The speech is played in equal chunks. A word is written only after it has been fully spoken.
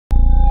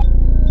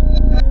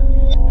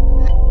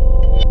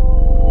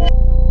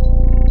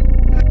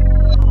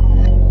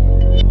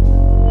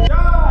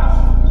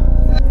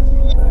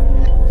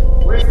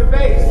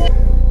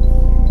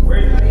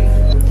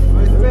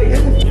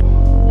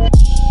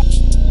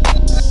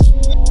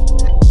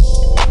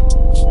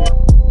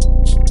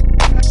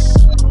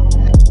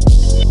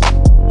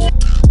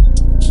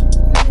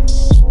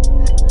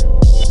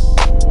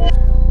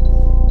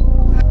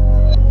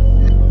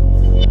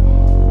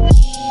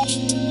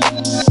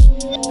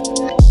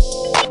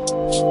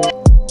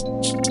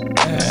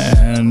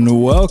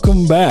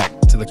Welcome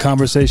back to the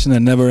conversation that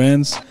never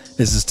ends.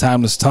 This is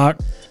Timeless Talk.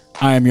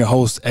 I am your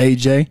host,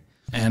 AJ.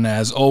 And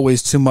as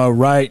always, to my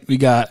right, we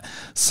got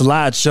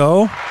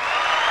Slideshow.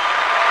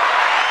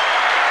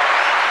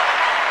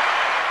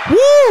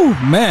 Woo!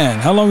 Man,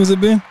 how long has it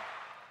been?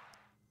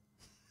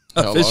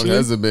 How long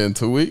has it been?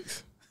 2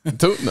 weeks?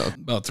 No.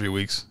 About 3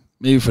 weeks.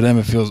 Maybe for them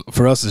it feels,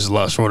 for us it's a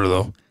lot shorter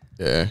though.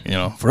 Yeah. You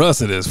know, for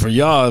us it is. For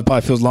y'all, it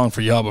probably feels long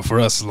for y'all, but for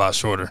us it's a lot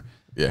shorter.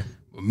 Yeah.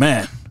 But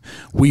man,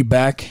 we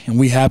back and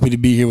we happy to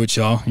be here with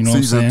y'all. You know what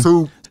I'm saying?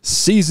 Season 2.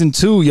 Season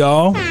 2,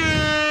 y'all.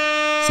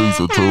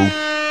 Season 2.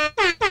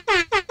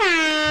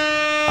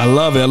 I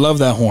love it. I love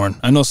that horn.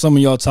 I know some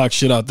of y'all talk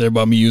shit out there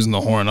about me using the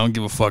horn. I don't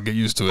give a fuck. Get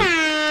used to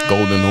it.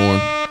 Golden horn.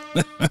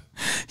 You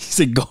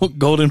said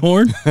golden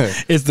horn?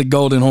 It's the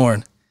golden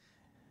horn.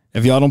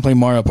 If y'all don't play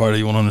Mario Party,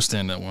 you won't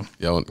understand that one.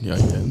 Y'all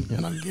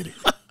not get it.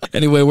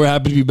 Anyway, we're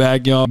happy to be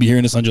back, y'all. Be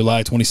hearing this on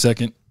July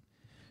 22nd,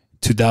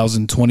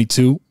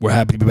 2022. We're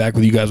happy to be back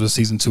with you guys with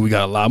season 2. We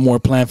got a lot more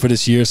planned for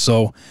this year,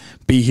 so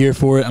be here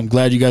for it. I'm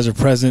glad you guys are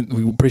present.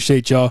 We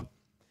appreciate y'all.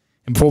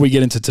 And before we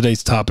get into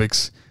today's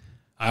topics,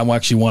 I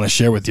actually want to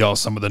share with y'all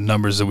some of the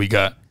numbers that we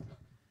got.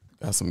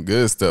 Got some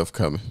good stuff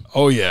coming.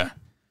 Oh, yeah.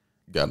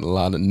 Got a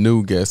lot of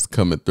new guests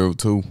coming through,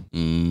 too.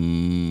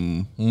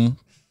 We're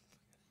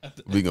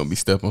going to be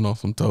stepping on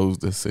some toes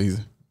this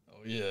season. Oh,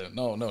 yeah.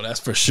 No, that's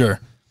for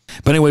sure.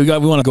 But anyway, we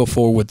want to go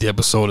forward with the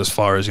episode as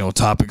far as,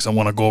 topics. I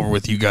want to go over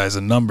with you guys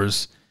and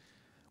numbers.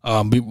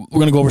 We're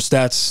going to go over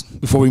stats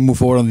before we move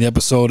forward on the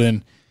episode.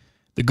 And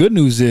the good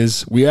news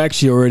is we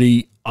actually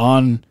already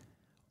on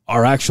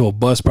our actual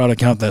Buzzsprout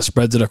account that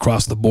spreads it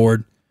across the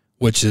board,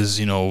 which is,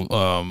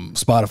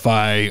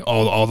 Spotify,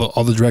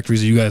 all the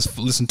directories that you guys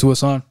listen to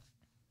us on.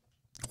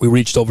 We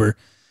reached over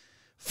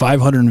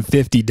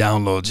 550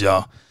 downloads,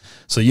 y'all.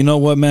 So you know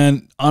what,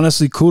 man?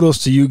 Honestly,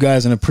 kudos to you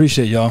guys and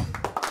appreciate y'all.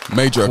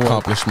 Major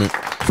accomplishment.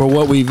 For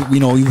what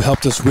you've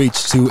helped us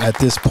reach to at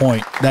this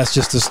point. That's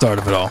just the start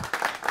of it all.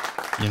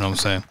 You know what I'm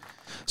saying?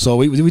 So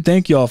we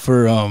thank y'all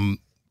for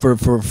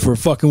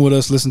fucking with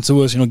us, listening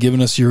to us,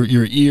 giving us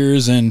your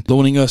ears and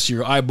loaning us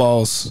your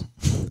eyeballs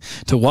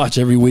to watch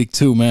every week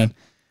too, man.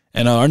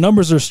 And our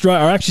numbers are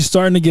actually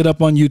starting to get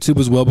up on YouTube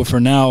as well. But for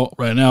now,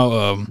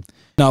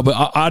 but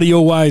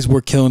audio wise, we're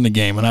killing the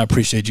game, and I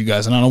appreciate you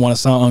guys. And I don't want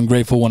to sound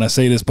ungrateful when I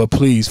say this, but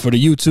please, for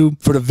the YouTube,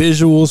 for the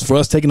visuals, for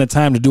us taking the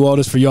time to do all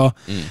this for y'all,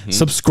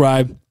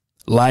 subscribe,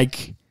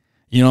 like.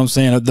 You know what I'm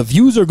saying? The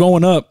views are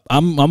going up.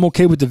 I'm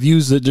okay with the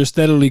views that they're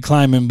steadily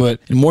climbing,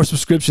 but more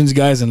subscriptions,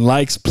 guys, and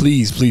likes,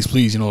 please,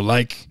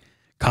 like,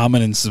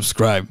 comment, and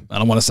subscribe. I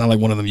don't want to sound like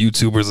one of them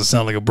YouTubers that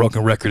sound like a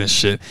broken record and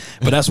shit,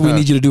 but that's what we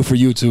need you to do for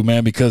YouTube,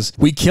 man, because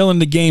we killing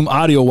the game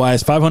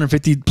audio-wise,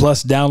 550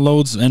 plus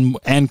downloads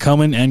and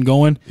coming and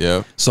going.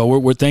 Yeah. So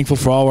we're thankful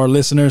for all our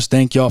listeners.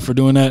 Thank y'all for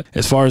doing that.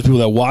 As far as people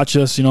that watch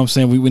us, you know what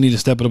I'm saying? We need to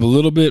step it up a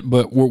little bit,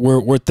 but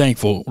we're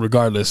thankful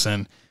regardless,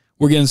 and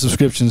we're getting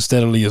subscriptions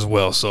steadily as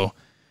well. So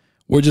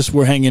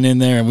we're hanging in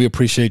there, and we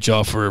appreciate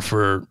y'all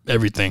for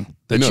everything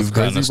that you've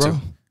gotten us to.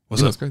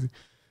 What's crazy?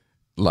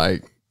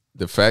 Like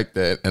the fact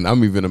that, and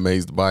I'm even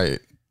amazed by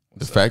it.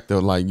 The fact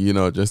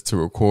that just to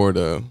record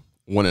a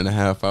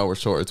 1.5 hour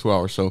show or 2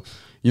 hour show,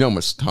 how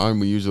much time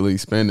we usually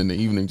spend in the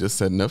evening just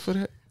setting up for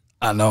that?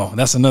 I know.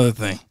 That's another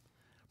thing.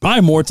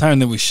 Probably more time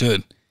than we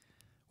should.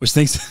 Which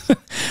thinks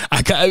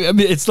I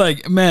mean, it's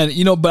like, man,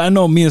 but I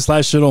know me and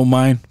Slideshow don't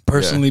mind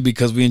personally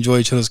because we enjoy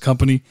each other's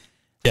company.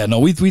 Yeah, no,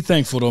 we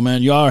thankful though,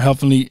 man. Y'all are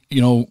helping.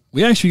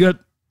 We actually got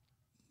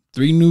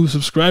 3 new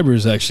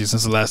subscribers actually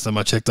since the last time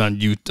I checked on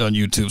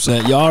YouTube. So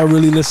y'all are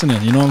really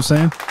listening. You know what I'm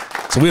saying?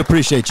 So we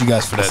appreciate you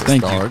guys for that.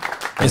 Thank you.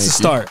 It's a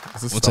start.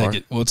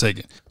 We'll take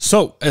it.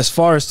 So as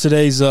far as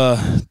today's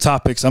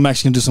topics, I'm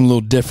actually gonna do something a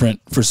little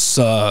different for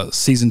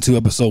season 2,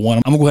 episode 1.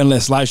 I'm gonna go ahead and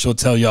let Slideshow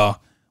tell y'all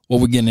what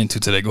we're getting into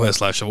today. Go ahead,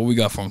 Slideshow. What we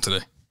got for him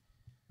today?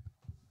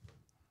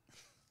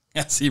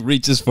 As he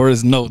reaches for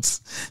his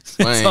notes.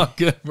 It's all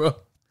good, bro.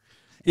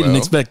 He didn't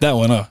expect that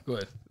one, huh? Go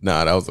ahead.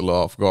 Nah, that was a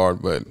little off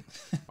guard, but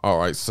all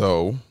right.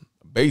 So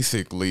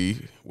basically,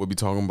 we'll be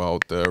talking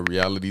about the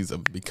realities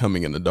of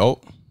becoming an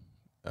adult.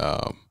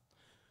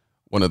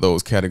 One of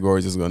those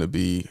categories is going to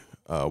be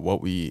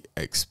what we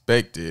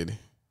expected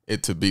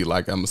it to be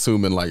like. I'm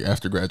assuming like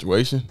after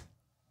graduation.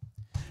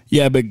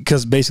 Yeah,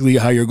 because basically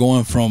how you're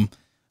going from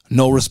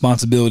no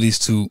responsibilities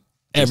to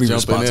every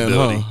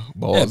responsibility. In, huh?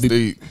 Balls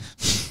deep.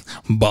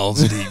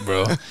 Balls deep,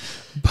 bro.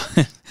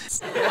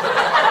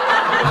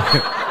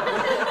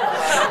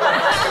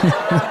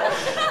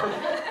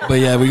 But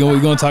yeah, we're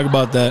going to talk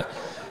about that.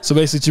 So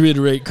basically, to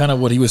reiterate kind of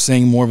what he was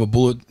saying, more of a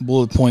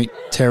bullet point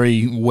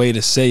Terry way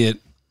to say it,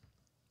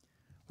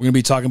 we're going to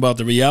be talking about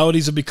the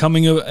realities of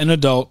becoming an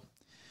adult,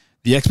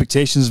 the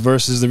expectations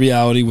versus the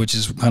reality, which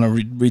is kind of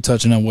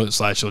retouching on what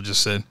Slideshow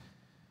just said,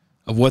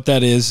 of what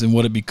that is and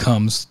what it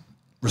becomes,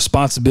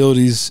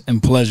 responsibilities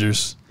and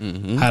pleasures,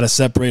 how to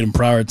separate and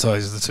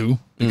prioritize the two,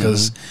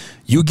 because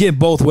you get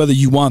both whether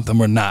you want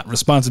them or not.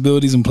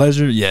 Responsibilities and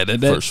pleasure, yeah,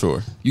 that for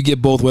sure. You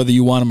get both whether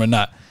you want them or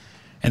not.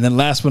 And then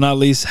last but not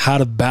least, how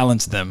to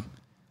balance them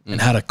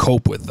and how to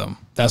cope with them.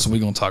 That's what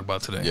we're going to talk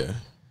about today. Yeah.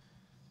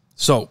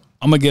 So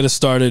I'm gonna get us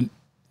started.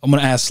 I'm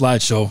gonna ask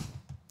Slideshow.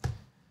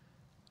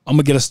 I'm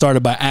gonna get us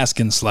started by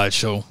asking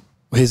Slideshow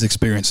his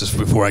experiences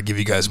before I give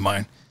you guys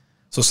mine.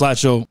 So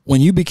Slideshow,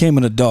 when you became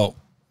an adult,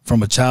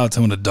 from a child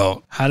to an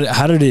adult, how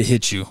did it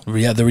hit you?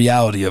 The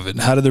reality of it.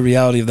 How did the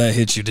reality of that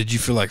hit you? Did you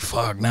feel like,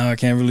 fuck, now I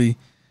can't really?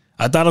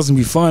 I thought it was gonna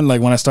be fun,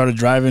 like when I started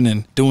driving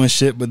and doing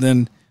shit, but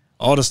then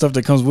all the stuff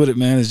that comes with it,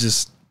 man, is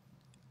just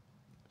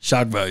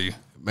shock value.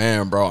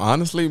 Man, bro,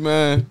 honestly,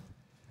 man,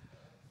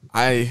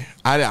 I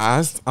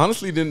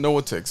honestly didn't know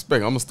what to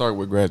expect. I'm gonna start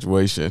with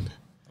graduation.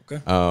 Okay.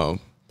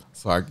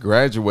 So I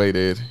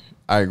graduated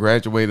on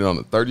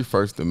the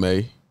 31st of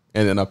May,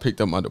 and then I picked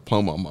up my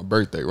diploma on my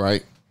birthday,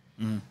 right?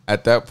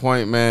 At that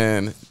point,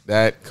 man,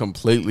 that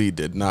completely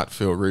did not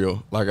feel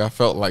real. Like, I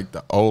felt like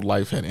the old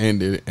life had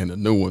ended and a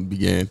new one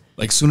began.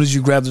 Like, as soon as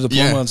you grabbed the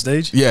diploma on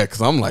stage? Yeah,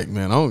 because I'm like,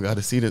 man, I don't got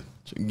to see that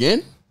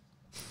again.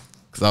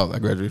 Because I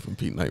graduated from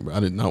Pete Knight, bro. I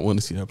did not want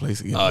to see that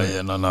place again. Oh,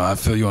 man. yeah, no, I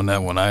feel you on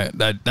that one.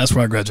 That's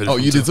where I graduated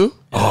from. Oh, you did too?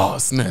 Yeah. Oh,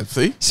 snap,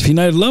 see? It's Pete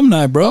Knight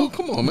alumni, bro. Oh,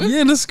 come on, man.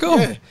 Yeah, let's go.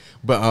 Yeah.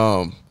 But,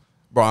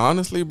 bro,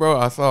 honestly, bro,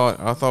 I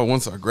thought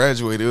once I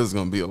graduated, it was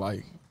going to be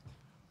like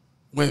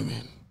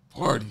women,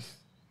 parties,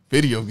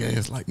 video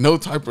games, like no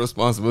type of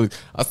responsibility.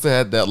 I still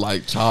had that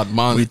like child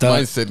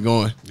mindset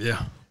going.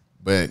 Yeah.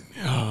 But,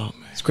 oh,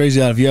 man. It's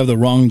crazy how if you have the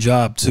wrong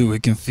job, too,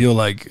 it can feel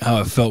like how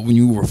it felt when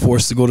you were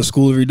forced to go to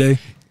school every day.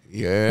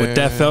 Yeah. What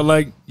that felt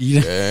like,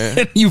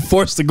 you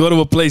forced to go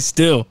to a place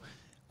still.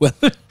 Well,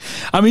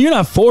 I mean, you're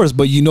not forced,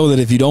 but you know that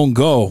if you don't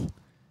go,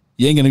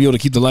 you ain't gonna be able to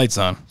keep the lights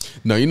on.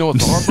 No, you know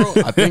what's hard,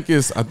 bro? I think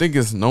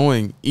it's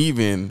knowing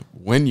even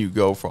when you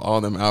go for all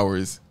them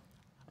hours,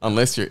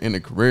 unless you're in a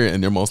career,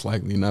 and they're most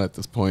likely not at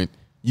this point,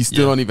 you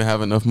still don't even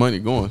have enough money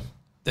going.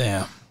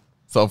 Damn.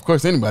 So of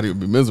course anybody would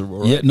be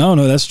miserable, right? Yeah, no,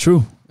 that's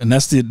true. And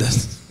that's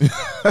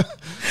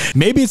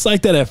maybe it's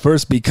like that at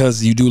first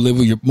because you do live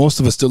with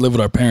most of us still live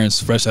with our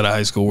parents fresh out of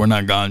high school. We're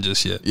not gone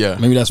just yet. Yeah.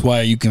 Maybe that's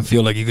why you can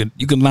feel like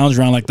you can lounge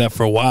around like that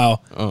for a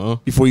while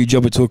before you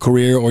jump into a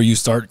career or you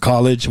start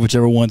college,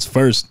 whichever one's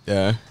first.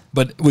 Yeah.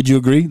 But would you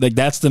agree? Like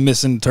that's the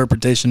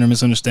misinterpretation or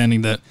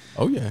misunderstanding that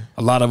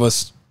a lot of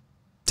us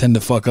tend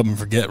to fuck up and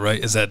forget,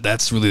 right? Is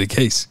that's really the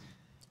case.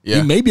 Yeah.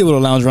 You may be able to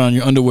lounge around in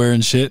your underwear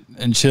and shit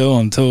and chill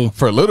until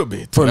for a little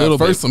bit. For a little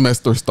first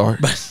semester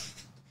start.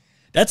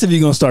 That's if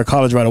you're gonna start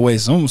college right away.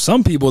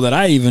 Some people that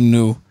I even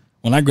knew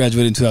when I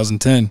graduated in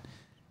 2010,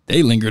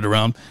 they lingered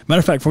around. Matter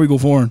of fact, before we go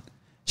forward,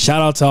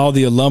 shout out to all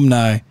the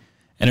alumni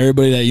and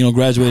everybody that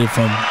graduated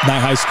from Knight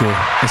High School.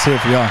 Let's hear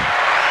it for y'all.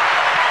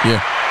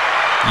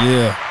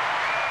 Yeah.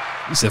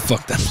 You said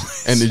fuck that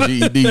place. And the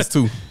GEDs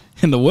too.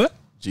 And the what?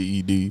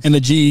 GEDs. And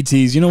the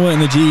GETs. You know what?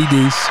 And the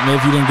GEDs.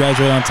 If you didn't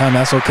graduate on time,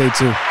 that's okay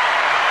too.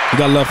 We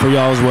got love for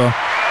y'all as well.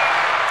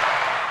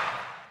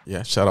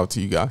 Yeah, shout out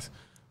to you guys.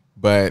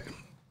 But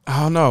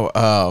I don't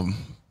know.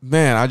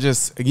 Man,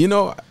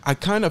 I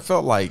kind of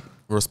felt like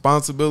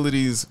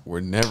responsibilities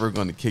were never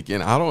going to kick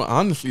in. I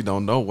honestly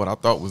don't know what I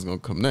thought was going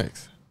to come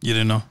next. You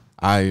didn't know?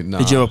 No.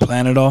 Did you have a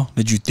plan at all?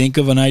 Did you think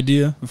of an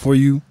idea before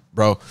you?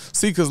 Bro,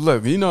 see, because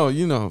look, you know,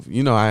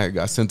 I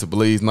got sent to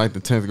Belize 9th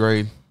and 10th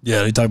grade.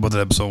 Yeah, they talked about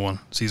that episode 1,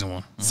 season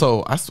 1. Mm-hmm.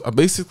 So I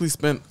basically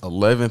spent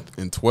 11th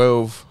and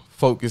 12th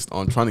focused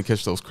on trying to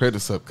catch those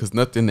credits up because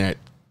nothing that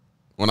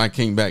when I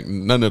came back,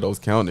 none of those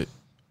counted.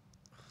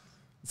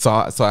 So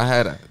I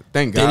had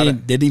thank God they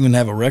didn't even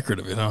have a record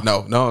of it, huh?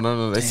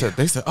 No. They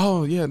said,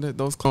 oh yeah,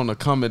 those clone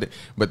accommodate,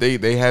 but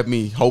they had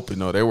me hoping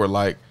though. They were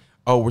like,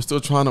 oh, we're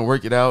still trying to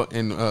work it out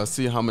and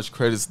see how much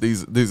credits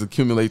these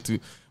accumulate to.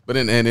 But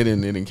in the end, it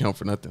didn't count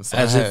for nothing. So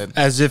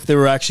as if they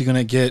were actually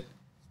gonna get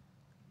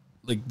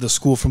like the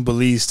school from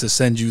Belize to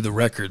send you the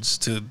records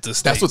to the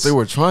States. That's what they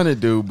were trying to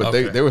do, but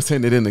they were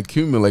saying they didn't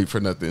accumulate for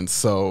nothing.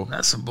 So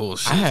that's some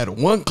bullshit. I had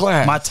one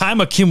class. My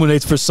time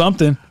accumulates for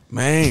something.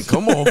 Man,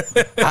 come on!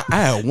 I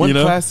had one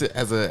class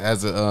as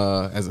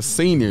a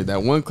senior.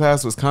 That one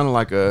class was kind of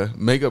like a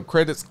makeup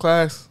credits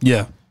class.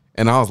 Yeah,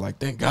 and I was like,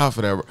 thank God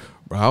for that,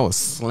 bro. I was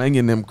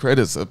slanging them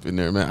credits up in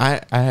there, man.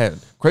 I had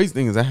crazy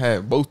thing is I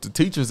had both the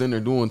teachers in there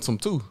doing some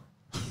too.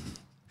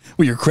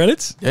 With your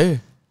credits? Yeah.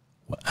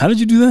 How did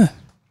you do that?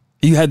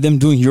 You had them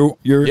doing your.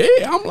 Yeah,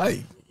 I'm like,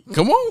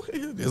 come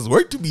on, there's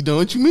work to be done.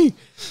 What you mean?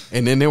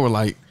 And then they were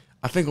like,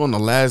 I think on the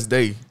last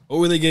day,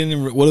 what were they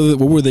getting? What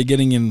were they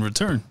getting in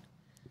return?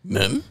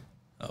 Nothing.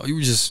 Oh, you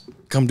were just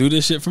come do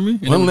this shit for me?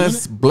 One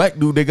less black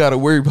dude they got to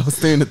worry about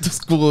staying at the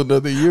school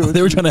another year.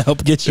 They were trying to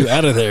help get you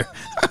out of there.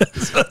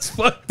 That's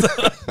fucked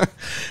up.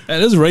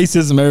 And there's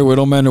racism everywhere.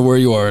 Don't matter where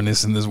you are in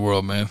this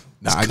world, man.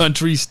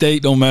 Country,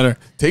 state, don't matter.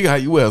 Take it how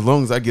you will, as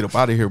long as I get up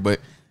out of here.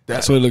 But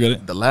that's the way to look at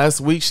it. The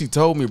last week she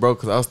told me, bro,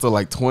 because I was still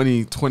like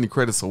 20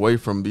 credits away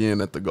from being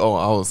at the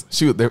goal.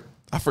 She was there.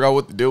 I forgot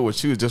what the deal was.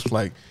 She was just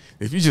like,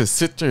 if you just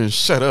sit there and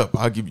shut up,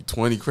 I'll give you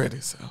 20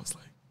 credits. I was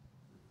like,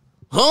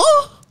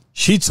 huh?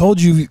 She told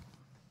you,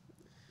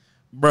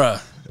 bruh.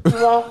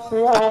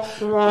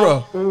 Bruh.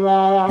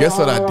 Guess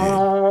what I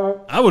did?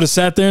 I would have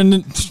sat there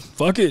and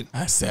fuck it.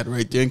 I sat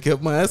right there and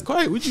kept my ass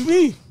quiet. What you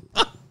mean?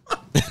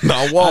 And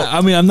I walked.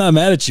 I mean, I'm not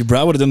mad at you, bro.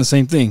 I would have done the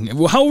same thing.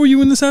 How old were you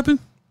when this happened?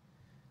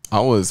 I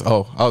was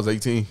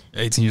 18.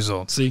 18 years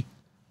old. See,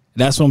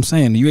 that's what I'm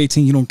saying. You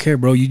 18, you don't care,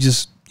 bro. You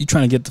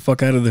trying to get the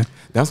fuck out of there.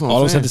 That's what I'm saying.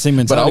 All of us had the same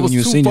mentality. But I was when you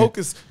were too senior.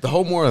 focused. The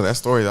whole moral of that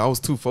story, I was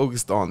too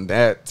focused on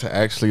that to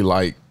actually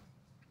like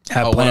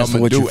have plans for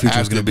what your future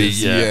was going to be.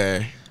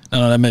 Yeah.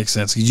 No, that makes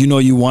sense. Because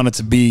you wanted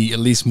to be at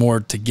least more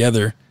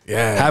together.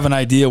 Yeah. Have an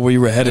idea where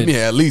you were headed.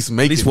 Yeah, at least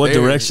make it. At least what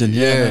there. direction.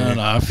 Yeah.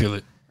 No, I feel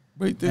it.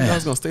 Wait, think I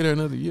was going to stay there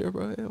another year,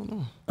 bro? Hell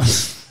no.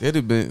 It'd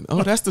have been,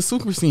 that's the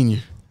super senior.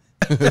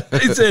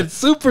 He said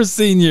super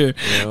senior.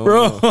 Hell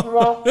bro.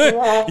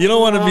 No. You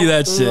don't want to be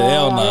that shit.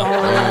 Hell no.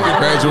 Man,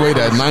 graduate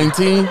at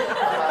 19?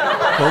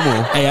 Come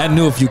on. Hey, I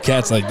knew a few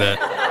cats like that.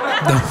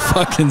 The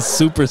fucking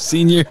super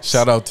senior.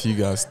 Shout out to you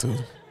guys too.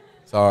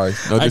 Sorry,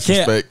 no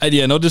disrespect.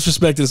 No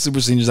disrespect to the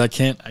super seniors. I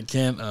can't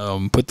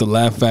put the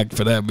laugh back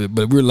for that.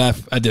 But we're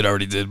laugh. I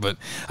already did. But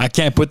I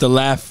can't put the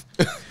laugh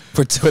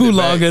for too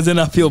long, because then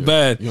I feel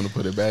bad. You want to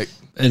put it back?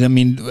 And I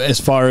mean, as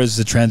far as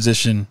the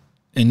transition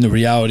and the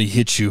reality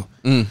hit you,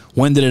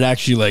 when did it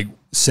actually like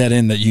set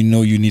in that you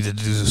needed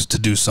to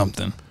do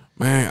something?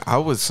 Man, I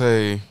would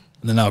say.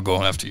 And then I'll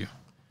go after you.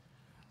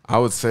 I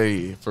would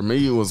say for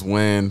me it was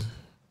when.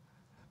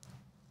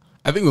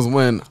 I think it was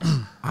when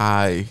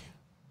I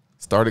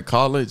started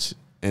college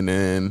and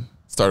then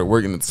started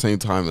working at the same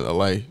time in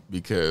LA,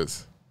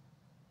 because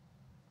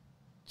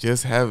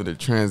just having to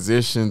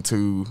transition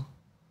to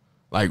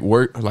like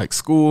work, like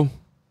school.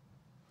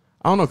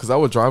 I don't know, because I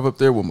would drive up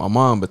there with my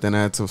mom, but then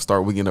I had to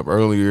start waking up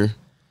earlier.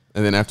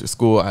 And then after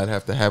school, I'd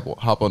have to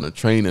hop on the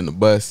train and the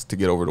bus to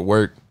get over to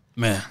work.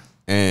 Man.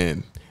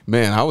 And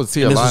man, I would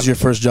see a lot. This was your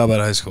first job out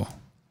of high school?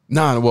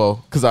 Nah,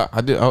 well, because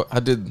I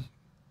did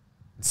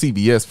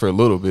CBS for a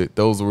little bit.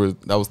 That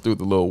was through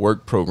the little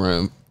work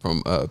program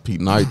from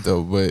Pete Knight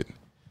though. But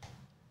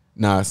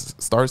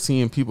start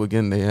seeing people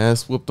getting their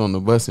ass whooped on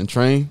the bus and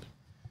train.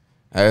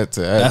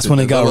 That's when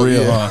it got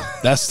real, huh?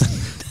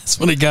 That's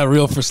when it got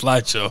real for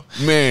Slideshow.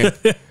 Man,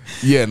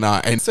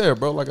 yeah, and Sarah,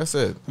 bro, like I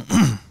said,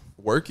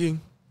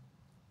 working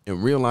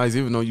and realize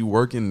even though you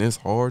working this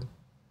hard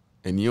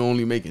and you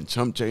only making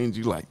chump change,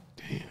 you like,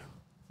 damn,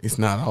 it's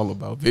not all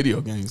about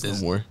video games no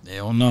more.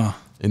 Hell no.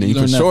 And then you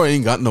for sure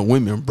ain't got no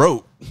women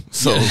broke.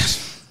 So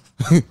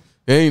it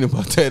ain't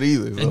about that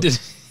either. So.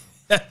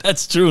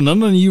 That's true. No,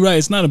 you're right.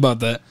 It's not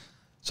about that.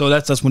 So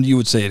that's when you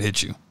would say it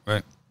hit you,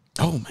 right?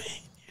 Oh, man.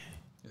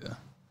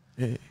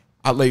 Yeah.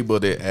 I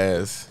labeled it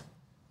as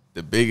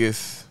the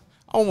biggest,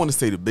 I don't want to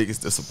say the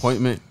biggest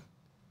disappointment,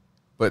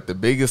 but the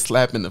biggest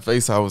slap in the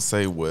face, I would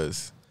say,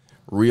 was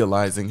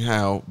realizing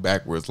how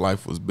backwards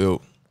life was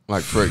built.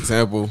 Like, for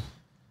example,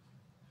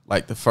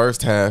 like the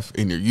first half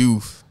in your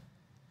youth,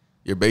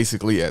 you're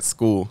basically at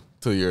school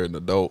till you're an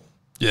adult.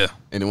 Yeah.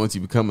 And then once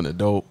you become an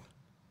adult,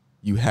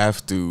 you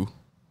have to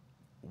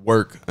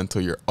work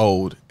until you're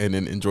old and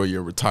then enjoy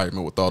your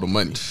retirement with all the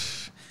money.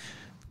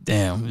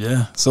 Damn,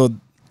 yeah. So,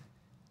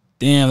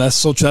 damn, that's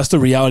so true. That's the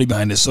reality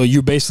behind it. So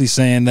you're basically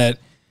saying that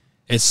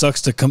it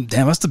sucks to come.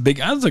 Damn, that's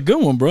a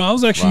good one, bro. I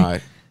was actually,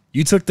 right.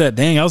 You took that.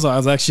 Dang, I was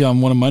actually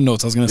on one of my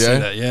notes. I was gonna say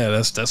that. Yeah,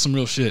 that's some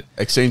real shit.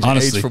 Exchanging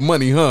age for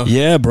money, huh?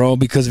 Yeah, bro.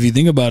 Because if you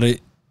think about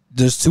it,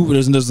 there's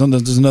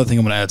another thing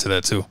I'm gonna add to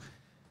that too.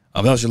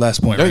 That was your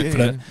last point, right?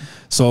 Yeah.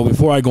 So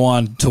before I go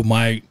on to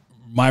my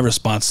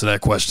response to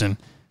that question,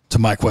 to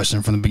my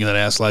question from the beginning of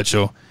the Ass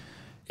Slideshow,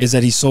 is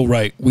that he's so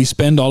right. We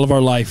spend all of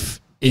our life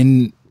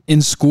in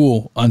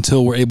school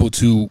until we're able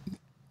to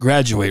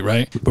graduate,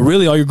 right? But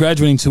really all you're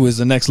graduating to is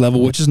the next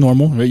level, which is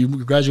normal, right? You're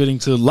graduating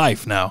to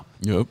life now.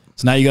 Yep.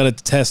 So now you got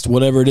to test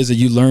whatever it is that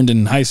you learned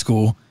in high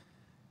school,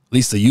 at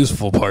least the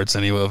useful parts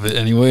of it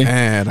anyway,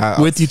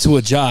 and with you to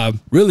a job.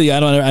 Really,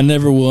 I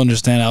never will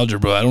understand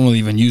algebra. I don't really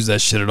even use that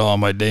shit at all in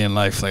my day in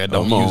life. Like I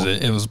don't use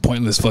it. It was a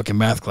pointless fucking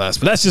math class.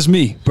 But that's just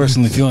me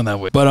personally feeling that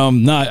way. But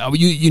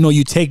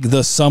you take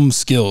the some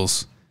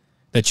skills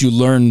that you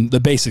learn, the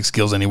basic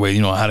skills anyway,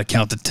 how to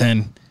count to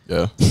 10.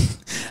 Yeah.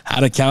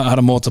 How to count, how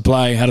to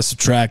multiply, how to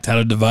subtract, how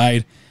to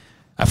divide.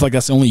 I feel like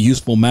that's the only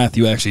useful math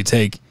you actually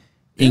take.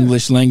 Yeah.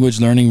 English language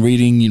learning,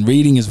 reading.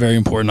 Reading is very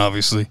important,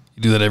 obviously.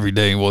 You do that every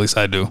day. Well, at least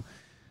I do.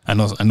 I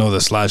know the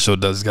Slideshow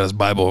does. He's got his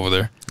Bible over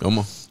there. Come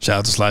on. Shout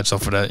out to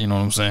Slideshow for that. You know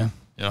what I'm saying?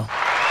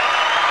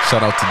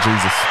 Shout out to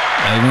Jesus.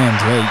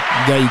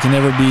 Amen. Hey,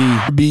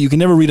 you can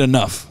never read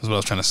enough, is what I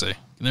was trying to say. You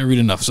can never read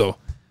enough. So,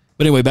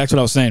 but anyway, back to what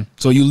I was saying.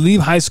 So you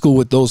leave high school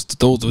with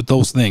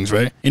those things,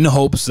 right? In the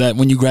hopes that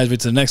when you graduate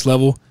to the next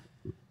level,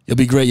 you'll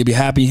be great. You'll be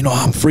happy.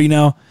 I'm free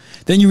now.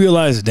 Then you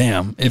realize,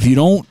 damn, if you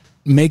don't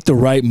make the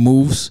right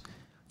moves,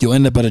 you'll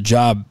end up at a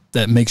job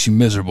that makes you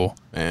miserable.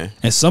 Man.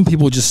 And some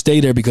people just stay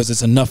there because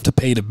it's enough to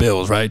pay the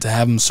bills, right? To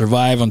have them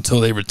survive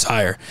until they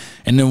retire.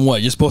 And then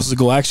what? You're supposed to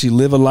go actually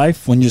live a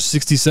life when you're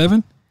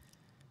 67?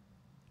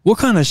 What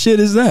kind of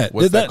shit is that?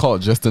 What's that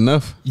called? Just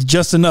enough?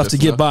 Just enough to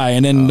get by.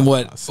 And then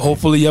what?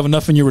 Hopefully you have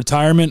enough in your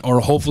retirement,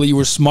 or hopefully you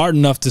were smart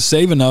enough to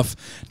save enough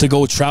to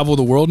go travel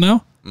the world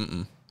now?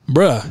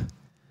 Bruh.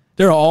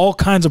 There are all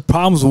kinds of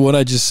problems with what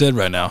I just said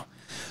right now.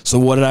 So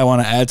what did I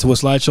want to add to what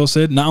Slideshow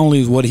said? Not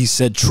only is what he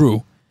said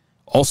true,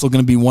 also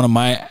going to be one of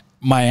my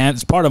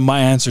part of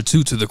my answer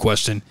to the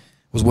question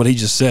was what he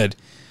just said.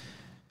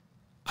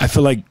 I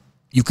feel like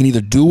you can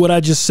either do what I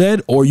just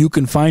said, or you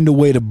can find a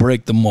way to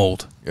break the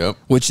mold. Yep.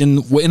 Which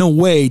in a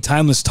way,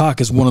 Timeless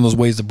Talk is one of those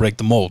ways to break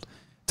the mold.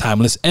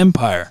 Timeless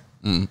Empire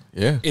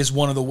is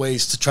one of the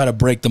ways to try to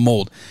break the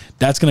mold.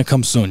 That's going to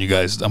come soon, you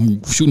guys.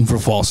 I'm shooting for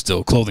fall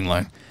still, clothing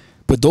line.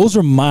 But those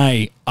are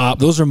my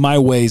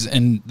ways,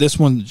 and this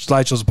one,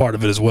 Slideshow's a part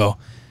of it as well.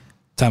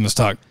 Timeless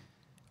Talk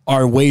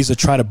are ways to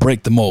try to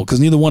break the mold, because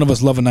neither one of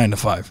us love a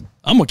 9-to-5.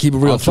 I'm gonna keep it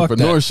real. Fuck that.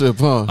 Entrepreneurship,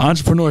 huh?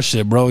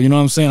 Entrepreneurship, bro. You know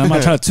what I'm saying? I'm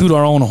not trying to toot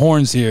our own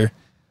horns here,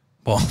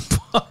 but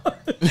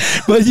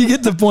you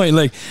get the point.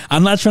 Like,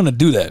 I'm not trying to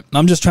do that.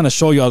 I'm just trying to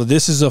show y'all that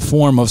this is a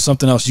form of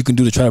something else you can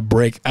do to try to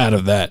break out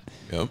of that.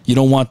 Yep. You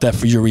don't want that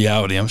for your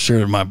reality. I'm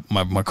sure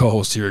my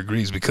co-host here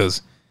agrees,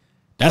 because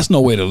that's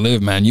no way to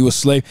live, man. You a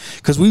slave,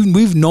 because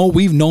we've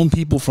known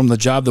people from the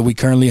job that we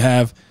currently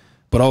have,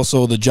 but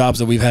also the jobs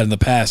that we've had in the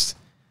past.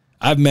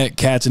 I've met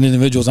cats and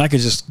individuals, and I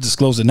could just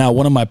disclose it now.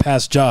 One of my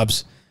past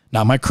jobs,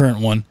 not my current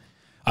one,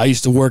 I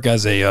used to work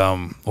as a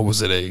what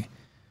was it? A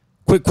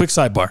quick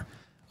sidebar.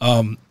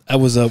 I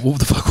was a, what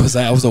the fuck was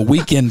I? I was a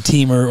weekend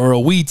teamer, or a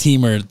wee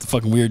teamer. The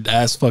fucking weird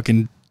ass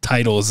fucking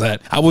title is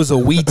that. I was a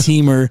wee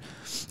teamer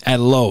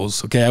at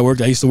Lowe's. Okay,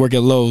 I used to work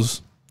at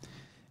Lowe's,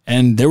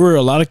 and there were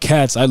a lot of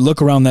cats. I'd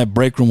look around that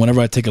break room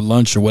whenever I take a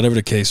lunch or whatever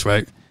the case,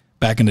 right?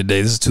 Back in the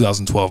day. This is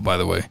 2012, by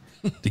the way.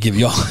 To give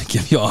y'all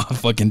a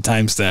fucking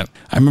timestamp.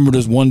 I remember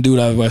there's one dude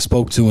I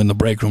spoke to in the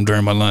break room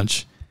during my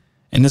lunch,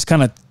 and this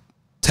kind of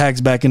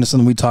tags back into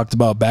something we talked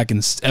about back in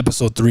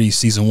episode 3,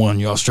 season 1.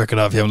 Y'all check it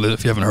out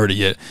if you haven't heard it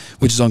yet,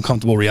 which is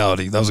Uncomfortable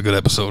Reality. That was a good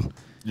episode.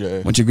 Yeah.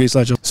 Wouldn't you agree,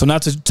 Slideshow? So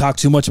not to talk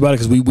too much about it,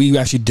 because we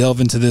actually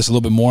delve into this a little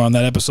bit more on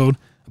that episode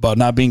about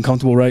not being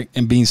comfortable, right,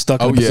 and being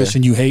stuck in a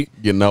position you hate.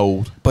 Getting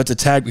old. But to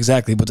tag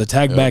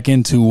back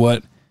into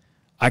what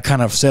I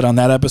kind of said on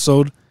that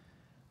episode.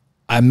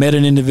 I met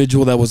an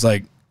individual that was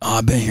like, oh,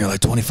 I've been here like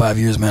 25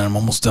 years, man. I'm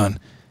almost done.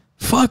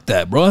 Fuck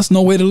that, bro. That's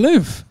no way to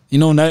live. You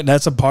know, and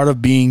that's a part of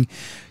being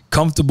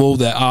comfortable,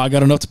 that I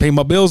got enough to pay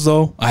my bills,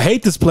 though. I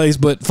hate this place,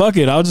 but fuck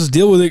it. I'll just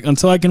deal with it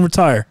until I can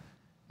retire.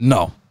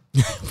 No.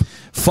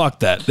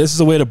 Fuck that. This is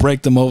a way to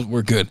break the mold.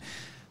 We're good.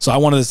 So I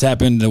wanted to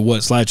tap into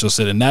what Slideshow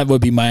said, and that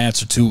would be my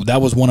answer too.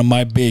 That was one of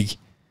my big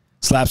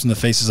slaps in the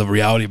faces of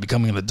reality of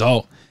becoming an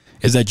adult,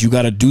 is that you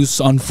got to do,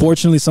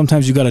 unfortunately,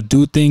 sometimes you got to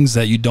do things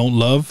that you don't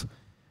love.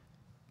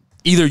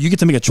 Either you get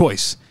to make a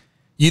choice.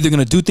 You're either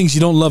going to do things you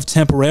don't love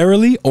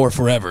temporarily or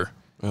forever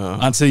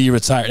until you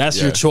retire.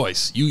 That's your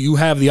choice. You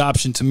have the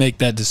option to make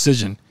that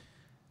decision,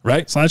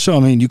 right? Slideshow. I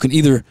mean, you can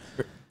either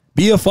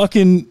be a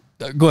fucking,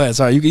 go ahead,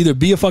 sorry. You can either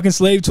be a fucking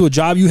slave to a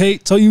job you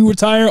hate till you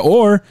retire,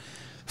 or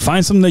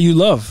find something that you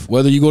love.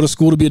 Whether you go to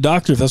school to be a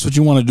doctor, if that's what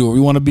you want to do, or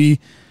you want to be,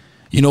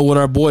 you know, what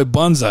our boy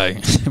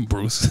Bonsai,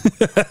 Bruce.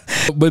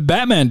 But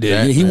Batman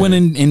did. He went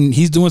in and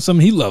he's doing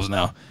something he loves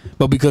now.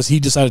 But because he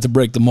decided to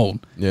break the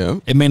mold. Yeah.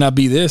 It may not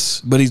be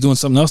this, but he's doing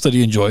something else that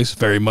he enjoys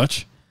very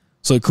much.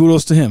 So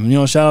kudos to him. You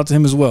know, shout out to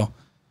him as well.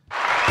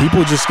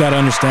 People just got to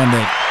understand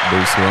that.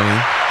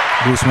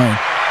 Bruce Wayne.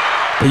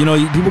 But, you know,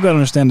 people got to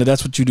understand that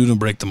that's what you do to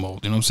break the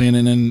mold. You know what I'm saying?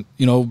 And then,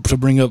 you know, to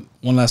bring up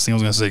one last thing I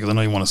was going to say, because I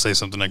know you want to say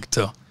something, I could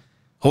tell.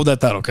 Hold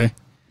that thought, okay?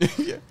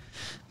 Yeah.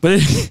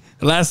 But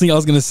the last thing I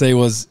was going to say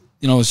was,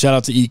 you know, shout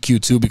out to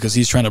EQ too, because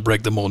he's trying to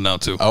break the mold now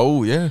too.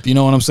 Oh, yeah. You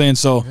know what I'm saying?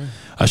 So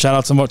a shout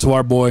out to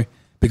our boy,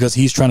 because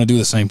he's trying to do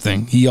the same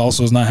thing. He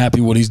also is not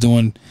happy with what he's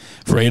doing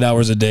for 8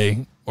 hours a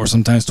day, or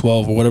sometimes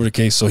 12, or whatever the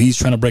case. So he's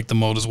trying to break the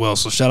mold as well.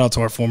 So shout out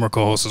to our former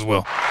co-host as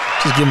well.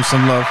 Just give him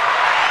some love.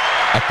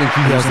 I think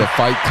he has a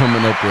fight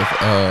coming up with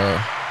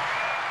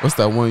what's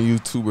that one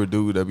YouTuber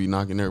dude that be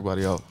knocking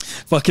everybody out?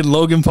 Fucking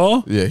Logan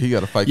Paul? Yeah, he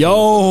got a fight.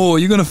 Yo,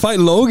 you're gonna fight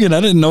Logan?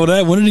 I didn't know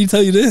that. When did he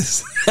tell you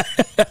this?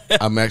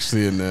 I'm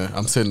actually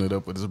I'm setting it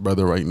up with his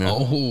brother right now.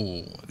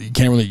 Oh, you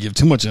can't really give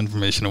too much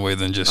information away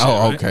than just.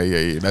 Oh, okay,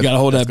 yeah. You gotta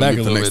hold that back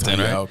a little bit, then,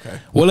 right? Okay.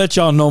 We'll let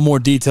y'all know more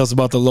details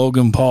about the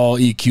Logan Paul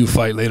EQ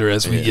fight later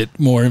as we get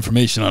more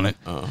information on it.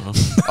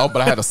 Oh,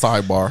 but I had a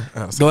sidebar.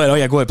 Go ahead. Oh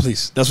yeah, go ahead,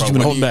 please. That's what you've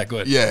been holding back. Go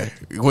ahead. Yeah,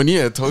 when you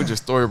had told your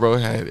story, bro,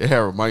 it had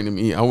reminded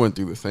me. I went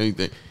through the same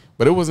thing.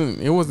 But it wasn't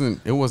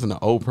an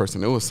old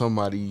person. It was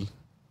somebody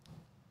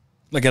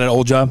like at an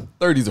old job,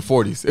 30s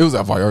or 40s. It was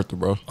at Vallarta,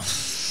 bro.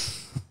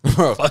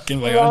 Fucking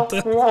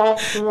Vallarta.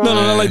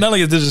 No, not like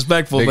it's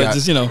disrespectful, but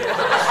just, you know,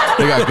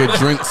 they got good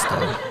drinks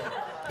though.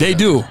 They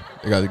do.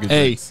 They got good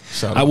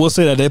drinks. I will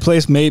say that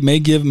place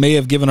may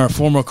have given our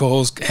former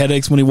co-host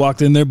headaches when he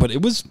walked in there, but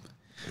it was.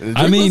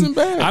 I mean, wasn't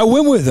bad. I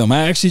went with him.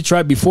 I actually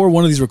tried before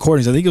one of these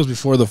recordings. I think it was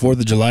before the 4th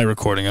of July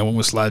recording. I went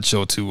with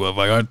Slideshow to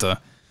Vallarta.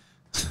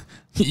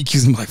 He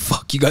accused him like,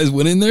 fuck, you guys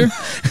went in there?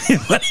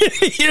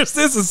 He hears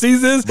this and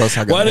sees this.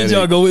 Why did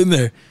y'all go in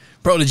there?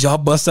 Bro, did y'all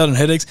bust out in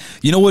headaches?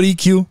 You know what,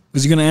 EQ?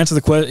 Because you're going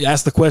to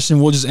ask the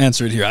question, we'll just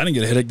answer it here. I didn't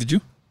get a headache, did you?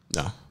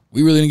 No.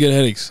 We really didn't get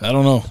headaches. I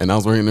don't know. And I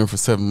was working there for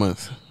 7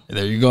 months.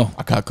 There you go.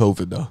 I caught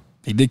COVID, though.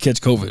 He did catch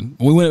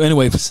COVID. We went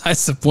anyway,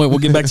 besides the point, we'll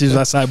get back to your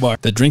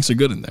sidebar. The drinks are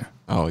good in there.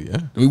 Oh,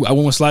 yeah. I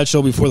went with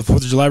Slideshow before the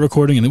 4th of July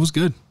recording, and it was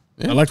good.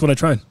 Yeah. I liked what I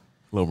tried. A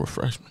little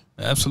refreshment.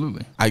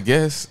 Absolutely. I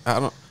guess,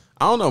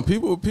 I don't know.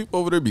 People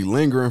over there be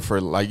lingering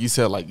for, like you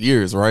said, like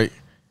years, right?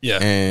 Yeah,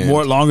 and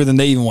more longer than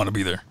they even want to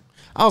be there.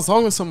 I was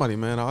talking to somebody,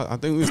 man. I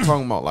think we was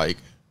talking about like,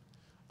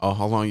 oh,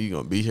 how long you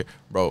gonna be here,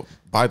 bro?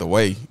 By the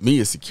way, me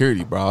as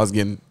security, bro, I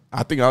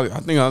think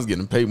I was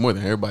getting paid more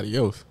than everybody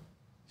else.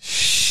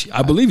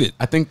 I believe it.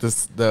 I think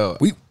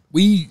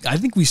I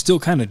think we still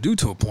kind of do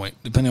to a point,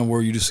 depending on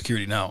where you do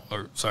security now.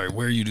 Or sorry,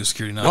 where you do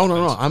security now.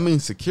 No. I mean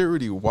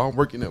security. While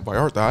working at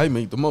Vallarta, I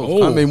made the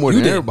most. I made more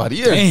than everybody.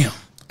 Yeah. Damn.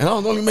 And I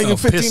was only making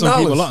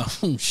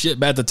 $15.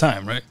 Shit, at the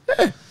time, right?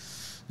 Yeah.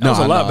 That was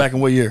a lot back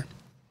in what year?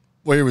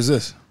 What year was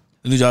this?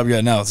 The new job you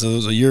got now. So it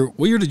was a year.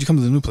 What year did you come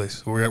to the new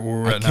place? Where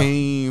we're at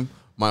now?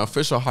 My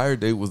official hire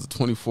date was the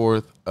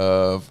 24th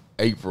of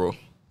April.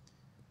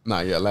 Nah,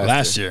 yeah,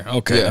 last year.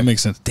 Okay, that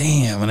makes sense.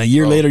 Damn, and a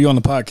year later, you're on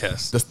the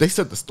podcast. They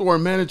said the store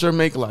manager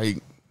make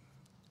like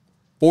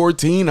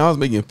 14. I was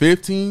making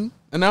 15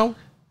 an hour.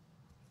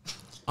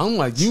 I'm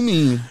like, you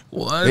mean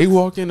what? They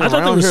walking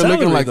around here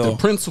looking like the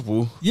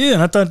principal? Yeah,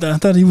 and I thought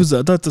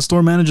the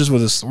store managers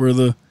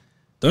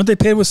aren't they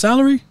paid with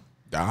salary?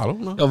 I don't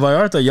know.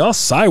 Vallarta, y'all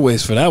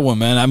sideways for that one,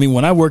 man. I mean,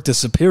 when I worked at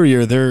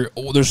Superior,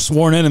 they're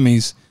sworn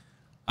enemies.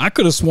 I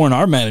could have sworn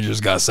our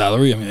managers got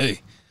salary. I mean,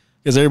 hey,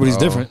 because everybody's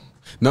different.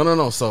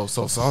 No. So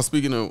I was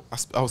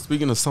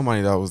speaking to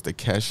somebody that was the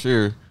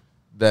cashier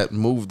that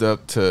moved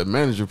up to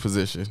manager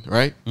position,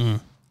 right?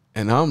 Mm.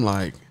 And I'm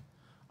like,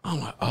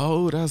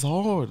 oh, that's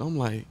hard. I'm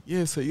like,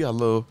 yeah, so you got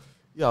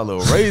a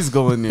little raise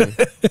going there.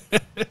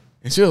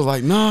 And she was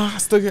like, nah, I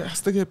still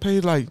get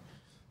paid like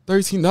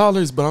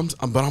 $13,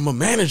 but I'm a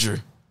manager.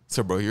 I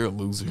said, bro, you're a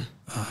loser.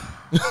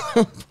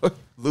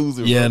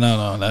 Loser. Yeah,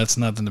 bro. No, that's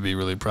nothing to be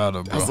really proud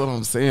of, bro. That's what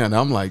I'm saying.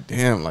 I'm like,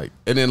 damn, like,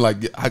 and then like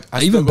I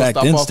even back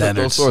stop then off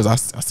standards. At those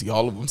stores. I see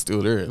all of them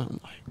still there, and I'm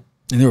like,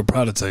 and they were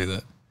proud to tell you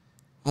that.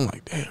 I'm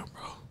like, damn,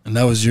 bro. And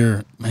that was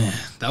your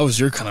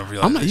kind of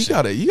realization. I'm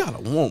like, you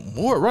gotta want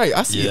more, right?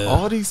 I see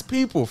all these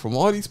people from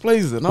all these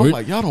places, and I'm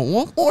like, y'all don't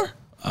want more.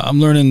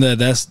 I'm learning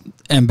that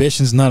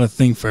ambition's not a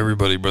thing for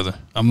everybody, brother.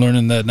 I'm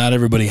learning that not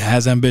everybody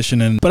has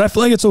ambition, but I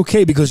feel like it's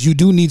okay because you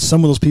do need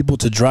some of those people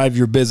to drive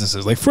your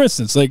businesses. Like for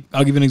instance, like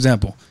I'll give you an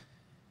example.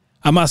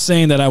 I'm not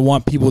saying that I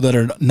want people that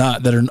are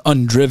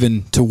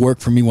undriven to work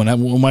for me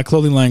when my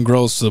clothing line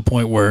grows to the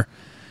point where,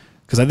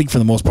 because I think for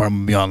the most part I'm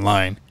gonna be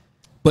online.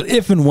 But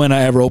if and when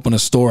I ever open a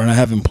store and I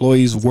have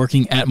employees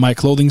working at my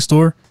clothing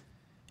store,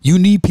 you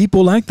need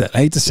people like that. I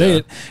hate to say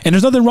it. And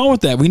there's nothing wrong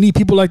with that. We need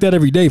people like that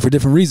every day for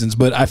different reasons.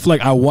 But I feel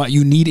like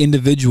you need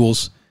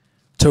individuals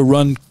to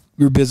run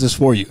your business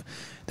for you.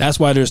 That's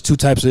why there's two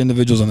types of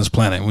individuals on this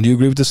planet. Would you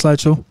agree with this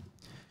slideshow?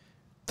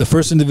 The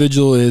first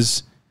individual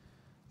is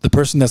the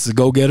person that's the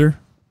go-getter.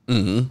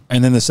 Mm-hmm.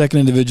 And then the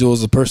second individual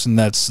is the person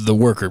that's the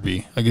worker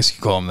bee. I guess you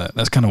could call them that.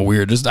 That's kind of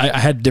weird. I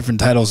had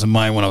different titles in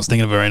mind when I was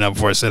thinking of it right now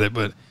before I said it.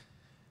 But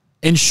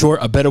in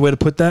short, a better way to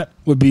put that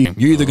would be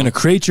you're either going to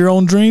create your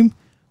own dream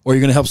or you're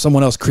going to help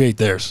someone else create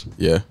theirs.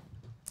 Yeah.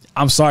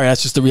 I'm sorry.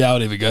 That's just the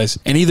reality of it, guys.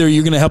 And either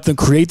you're going to help them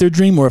create their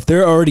dream, or if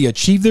they're already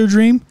achieved their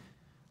dream,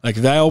 like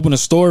if I open a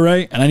store,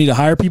 right, and I need to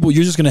hire people,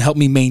 you're just going to help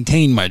me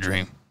maintain my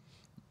dream.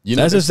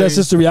 That's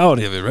just the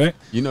reality of it, right?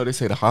 You know, they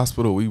say the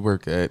hospital we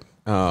work at,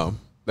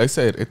 they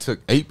said it took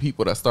 8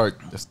 people to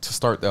start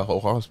that whole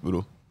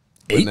hospital.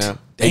 8? Now,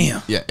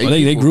 Damn. Yeah. 8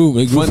 they grew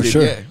funded, for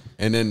sure. Yeah.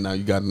 And then now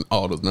you got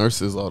all the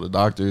nurses, all the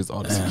doctors,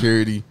 all the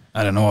security.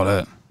 I didn't know all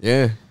that.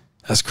 Yeah.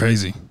 That's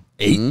crazy.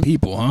 8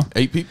 people, huh?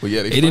 8 people,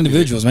 yeah. 8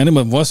 individuals, man.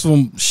 One of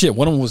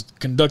them was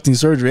conducting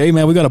surgery. Hey,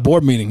 man, we got a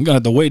board meeting. You got to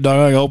have to wait, dog.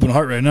 I got open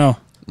heart right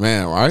now.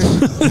 Man, right? You know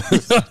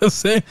what I'm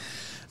saying?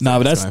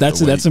 Nah, but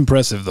that's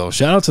impressive, though.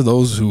 Shout out to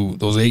those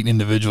 8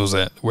 individuals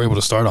that were able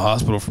to start a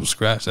hospital from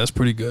scratch. That's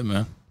pretty good,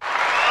 man.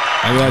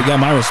 I got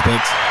my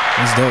respect.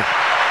 That's dope.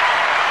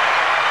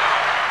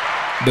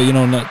 But, you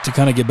know, to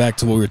kind of get back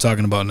to what we were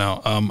talking about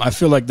now, I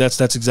feel like that's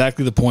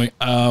exactly the point.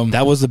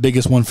 That was the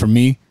biggest one for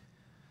me.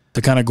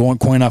 To kind of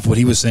coin off what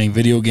he was saying,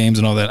 video games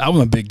and all that. I'm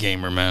a big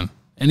gamer, man.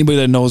 Anybody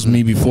that knows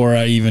me before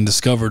I even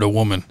discovered a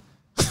woman,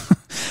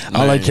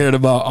 all I cared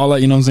about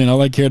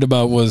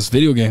was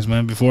video games,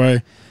 man.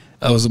 Before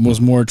I was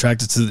more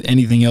attracted to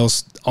anything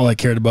else. All I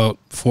cared about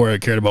before I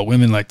cared about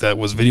women like that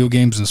was video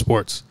games and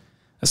sports.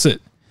 That's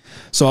it.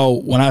 So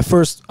when I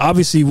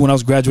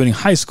was graduating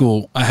high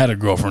school, I had a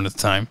girlfriend at the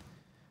time.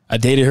 I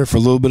dated her for a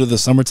little bit of the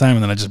summertime,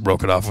 and then I just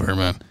broke it off with her,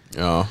 man.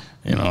 Oh.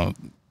 You know,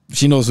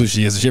 she knows who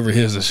she is. If she ever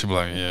hears this, she'll be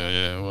like,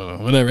 yeah,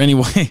 whatever.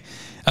 Anyway,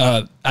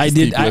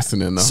 Keep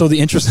listening, though. So the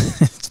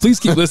interest, please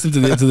keep listening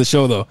to the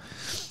show, though.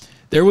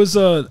 There was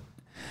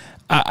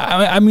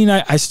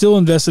I still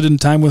invested in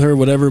time with her,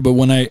 whatever. But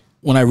when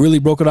I really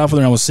broke it off with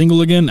her and I was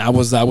single again, I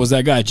was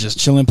that guy just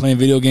chilling, playing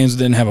video games.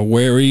 Didn't have a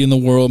worry in the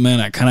world,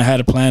 man. I kind of had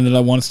a plan that I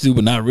wanted to do,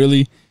 but not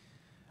really.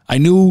 I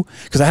knew,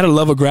 because I had a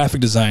love of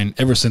graphic design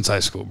ever since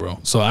high school, bro.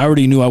 So I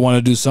already knew I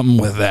wanted to do something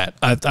with that.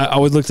 I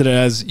always looked at it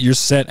as, you're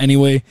set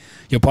anyway.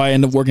 You'll probably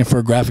end up working for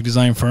a graphic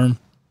design firm.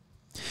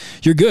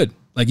 You're good.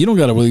 Like, you don't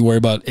got to really worry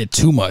about it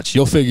too much.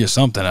 You'll figure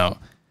something out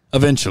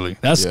eventually.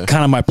 That's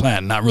kind of my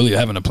plan. Not really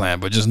having a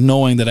plan, but just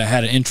knowing that I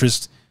had an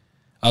interest,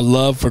 a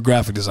love for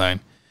graphic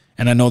design.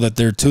 And I know that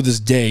there, to this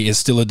day, is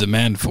still a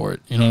demand for it.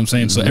 You know what I'm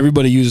saying? So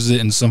everybody uses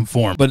it in some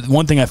form. But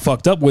one thing I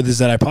fucked up with is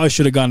that I probably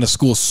should have gone to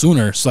school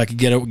sooner so I could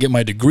get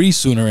my degree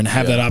sooner and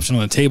have that option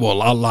on the table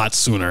a lot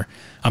sooner.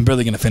 I'm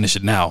barely going to finish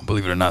it now,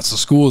 believe it or not. So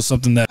school is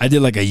something that I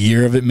did like a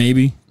year of it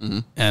maybe.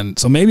 And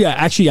so maybe I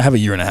have a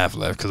year and a half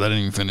left because I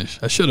didn't even finish.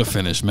 I should have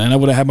finished, man. I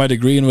would have had my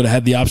degree and would have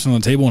had the option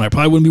on the table, and I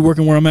probably wouldn't be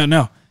working where I'm at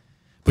now.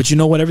 But you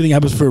know what? Everything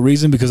happens for a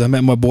reason because I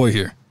met my boy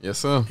here. Yes,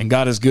 sir. And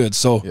God is good.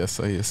 So yes,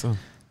 sir. Yes, sir.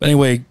 But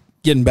anyway,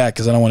 getting back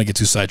because I don't want to get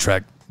too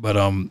sidetracked. But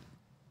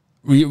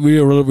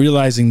we were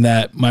realizing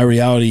that my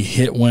reality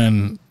hit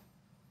when,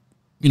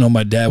 you know,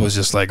 my dad was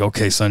just like,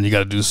 okay, son, you got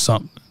to do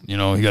something. You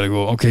know, you got to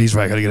go, okay, he's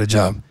right, got to get a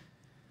job.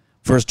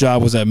 First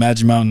job was at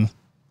Magic Mountain.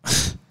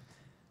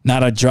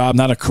 Not a job,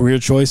 not a career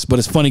choice, but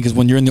it's funny because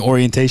when you're in the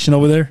orientation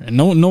over there, and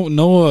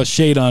no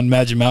shade on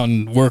Magic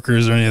Mountain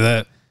workers or any of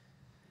that,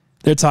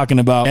 they're talking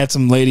about, had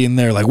some lady in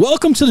there like,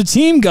 welcome to the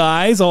team,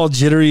 guys, all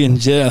jittery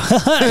and you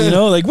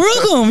know, like,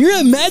 welcome, you're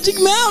at Magic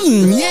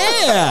Mountain,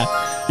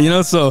 yeah. You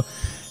know, so,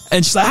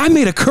 and she's like, I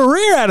made a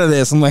career out of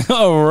this. I'm like,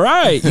 all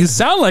right, you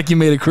sound like you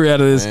made a career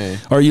out of this. Man.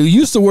 Or you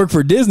used to work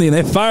for Disney and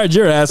they fired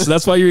your ass, so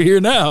that's why you're here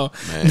now.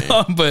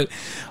 No, but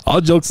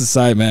all jokes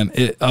aside, man,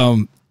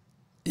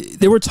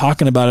 they were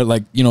talking about it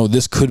like, you know,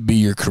 this could be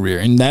your career.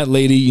 And that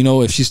lady, you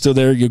know, if she's still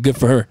there, you're good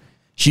for her.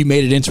 She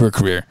made it into her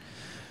career.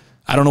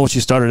 I don't know what she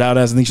started out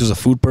as. I think she was a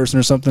food person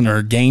or something, or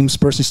a games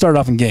person. She started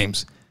off in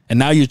games. And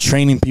now you're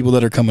training people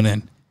that are coming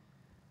in.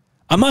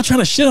 I'm not trying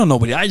to shit on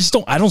nobody. I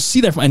don't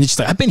see that. And she's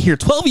like, I've been here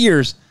 12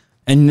 years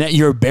and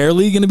you're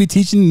barely going to be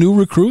teaching new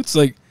recruits.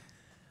 Like,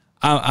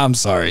 I'm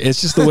sorry.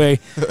 It's just the way,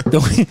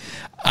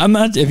 I'm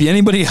not, if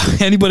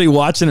anybody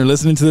watching or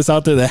listening to this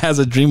out there that has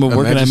a dream of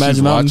working at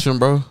Magic Mountain. Watching,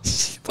 bro.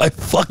 Like,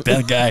 fuck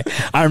that guy.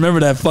 I remember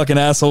that fucking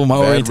asshole in my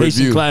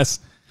orientation class.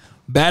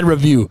 Bad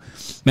review.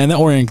 Man, that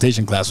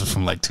orientation class was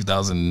from like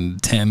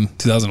 2010,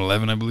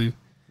 2011, I believe.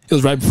 It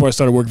was right before I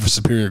started working for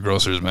Superior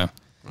Grocers, man.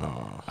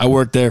 Oh. I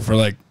worked there for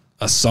like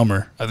a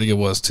summer. I think it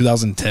was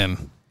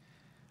 2010.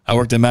 I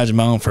worked at Magic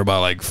Mountain for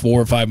about like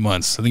 4 or 5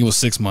 months. I think it was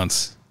 6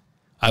 months.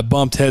 I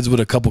bumped heads with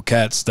a couple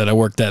cats that I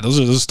worked at. Those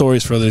are the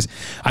stories for others.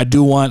 I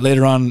do want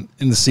later on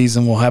in the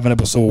season, we'll have an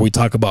episode where we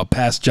talk about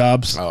past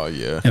jobs. Oh,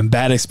 yeah. And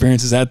bad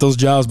experiences at those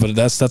jobs, but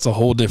that's a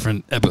whole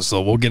different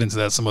episode. We'll get into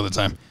that some other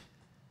time.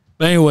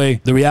 But anyway,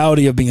 the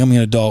reality of becoming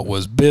an adult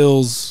was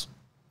bills.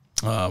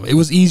 It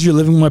was easier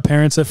living with my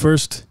parents at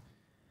first.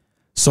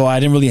 So I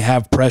didn't really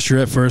have pressure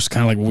at first,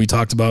 kind of like what we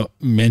talked about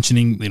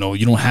mentioning, you know,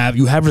 you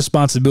have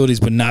responsibilities,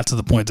 but not to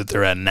the point that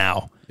they're at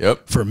now.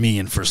 Yep. For me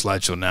and for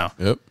Slideshow now.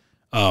 Yep.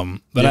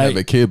 But I have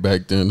a kid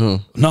back then, huh?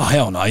 No,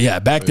 hell no. Yeah.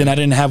 Back then I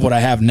didn't have what I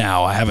have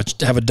now. I have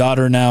a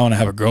daughter now and I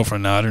have a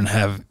girlfriend now. I didn't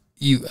have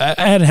you. I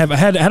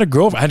had a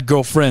girlfriend. I had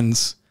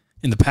girlfriends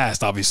in the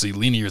past, obviously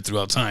linear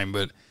throughout time,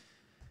 but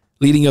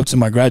leading up to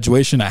my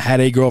graduation, I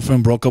had a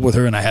girlfriend, broke up with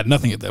her, and I had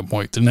nothing at that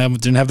point.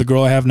 Didn't have the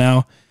girl I have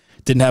now.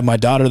 Didn't have my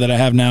daughter that I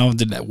have now.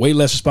 Didn't have way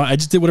less response. I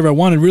just did whatever I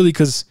wanted, really,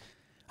 because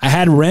I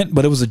had rent,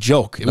 but it was a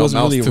joke. It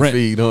wasn't really a rent.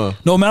 Feed, huh?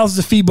 No mouths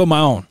to feed but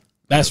my own.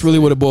 That's really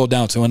what it boiled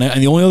down to. And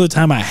the only other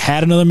time I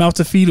had another mouth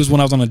to feed was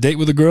when I was on a date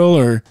with a girl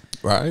or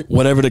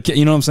whatever.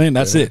 You know what I'm saying?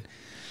 That's it.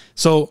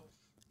 So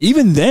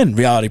even then,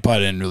 reality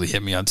probably didn't really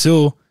hit me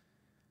until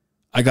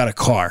I got a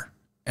car.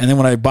 And then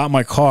when I bought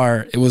my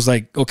car, it was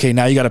like, okay,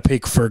 now you got to pay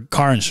for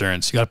car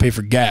insurance. You got to pay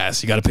for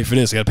gas. You got to pay for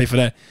this. You got to pay for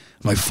that.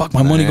 I'm like, fuck,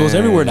 my money goes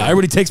everywhere now.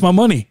 Everybody takes my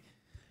money.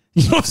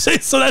 You know what I'm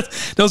saying? So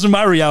those are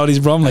my realities,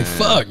 bro. I'm like,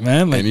 fuck,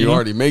 man. Like, and you're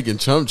already making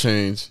chump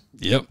change.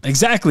 Yep,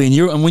 exactly.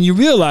 And when you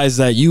realize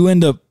that, you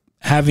end up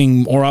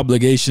having more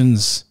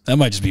obligations. That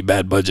might just be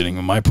bad budgeting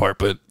on my part,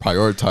 but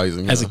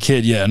prioritizing as a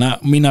kid,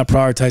 not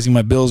prioritizing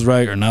my bills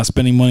right, or not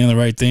spending money on the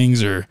right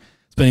things, or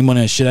spending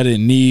money on shit I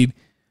didn't need,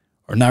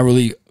 or not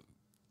really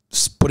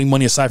putting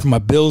money aside for my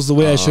bills the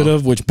way I should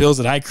have, which bills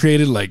that I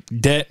created, like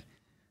debt,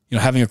 you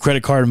know, having a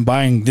credit card and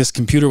buying this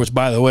computer, which,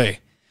 by the way,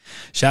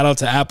 shout out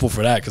to Apple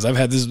for that, because I've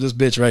had this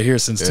bitch right here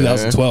since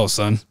 2012,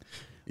 son.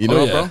 You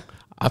know, bro,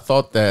 I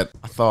thought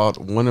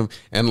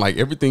and like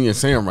everything you're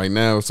saying right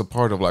now, it's a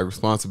part of like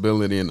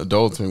responsibility and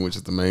adulting, which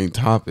is the main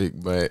topic.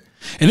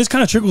 And this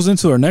kind of trickles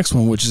into our next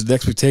one, which is the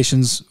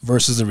expectations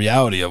versus the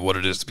reality of what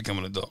it is to become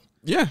an adult.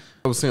 Yeah.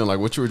 I was saying, like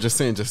what you were just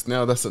saying just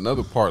now, that's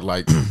another part.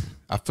 Like,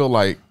 I feel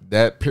like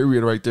that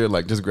period right there,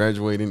 like just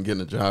graduating,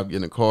 getting a job,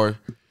 getting a car.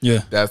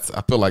 Yeah. I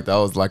feel like that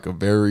was like a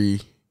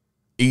very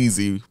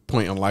easy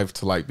point in life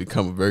to like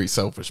become a very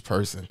selfish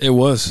person. It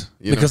was,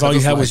 because all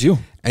you had was you,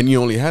 and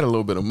you only had a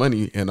little bit of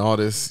money and all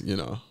this, you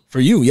know, for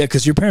you. Yeah,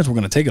 because your parents were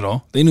going to take it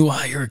all. They knew,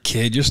 you're a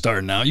kid, you're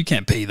starting out, you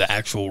can't pay the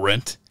actual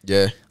rent.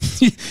 Yeah.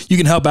 You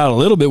can help out a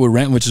little bit with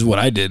rent, which is what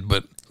I did,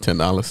 but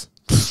 $10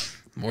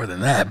 more than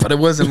that. But it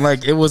wasn't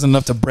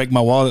enough to break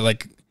my wallet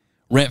like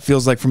rent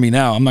feels like for me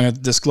now. I'm not going to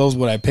disclose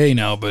what I pay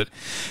now, but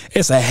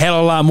it's a hell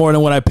of a lot more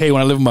than what I pay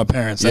when I live with my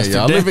parents. That's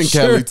I live in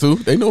Cali too.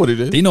 They know what it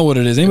is. They know what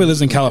it is. Anybody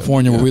lives in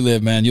California where we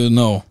live, man, you'll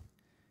know.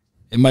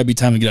 It might be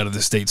time to get out of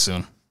the state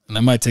soon. And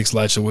I might take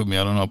slideshow with me.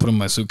 I don't know. I'll put it in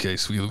my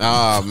suitcase.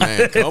 Ah,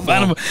 man. Come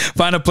on.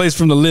 Find a place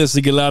from the list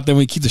to get out there and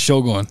we keep the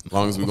show going. As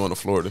long as we're going to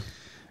Florida.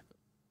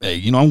 Hey,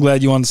 you know, I'm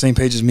glad you're on the same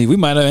page as me. We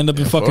might end up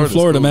in fucking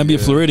Florida, cool, man. Be a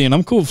Floridian.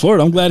 I'm cool with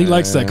Florida. I'm glad he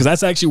likes that because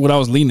that's actually what I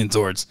was leaning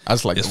towards. I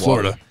just like the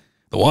Florida. water.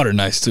 The water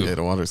nice, too. Yeah,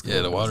 the water's cool.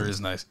 Yeah, the water is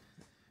nice.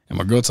 And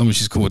my girl told me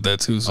she's cool with that,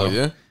 too. So. Oh,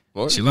 yeah?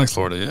 Florida? She likes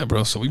Florida. Yeah,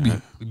 bro. So we'd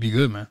be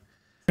good, man.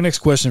 Next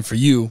question for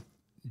you.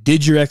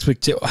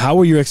 How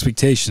were your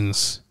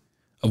expectations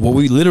of what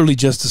we literally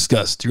just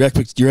discussed? Your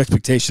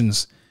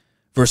expectations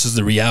versus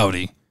the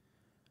reality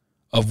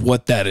of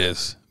what that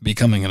is,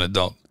 becoming an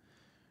adult.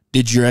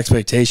 Did your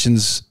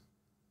expectations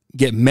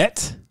get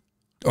met,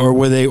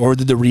 or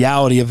did the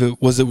reality of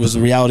it was the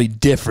reality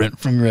different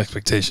from your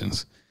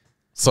expectations?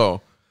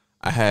 So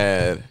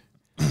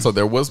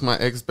there was my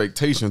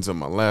expectations in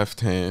my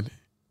left hand,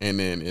 and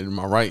then in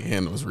my right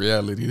hand was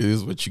reality. This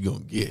is what you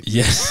gonna get.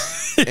 Yeah.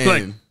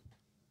 And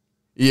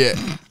yeah,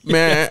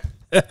 man.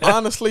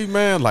 Honestly,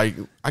 man, like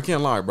I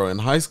can't lie, bro. In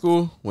high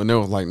school, when there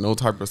was like no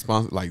type of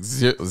response, like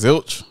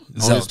zilch,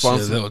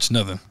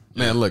 nothing.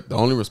 Man, look, the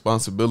only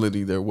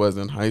responsibility there was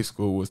in high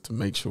school was to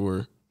make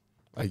sure,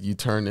 like, you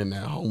turn in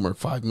that homework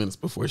 5 minutes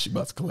before she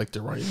about to collect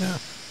it right now.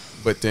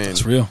 But then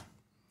that's real.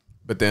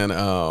 But then,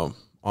 on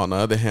the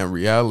other hand,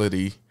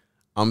 reality,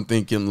 I'm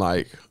thinking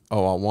like,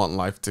 oh, I want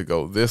life to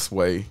go this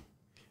way,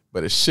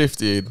 but it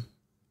shifted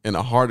in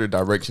a harder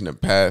direction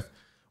and path.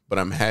 But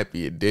I'm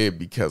happy it did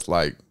because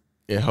like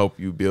it helped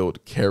you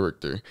build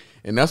character,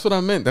 and that's what I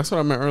meant. That's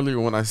what I meant earlier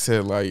when I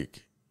said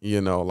like,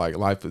 you know, like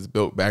life is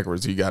built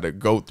backwards. You got to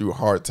go through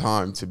hard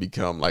time to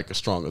become like a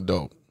strong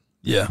adult.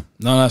 Yeah.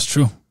 No, that's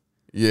true.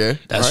 Yeah.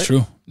 That's right?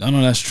 true. No,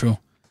 that's true.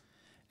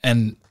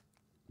 And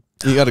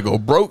you got to go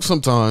broke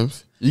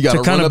sometimes. You got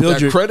to run up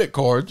that credit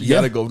card. You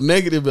got to go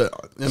negative in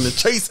the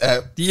Chase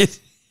app. Yeah.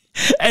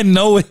 And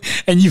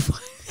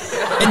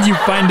you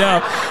find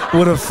out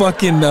what a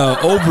fucking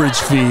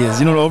overage fee is.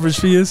 You know what overage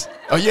fee is?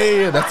 Oh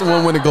yeah. That's the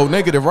one when it go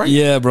negative, right?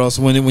 Yeah, bro.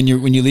 So when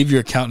you leave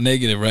your account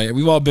negative, right?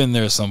 We've all been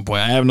there at some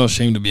point. I have no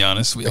shame to be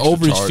honest.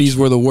 Overage fees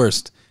were the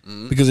worst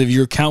because if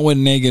your account went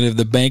negative,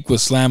 the bank would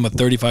slam a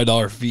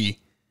 $35 fee.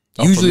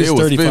 Usually it's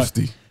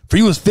 $35. For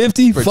you, it was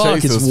 50.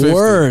 Fuck, Chase, it's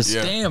worse.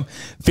 Yeah. Damn,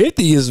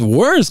 50 is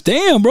worse.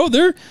 Damn, bro.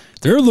 They're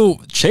a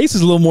little. Chase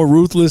is a little more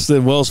ruthless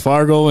than Wells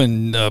Fargo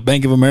and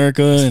Bank of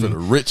America and for the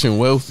rich and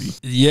wealthy.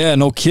 Yeah,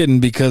 no kidding.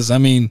 Because I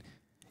mean,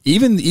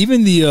 even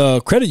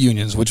the credit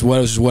unions, which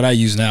is what I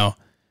use now,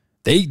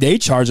 they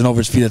charge an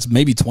overage fee that's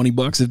maybe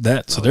 $20 if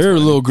that. So they're a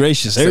little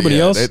gracious. Everybody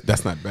else,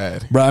 that's not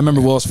bad. Bro, I remember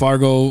Wells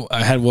Fargo.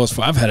 I've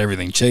had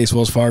everything. Chase,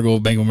 Wells Fargo,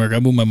 Bank of America. I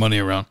moved my money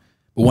around.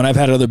 But when I've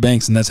had other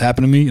banks and that's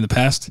happened to me in the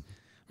past.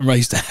 Remember, I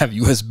used to have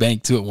U.S.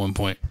 Bank too at one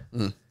point.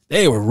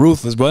 They were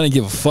ruthless, bro. I didn't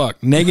give a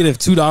fuck. Negative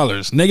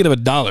 $2, negative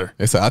 $1.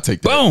 They said, "I'll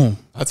take that." Boom.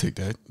 I'll take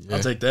that. Yeah.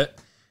 I'll take that.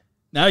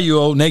 Now you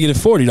owe negative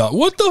 $40.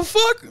 What the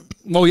fuck?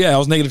 Oh yeah, I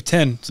was negative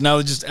 10. So now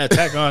they just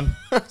tack on.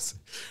 I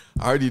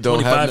already don't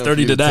 25, have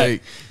 30 to that.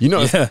 Take. You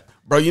know,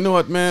 bro. You know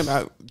what,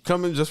 man?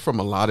 Coming just from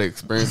a lot of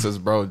experiences,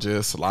 bro.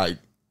 Just like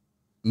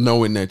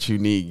knowing that you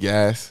need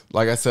gas.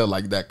 Like I said,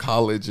 like that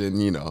college, and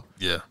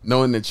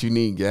knowing that you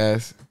need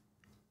gas.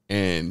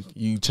 And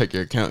you check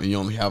your account and you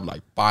only have like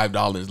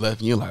 $5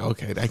 left, and you're like,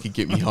 okay, that could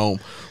get me home,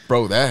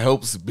 bro. That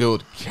helps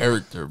build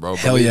character, bro.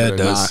 Hell yeah, it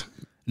does.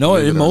 No,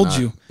 it molds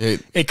you.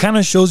 It kind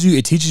of shows you.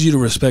 It teaches you to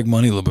respect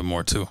money a little bit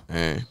more too.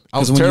 Man, I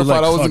was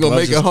terrified I wasn't gonna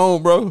make it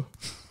home, bro.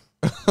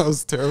 I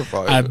was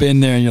terrified. I've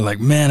been there, and you're like,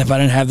 man, if I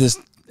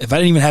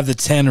didn't even have the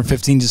 10 or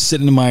 15 just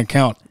sitting in my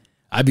account,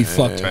 I'd be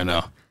fucked right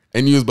now.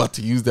 And you was about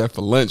to use that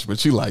for lunch,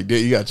 but you like,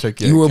 dude, you gotta check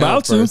your account. You were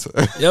about first.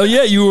 to. Hell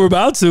yeah, you were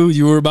about to.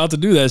 You were about to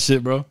do that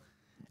shit, bro.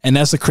 And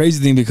that's the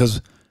crazy thing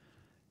because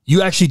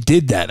you actually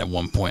did that at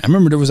one point. I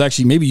remember there was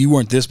actually, maybe you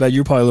weren't this bad.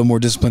 You're probably a little more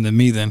disciplined than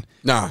me then.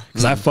 Nah.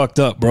 Because I fucked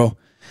up, bro.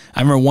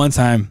 I remember one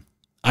time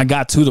I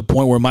got to the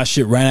point where my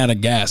shit ran out of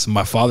gas and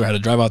my father had to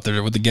drive out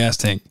there with the gas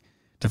tank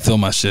to fill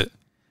my shit.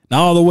 Not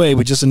all the way,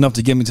 but just enough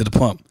to get me to the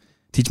pump.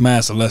 Teach my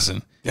ass a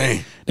lesson.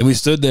 Dang. And we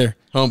stood there.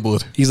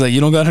 Humbled. He's like, you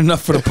don't got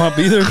enough for the pump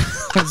either?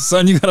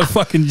 Son, you got a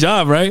fucking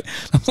job, right?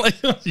 I'm like,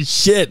 oh,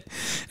 shit.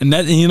 And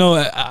that,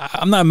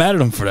 I'm not mad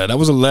at him for that. That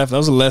was a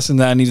lesson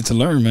that I needed to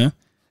learn, man.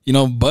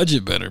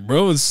 Budget better,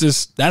 bro. It's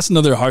just, that's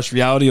another harsh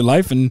reality of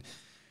life. And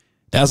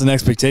that's an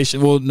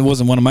expectation. Well, it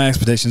wasn't one of my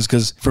expectations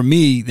because for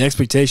me, the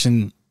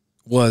expectation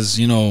was,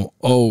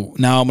 oh,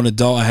 now I'm an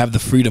adult. I have the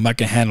freedom. I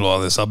can handle all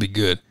this. I'll be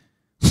good.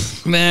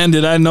 Man,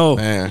 did I know?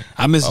 Man,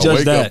 I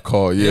misjudged that. Up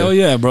call, yeah. Hell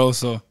yeah, bro.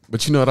 So,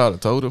 but you know what I'd have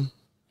told him?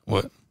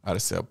 What? I'd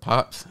have said,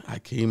 Pops, I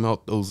came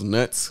out those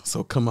nuts,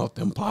 so come out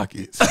them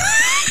pockets.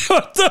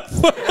 What the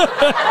fuck?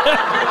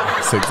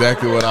 That's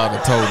exactly what I'd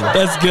have told him.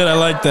 That's good. I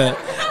like that.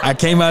 I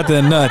came out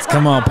the nuts.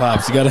 Come on,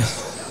 Pops. You gotta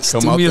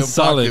come out them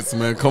pockets,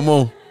 man. Come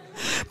on.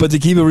 But to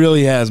keep it real,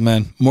 he has,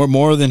 man.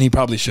 More than he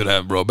probably should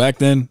have, bro. Back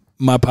then,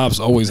 my pops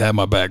always had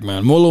my back,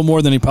 man. A little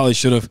more than he probably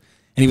should have.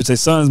 And he would say,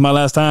 "Son, it's my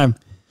last time.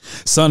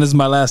 Son, is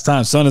my last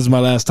time. Son, is my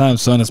last time.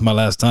 Son, is my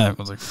last time."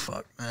 I was like,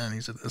 fuck, man. He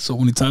said that so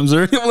many times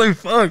already. I'm like,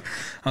 fuck.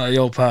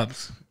 Yo,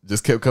 Pops.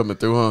 just kept coming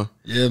through, huh?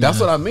 Yeah, that's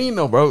man. what I mean,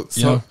 though, bro. So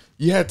Yeah.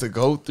 you had to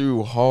go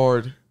through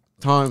hard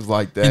times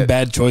like that, And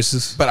bad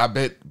choices. But I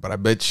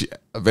bet you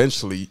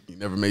eventually you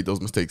never made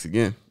those mistakes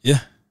again. Yeah.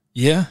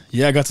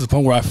 I got to the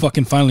point where I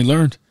fucking finally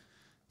learned.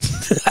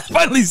 I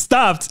finally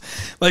stopped.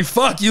 Like,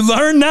 fuck, you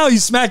learn now. You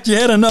smacked your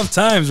head enough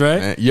times, right?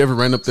 Man, you ever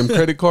ran up them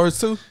credit cards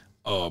too?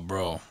 Oh,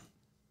 bro.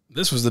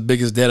 This was the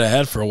biggest debt I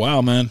had for a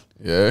while, man.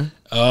 Yeah.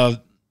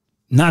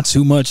 Not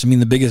too much. I mean,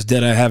 the biggest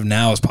debt I have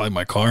now is probably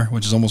my car,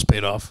 which is almost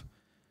paid off.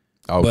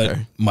 Okay. But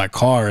my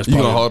car is You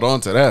probably... gonna hold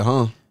on to that,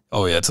 huh?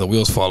 Oh, yeah, till the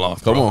wheels fall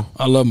off. Come bro. on.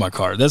 I love my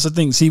car. That's the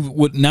thing. See,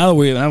 now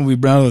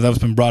that's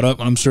been brought up,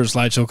 and I'm sure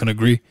Slideshow can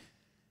agree.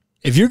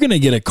 If you're going to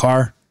get a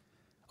car,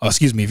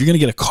 if you're going to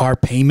get a car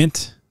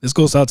payment, this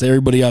goes out to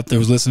everybody out there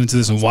who's listening to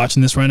this and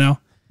watching this right now.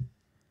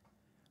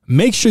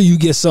 Make sure you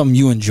get something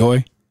you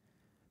enjoy,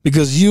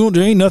 because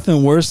there ain't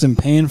nothing worse than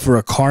paying for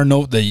a car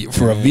note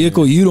for a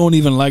vehicle you don't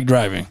even like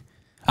driving.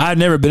 I've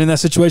never been in that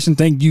situation.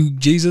 Thank you,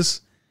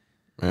 Jesus.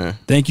 Man.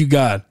 Thank you,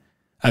 God.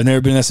 I've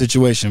never been in that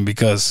situation,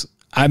 because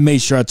I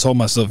made sure I told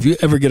myself, if you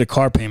ever get a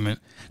car payment,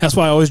 that's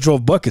why I always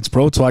drove buckets,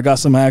 bro, till I got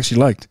something I actually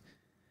liked.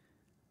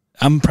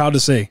 I'm proud to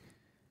say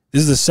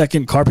this is the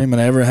second car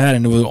payment I ever had,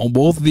 and it was on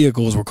both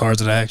vehicles were cars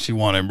that I actually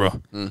wanted,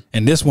 bro.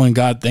 And this one,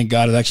 thank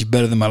God, is actually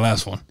better than my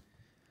last one.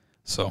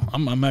 So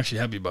I'm actually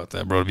happy about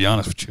that, bro, to be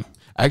honest with you.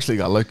 I actually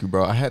got lucky,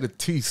 bro. I had a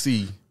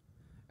TC.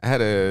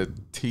 I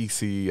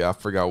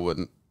forgot what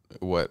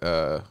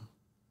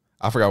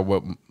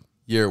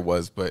year it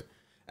was, but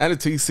I had a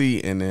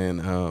TC, and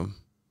then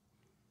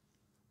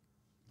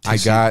I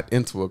got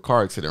into a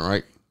car accident,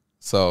 right?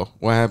 So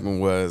what happened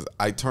was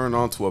I turned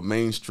onto a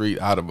main street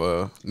out of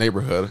a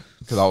neighborhood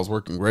because I was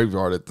working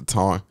graveyard at the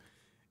time.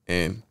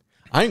 And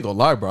I ain't gonna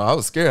lie, bro, I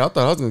was scared. I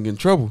thought I was gonna get in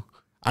trouble.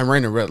 I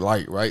ran a red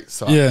light, right?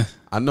 So yeah.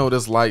 I know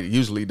this light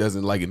usually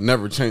doesn't, like, it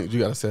never changes. You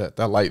gotta set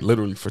that light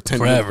literally for 10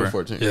 Forever. minutes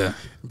before it changes. Yeah.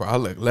 Bro, I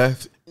look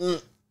left,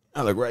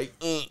 I look right,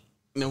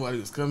 nobody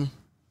was coming.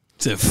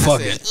 Said,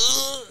 fuck it.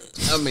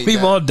 I mean,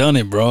 We've all done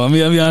it, bro.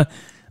 I'm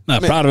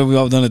not proud of it. We've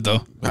all done it,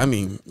 though. I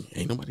mean,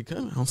 ain't nobody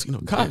coming. I don't see no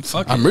cops.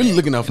 Fuck I'm it. really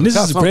looking out for And the this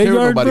cops. is I don't care if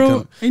graveyard, nobody bro.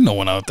 coming. Ain't no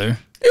one out there.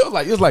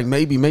 It was like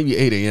maybe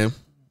 8 a.m.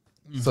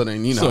 So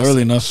then, you know, So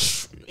early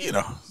enough. You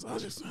know, so I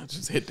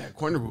just hit that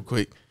corner real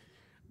quick.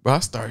 Bro, I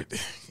started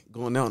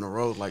going down the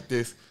road like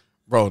this.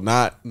 Bro,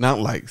 not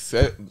like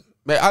set.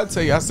 Man, I'd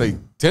say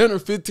 10 or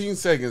 15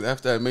 seconds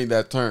after I made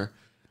that turn,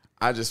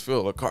 I just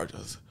feel the car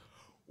just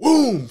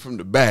boom from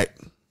the back.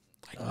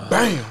 Like,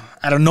 bam.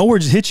 Out of nowhere,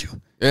 just hit you.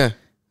 Yeah.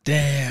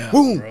 Damn,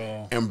 Boom.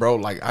 bro. And bro,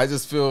 like I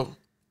feel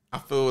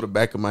the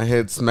back of my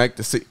head smack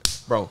the seat.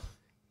 Bro,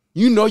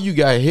 you know you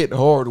got hit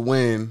hard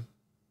when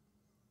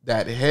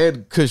that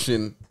head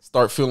cushion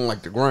start feeling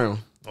like the ground.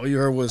 All you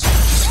heard was,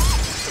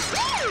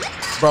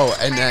 bro,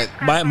 and that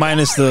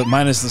minus the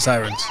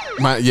sirens.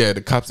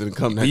 the cops didn't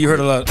come. But you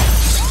heard a lot,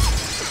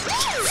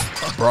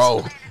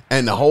 bro,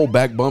 and the whole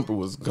back bumper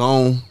was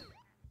gone.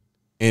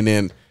 And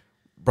then,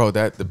 bro,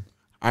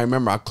 I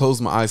remember I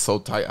closed my eyes so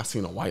tight, I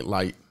seen a white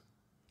light.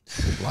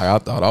 Like I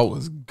thought I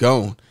was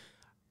gone.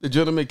 The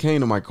gentleman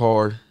came to my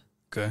car.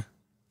 Okay.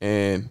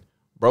 And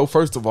bro,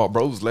 first of all,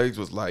 bro's legs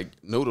was like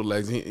noodle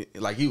legs. He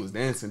was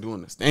dancing,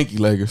 doing the stanky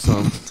leg or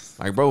something.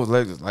 Like bro's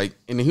legs was like,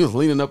 and then he was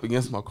leaning up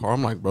against my car.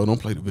 I'm like, bro, don't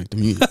play the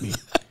victim. You hit me.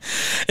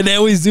 And they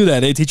always do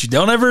that. They teach you,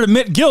 don't ever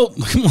admit guilt.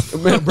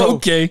 Man, bro.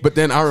 Okay. But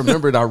then I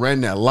remembered I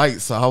ran that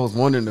light, so I was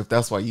wondering if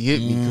that's why you hit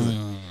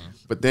me.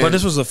 But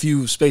this was a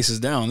few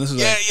spaces down. This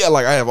is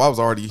I was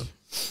already.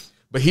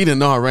 But he didn't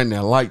know I ran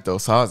that light though,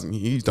 so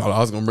he thought I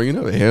was gonna bring it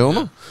up. Hell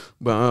no.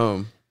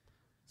 But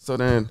so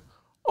then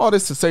all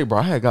this to say, bro,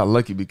 I had got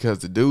lucky because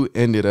the dude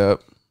ended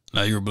up.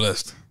 Now you were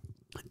blessed.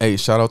 Hey,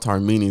 shout out to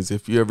Armenians.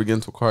 If you ever get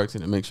into a car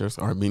accident, make sure it's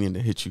an Armenian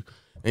that hit you.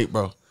 Hey,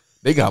 bro,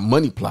 they got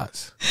money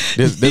plots.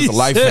 There's a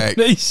life hack.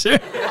 They sure.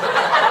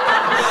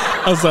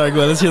 I'm sorry, go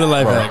ahead. Let's hear the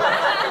life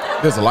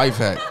hack. There's a life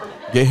hack.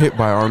 Get hit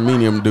by an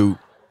Armenian dude.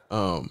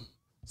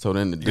 So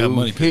then the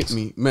dude hit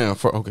me. Man,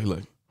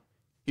 look.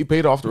 He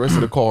paid off the rest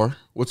of the car,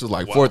 which was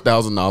like $4,000,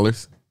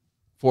 $4,000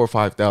 or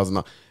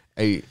 $5,000.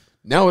 Hey,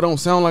 now it don't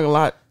sound like a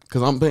lot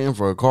because I'm paying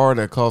for a car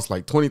that costs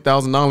like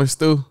 $20,000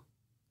 still.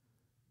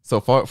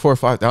 So for $4,000 or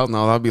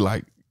 $5,000, I'd be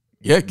like,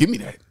 yeah, give me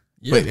that.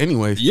 Yeah. But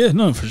anyways, yeah,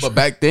 no, for sure. But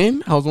back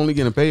then, I was only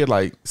getting paid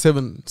like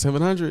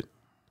 $700,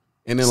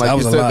 and then like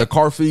you said, the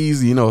car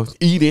fees,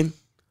 eating,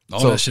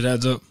 all that shit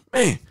adds up,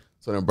 man.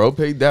 So then, bro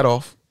paid that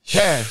off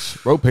cash.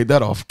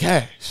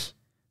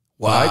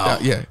 Wow,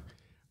 yeah.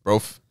 Bro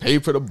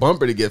paid for the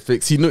bumper to get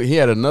fixed. He knew he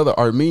had another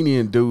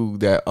Armenian dude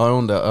that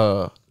owned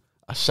a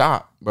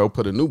shop. Bro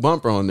put a new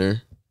bumper on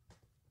there.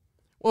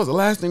 What was the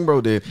last thing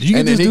bro did?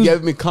 And then he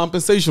gave me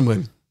compensation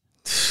money.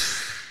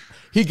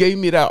 He gave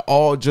me that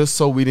all just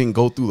so we didn't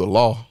go through the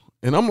law.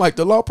 And I'm like,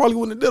 the law probably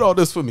wouldn't have did all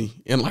this for me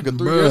in like a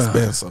 3-year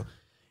span. So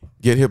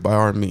get hit by an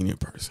Armenian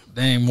person.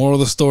 Dang, moral of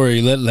the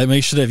story. Let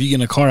make sure that if you get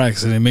in a car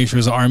accident, make sure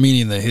it's an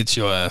Armenian that hits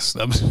your ass.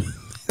 In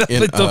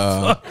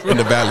the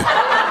valley.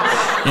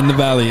 In the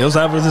valley. This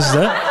is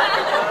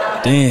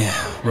that? Damn.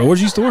 Bro, where'd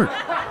you used to work?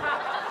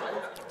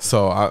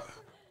 So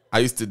I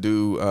used to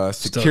do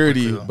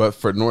security, quickly, but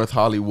for North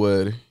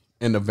Hollywood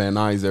in the Van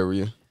Nuys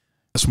area.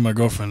 That's where my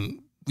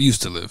girlfriend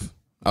used to live.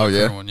 Oh,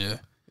 yeah? One, yeah.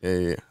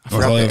 Yeah. I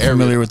North Hollywood,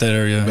 familiar with that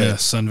area. Yeah,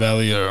 Sun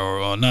Valley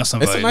or not Sun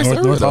Valley. Nice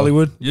area, North though.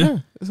 Hollywood. Yeah.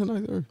 It's a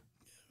nice area.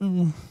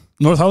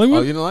 North Hollywood?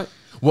 Oh, you know, like,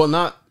 well,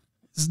 not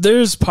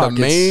there's pockets.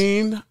 the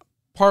main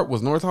part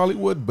was North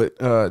Hollywood, but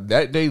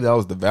that day that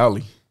was the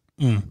Valley.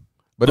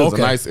 But it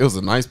was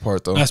a nice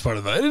part though. Nice part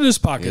of that. It is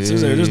pockets. Yeah.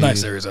 There's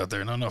nice areas out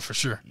there. No, for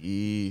sure.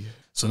 Yeah.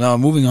 So now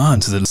moving on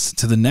to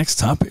the next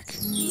topic: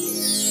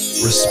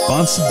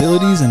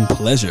 responsibilities and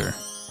pleasure.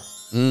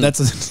 That's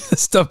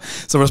stuff.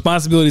 So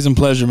responsibilities and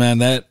pleasure, man.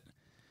 That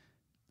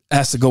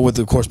has to go with,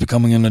 of course,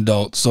 becoming an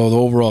adult. So the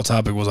overall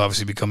topic was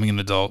obviously becoming an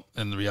adult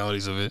and the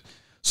realities of it.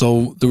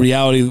 So the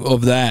reality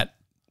of that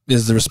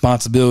is the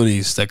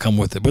responsibilities that come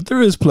with it, but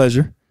there is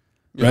pleasure,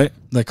 right?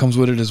 That comes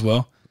with it as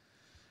well.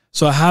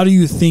 So how do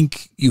you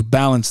think you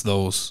balance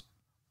those,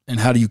 and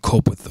how do you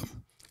cope with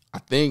them? I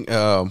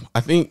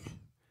think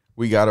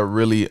we gotta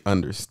really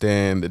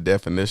understand the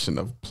definition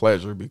of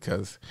pleasure,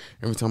 because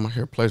every time I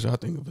hear pleasure, I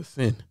think of a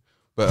sin.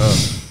 But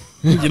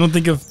you don't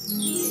think of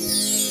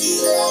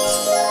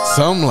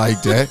something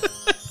like that.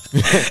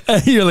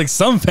 You're like,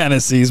 some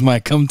fantasies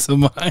might come to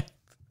mind.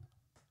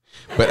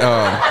 But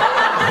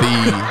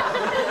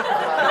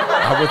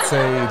I would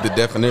say the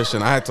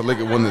definition, I had to look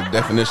at one of the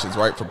definitions,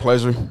 right, for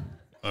pleasure.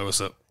 Oh, what's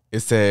up?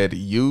 It said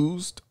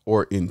used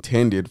or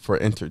intended for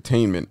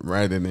entertainment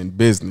rather than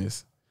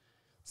business.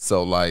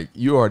 So, like,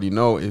 you already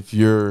know if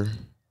you're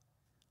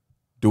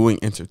doing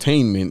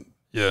entertainment,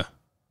 yeah,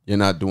 you're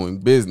not doing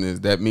business.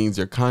 That means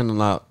you're kind of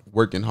not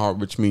working hard,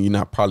 which means you're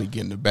not probably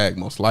getting the bag,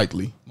 most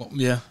likely. Well,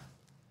 yeah.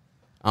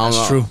 I don't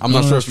know. True. I'm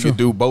not sure if you could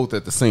do both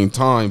at the same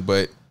time,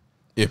 but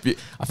I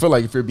feel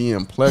like if you're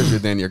being pleasure,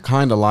 then you're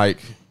kind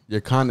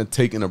of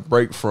taking a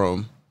break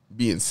from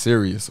being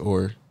serious,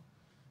 or,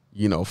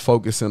 you know,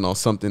 focusing on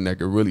something that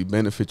could really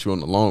benefit you in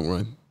the long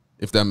run,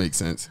 if that makes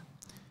sense.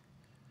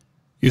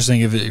 You're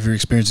saying if you're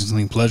experiencing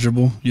something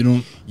pleasurable, you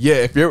don't.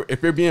 Yeah, if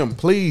you're being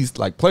pleased,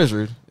 like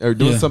pleasured, or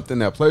doing something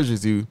that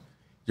pleasures you,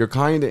 you're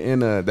kind of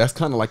in a, that's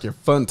kind of like your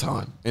fun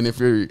time. And if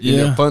you're in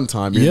your fun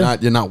time,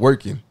 you're not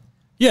working.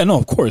 Yeah, no,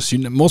 of course.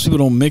 Most people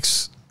don't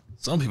mix.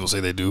 Some people say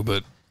they do,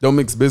 but don't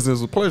mix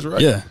business with pleasure,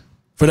 right? Yeah,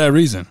 for that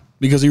reason,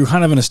 because you're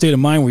kind of in a state of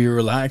mind where you're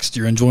relaxed,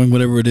 you're enjoying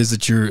whatever it is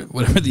that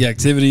whatever the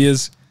activity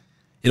is.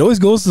 It always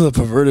goes to the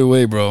perverted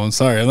way, bro. I'm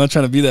sorry, I'm not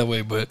trying to be that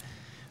way, but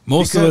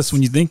most of us,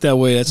 when you think that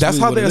way, that's really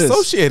how they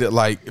associate is. it.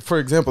 Like, for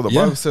example, the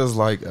Bible says,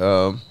 like,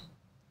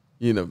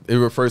 you know, it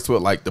refers to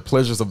it like the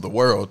pleasures of the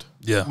world.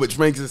 Yeah, which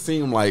makes it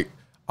seem like,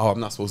 oh, I'm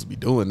not supposed to be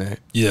doing that.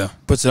 Yeah,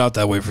 puts it out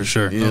that way for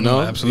sure. You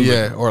know, absolutely.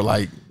 Yeah, or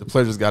like the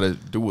pleasure's got to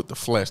do with the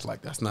flesh.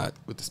 Like, that's not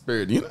with the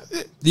spirit. You know.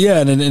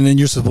 Yeah, and then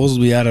you're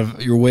supposedly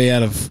you're way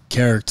out of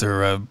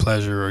character, or out of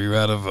pleasure, or you're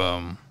out of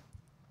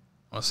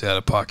I'll say out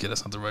of pocket.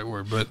 That's not the right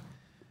word, but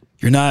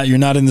you're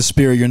not in the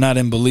spirit. You're not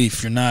in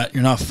belief. You're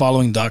not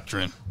following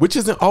doctrine, which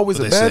isn't always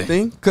a bad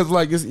thing, because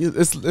like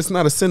it's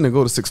not a sin to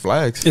go to Six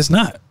Flags. It's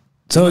not.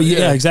 So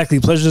yeah, exactly.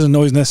 Pleasure doesn't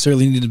always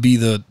necessarily need to be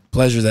the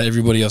pleasure that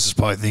everybody else is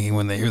probably thinking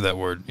when they hear that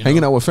word.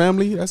 Hanging out with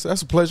family, that's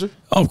a pleasure.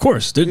 Oh, of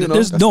course.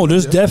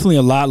 There's definitely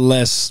a lot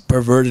less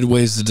perverted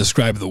ways to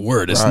describe the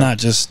word. It's not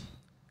just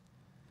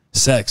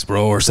sex,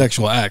 bro, or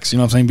sexual acts. You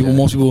know what I'm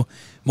saying?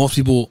 Most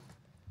people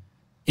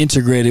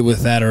integrate it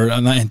with that, or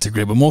not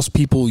integrate, but most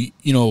people, you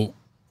know,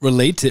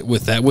 relate it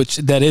with that, which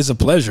that is a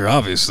pleasure,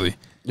 obviously.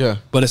 Yeah.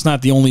 But it's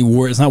not the only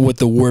word. It's not what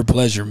the word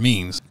pleasure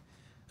means.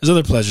 There's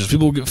other pleasures.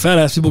 Fat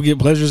ass people get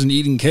pleasures in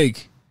eating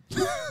cake.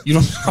 You know,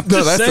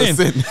 that's saying.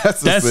 A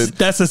sin.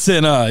 That's a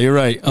sin. You're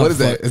right. What is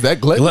that? Is that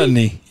gluttony?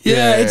 Gluttony.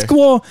 Yeah, it's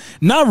cool.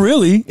 Not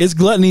really. It's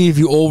gluttony if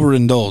you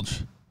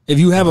overindulge. If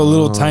you have a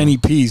little tiny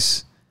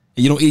piece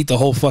and you don't eat the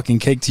whole fucking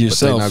cake to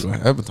yourself. But they're not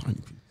gonna have a tiny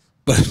piece.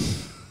 But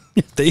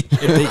if they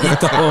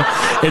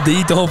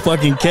eat the whole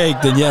fucking cake,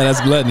 then yeah,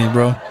 that's gluttony,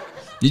 bro.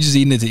 You're just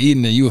eating it to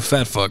eating it. You a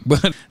fat fuck.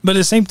 But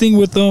the same thing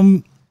with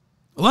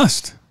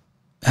lust.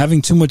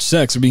 Having too much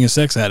sex or being a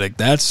sex addict,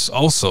 that's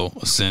also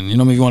a sin. You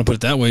know, if you want to put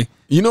it that way.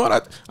 You know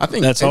what? I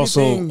think that's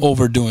also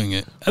overdoing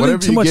it.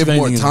 Whatever you give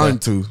more time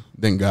to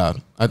than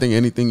God. I think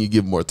anything you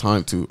give more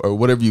time to, or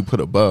whatever you put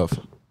above.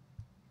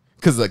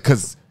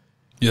 Because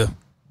yeah,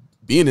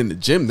 being in the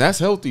gym, that's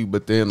healthy.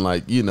 But then,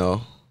 like, you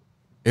know,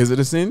 is it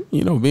a sin?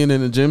 You know, being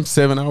in the gym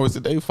 7 hours a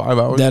day, 5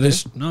 hours that a day?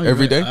 Is no,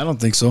 every day? I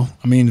don't think so.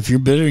 I mean, if you're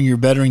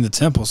bettering the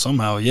temple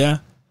somehow, yeah.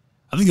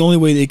 I think the only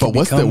way they can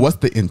what's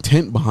the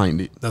intent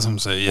behind it? That's what I'm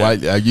saying. Yeah. Why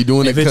are you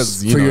doing it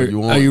because you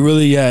want? Are you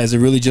really? Yeah. Is it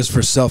really just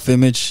for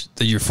self-image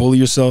that you're full of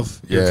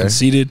yourself? You're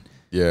conceited.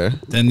 Yeah.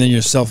 Then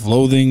you're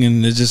self-loathing,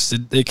 and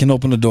it can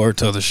open the door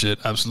to other shit.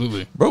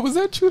 Absolutely. Bro, was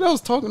that you that was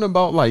talking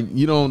about, like,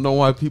 you don't know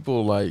why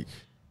people, like,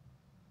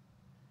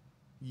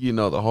 you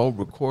know, the whole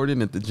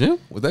recording at the gym?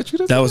 Was that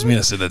you? That was me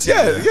that said that to you.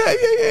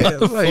 Yeah.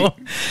 Like,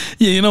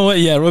 yeah, you know what?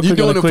 Yeah, real quick,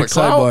 on a quick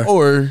sidebar.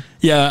 Or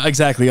yeah,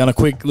 exactly. On a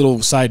quick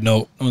little side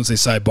note, I wouldn't say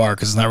sidebar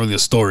because it's not really a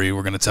story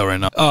we're gonna tell right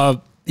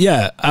now.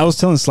 Yeah, I was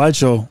telling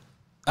Slideshow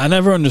I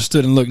never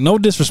understood. And look, no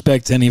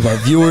disrespect to any of our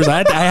viewers.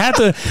 I had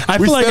to. I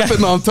feel like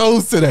stepping on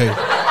toes today.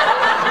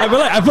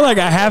 I feel like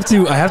I have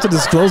to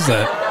disclose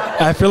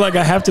that. I feel like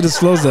I have to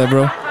disclose that,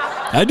 bro.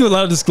 I do a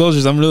lot of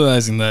disclosures. I'm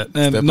realizing that.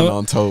 And stepping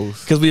on toes.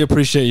 Because we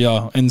appreciate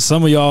y'all. And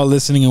some of y'all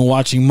listening and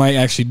watching might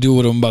actually do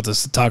what I'm about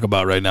to talk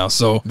about right now.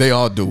 So they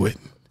all do it.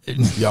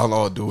 Y'all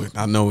all do it.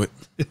 I know it.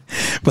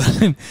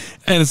 But and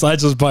it's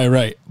just probably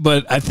right.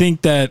 But I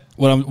think that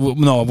what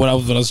I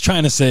was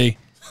trying to say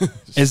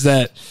is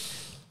that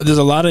there's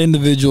a lot of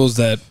individuals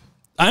that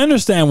I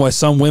understand why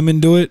some women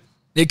do it.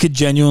 It could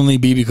genuinely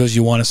be because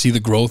you want to see the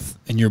growth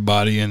in your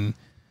body, and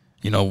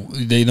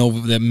they know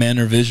that men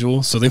are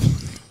visual, so they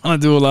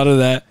want to do a lot of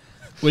that,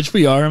 which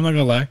we are. I'm not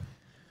gonna lie,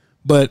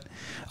 but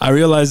I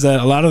realize that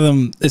a lot of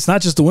them, it's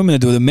not just the women that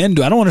do it, the men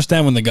do. I don't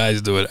understand when the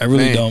guys do it. I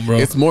really don't, bro.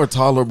 It's more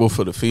tolerable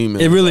for the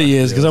female. It really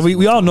is, because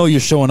we all know you're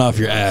showing off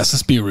your ass.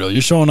 Let's be real.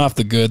 You're showing off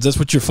the goods. That's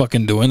what you're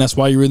fucking doing. That's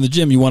why you're in the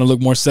gym. You want to look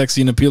more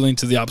sexy and appealing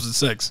to the opposite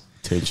sex.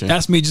 Attention.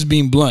 That's me just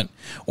being blunt.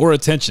 Or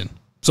attention.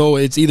 So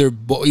it's either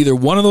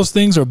one of those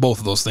things or both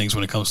of those things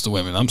when it comes to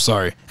women. I'm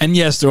sorry. And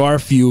yes, there are a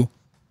few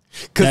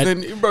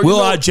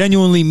that I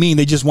genuinely mean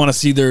they just want to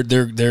see their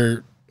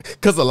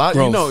because a lot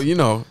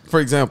growth. For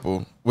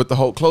example, with the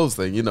whole clothes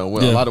thing, when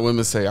a lot of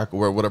women say I can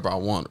wear whatever I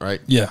want, right?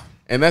 Yeah.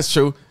 And that's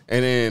true.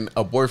 And then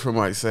a boyfriend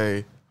might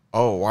say,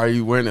 oh, why are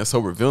you wearing that so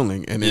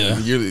revealing? And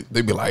then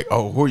they'd be like,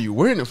 oh, who are you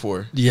wearing it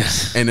for? Yeah.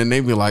 And then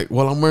they'd be like,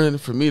 well, I'm wearing it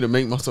for me to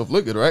make myself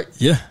look good, right?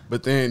 Yeah.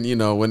 But then,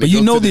 when they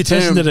go to the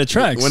attention gym, that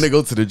attracts. when they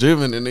go to the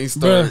gym and then they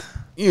start,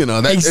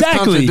 exactly. It's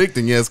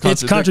contradicting. Yeah,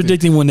 it's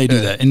contradicting when they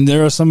do that. And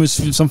there are some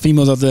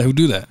females out there who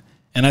do that.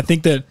 And I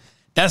think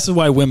that's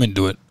why women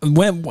do it.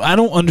 I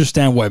don't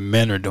understand why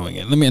men are doing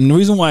it. And the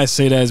reason why I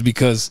say that is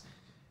because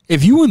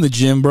if you in the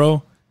gym,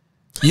 bro,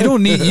 you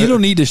don't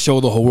need to show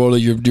the whole world that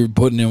you're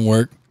putting in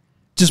work.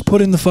 Just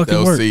put in the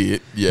fucking work. They'll see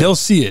it. Yeah. They'll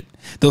see it.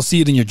 They'll see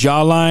it in your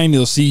jawline.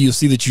 You'll see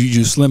that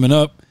you're slimming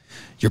up.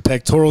 Your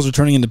pectorals are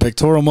turning into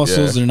pectoral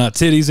muscles. Yeah. They're not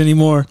titties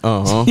anymore.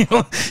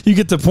 You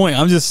get the point.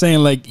 I'm just saying,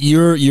 like,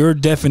 your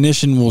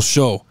definition will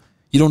show.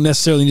 You don't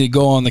necessarily need to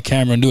go on the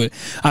camera and do it.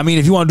 I mean,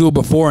 if you want to do a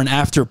before and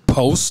after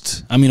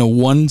post, a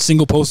one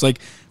single post,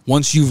 like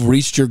once you've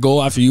reached your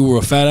goal after you were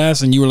a fat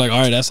ass and you were like,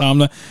 all right, that's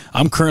how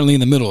I'm currently in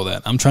the middle of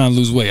that. I'm trying to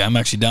lose weight. I'm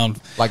actually down.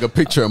 Like a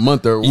picture a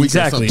month or a week.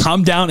 Exactly.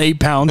 I'm down 8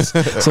 pounds.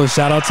 So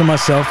shout out to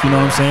myself. You know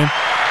what I'm saying?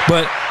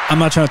 But I'm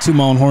not trying to toot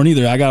my own horn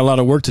either. I got a lot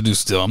of work to do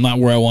still. I'm not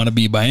where I want to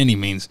be by any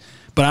means.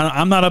 But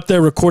I'm not up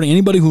there recording.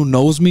 Anybody who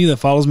knows me, that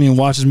follows me and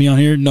watches me on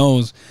here,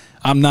 knows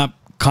I'm not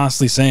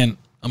constantly saying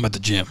I'm at the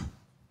gym.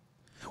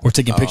 Or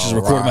taking pictures,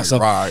 recording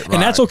myself. Right.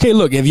 And that's okay.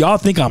 Look, if y'all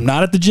think I'm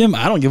not at the gym,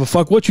 I don't give a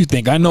fuck what you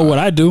think. I know what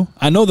I do.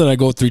 I know that I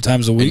go 3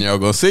 times a week. And y'all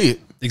gonna see it.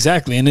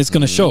 Exactly. And it's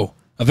gonna show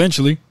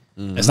eventually.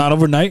 It's not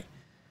overnight.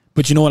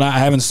 But you know what?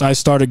 I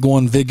started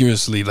going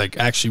vigorously, like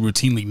actually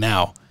routinely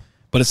now.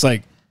 But it's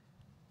like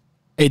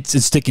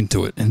it's sticking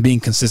to it and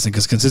being consistent,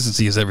 because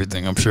consistency is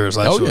everything. I'm sure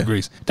Slash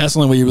agrees. That's the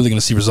only way you're really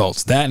gonna see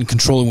results. That and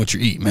controlling what you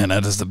eat, man,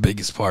 that is the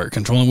biggest part.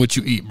 Controlling what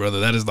you eat,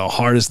 brother. That is the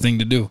hardest thing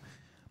to do.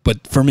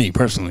 But for me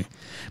personally.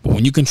 But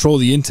when you control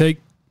the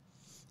intake,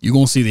 you're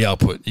gonna see the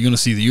output. You're gonna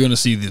see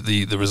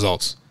the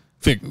results.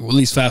 At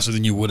least faster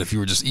than you would if you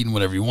were just eating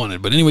whatever you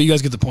wanted. But anyway, you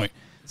guys get the point.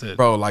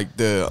 Bro, like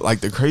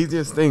the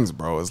craziest things,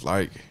 bro, is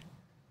like,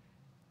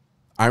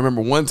 I remember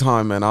one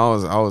time, man, I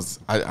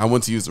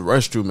went to use the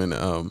restroom in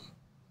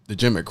the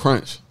gym at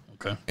Crunch.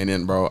 Okay. And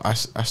then, bro, I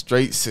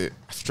straight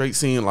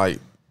seen, like,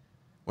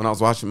 when I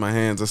was washing my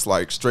hands, it's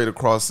like straight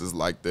across is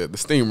like the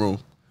steam room.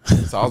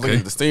 So I was looking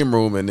at the steam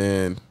room, and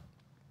then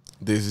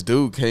this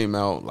dude came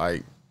out,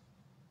 like,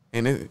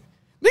 and nigga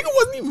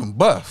wasn't even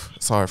buff.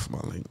 Sorry for my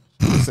language.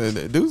 Said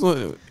that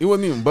he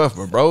wasn't even buff,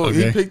 but bro,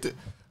 he picked it.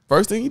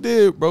 First thing he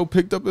did, bro,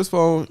 picked up his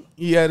phone.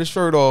 He had his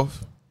shirt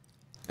off,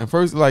 and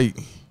first, like,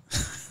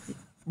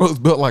 bro's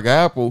built like an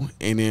apple,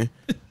 and then,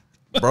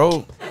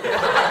 bro,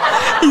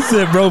 he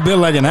said, bro, built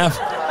like an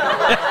apple.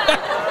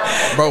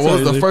 Bro, what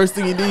was the first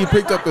thing he did? He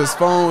picked up his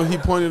phone. He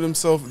pointed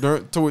himself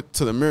to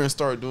the mirror and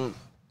started doing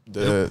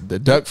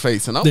the duck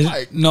face, and I'm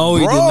like, no,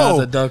 he did not.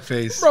 The duck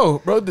face,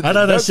 bro. I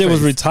thought that shit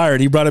was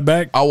retired. He brought it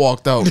back. I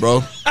walked out,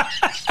 bro.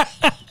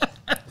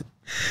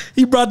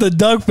 He brought the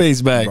duck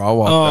face back. Bro, I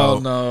walked out. Oh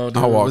no,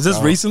 dude. Was this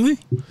recently?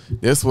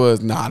 This was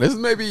This is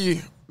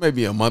maybe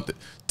a month or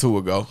 2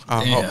 ago.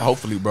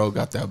 Hopefully, bro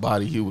got that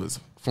body he was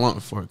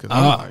flaunting for. Cause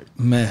I'm like,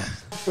 man,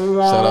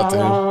 shout out to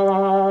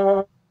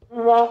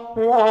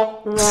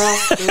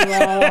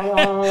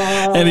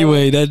him.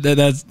 Anyway,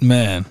 that's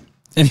man.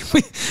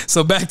 Anyway,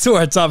 so back to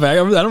our topic. I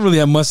don't really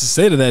have much to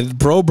say to that.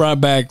 Bro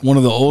brought back one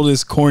of the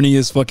oldest,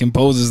 corniest fucking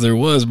poses there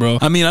was, bro.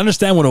 I mean, I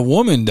understand when a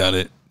woman does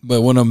it, but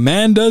when a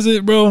man does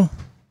it, bro.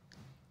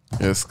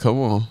 Yes,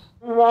 come on.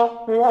 I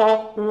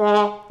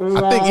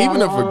think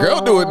even if a girl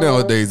do it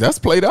nowadays, that's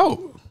played out.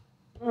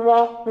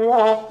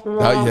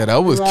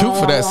 That was cute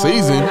for that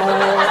season.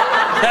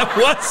 That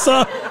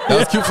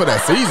was cute for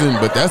that season,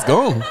 but that's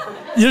gone.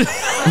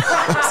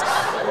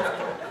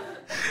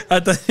 I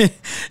thought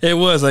it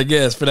was, I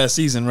guess, for that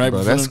season, right?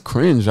 Bro, that's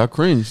cringe. I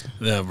cringed.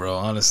 Yeah, bro.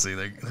 Honestly,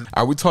 like,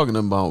 are we talking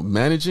about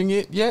managing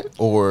it yet,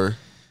 or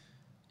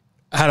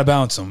how to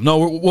balance them? No,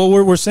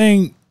 we're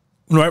saying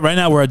right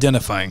now we're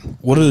identifying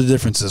what are the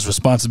differences,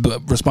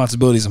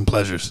 responsibilities and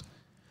pleasures.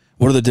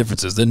 What are the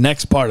differences? The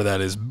next part of that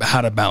is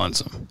how to balance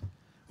them,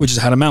 which is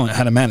how to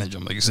manage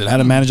them. Like you said, how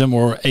to manage them,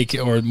 or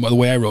the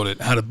way I wrote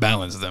it, how to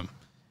balance them.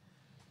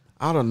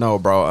 I don't know,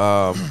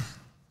 bro.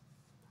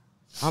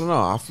 I don't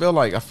know. I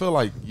feel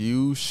like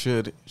you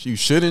should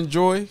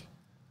enjoy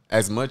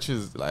as much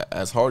as, like,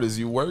 as hard as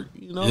you work.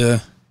 You know, yeah,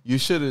 you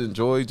should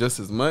enjoy just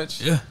as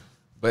much. Yeah,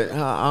 but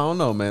I don't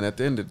know, man. At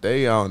the end of the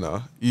day, I don't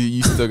know.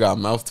 You still got a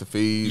mouth to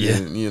feed, yeah.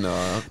 And you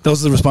know,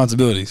 those are the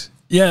responsibilities.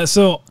 Yeah,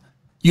 so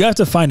you have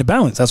to find a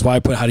balance. That's why I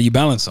put how do you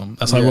balance them.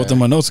 That's why I wrote them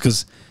in my notes,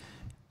 because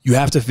you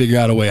have to figure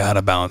out a way how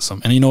to balance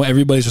them. And you know,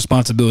 everybody's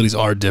responsibilities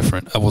are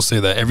different. I will say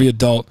that every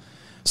adult.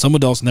 Some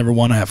adults never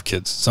want to have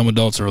kids. Some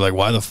adults are like,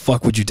 why the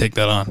fuck would you take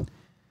that on?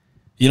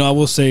 You know, I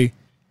will say,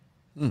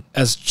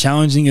 as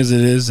challenging as it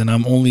is, and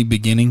I'm only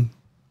beginning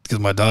because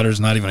my daughter's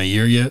not even a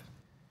year yet,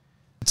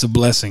 it's a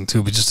blessing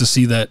too. But just to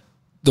see that,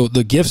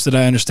 the gifts that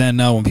I understand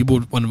now,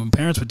 when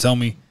parents would tell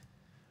me,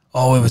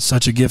 oh, it was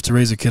such a gift to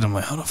raise a kid, I'm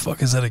like, how the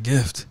fuck is that a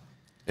gift?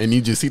 And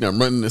you just see them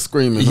running and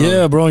screaming.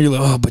 Yeah, bro. You're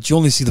like, oh, but you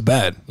only see the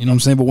bad. You know what I'm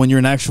saying? But when you're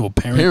an actual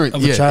parent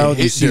of a child,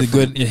 you see different.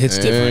 The good. It hits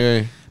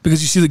different.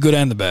 Because you see the good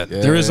and the bad.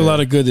 Yeah. There is a lot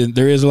of good.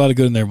 There is a lot of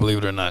good in there, believe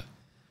it or not.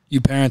 You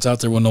parents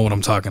out there will know what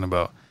I'm talking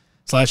about.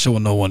 Slideshow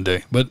will know one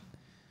day. But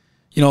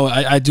you know,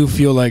 I do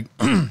feel like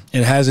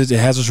it has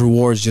its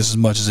rewards just as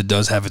much as it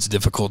does have its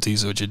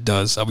difficulties, which it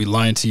does. I'll be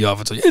lying to you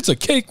off. It's a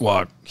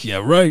cakewalk.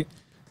 Yeah, right.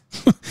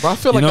 But I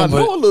feel like I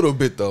know a little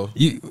bit though.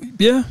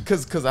 Yeah.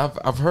 Because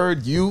I've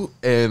heard you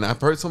and I've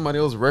heard somebody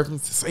else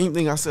reference the same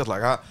thing I said.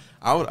 Like I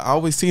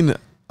always seen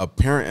a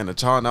parent and a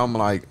child, and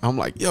I'm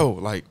like, yo,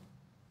 like,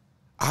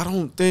 I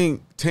don't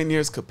think 10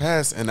 years could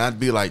pass and I'd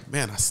be like,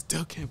 man, I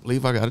still can't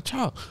believe I got a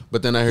child.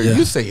 But then I heard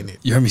you saying it.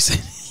 You heard me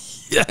saying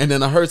it. Yeah. And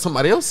then I heard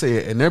somebody else say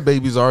it, and their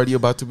baby's already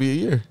about to be a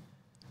year.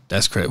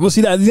 That's crazy. Well,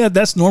 see,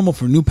 that's normal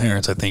for new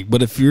parents, I think.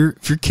 But if your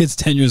kid's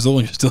 10 years old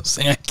and you're still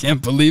saying, I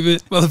can't believe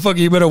it, motherfucker,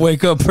 you better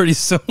wake up pretty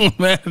soon,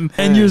 man.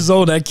 10 years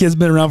old, that kid's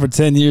been around for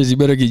 10 years. You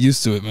better get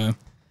used to it, man.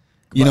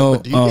 You know,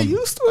 but do you get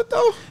used to it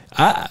though?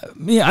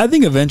 I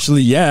think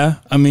eventually, yeah.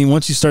 I mean,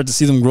 once you start to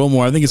see them grow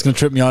more, I think it's gonna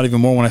trip me out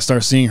even more when I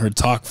start seeing her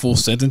talk full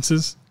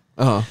sentences.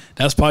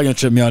 That's probably gonna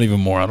trip me out even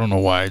more. I don't know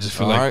why. I just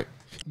feel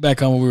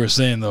back on what we were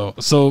saying though.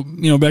 So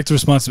back to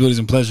responsibilities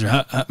and pleasure.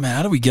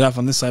 How do we get off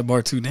on this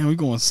sidebar too? Damn, we're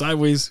going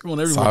sideways. We're going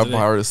everywhere.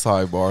 Sidebar to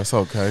sidebar. It's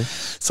okay.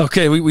 It's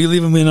okay. We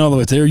leave them in all the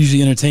way. They're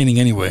usually entertaining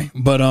anyway.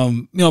 But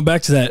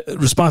back to that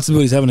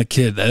responsibilities. Having a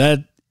kid,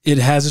 that it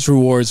has its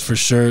rewards for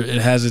sure.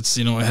 It has its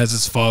it has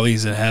its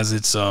follies. It has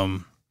its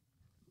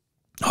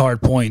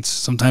hard points.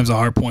 Sometimes the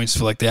hard points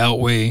feel like they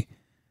outweigh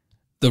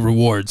the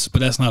rewards,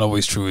 but that's not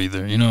always true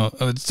either.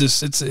 It's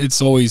just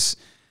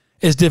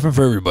it's different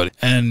for everybody.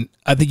 And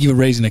I think even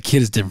raising a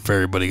kid is different for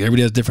everybody.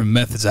 Everybody has different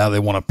methods of how they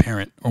want to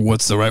parent, or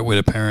what's the right way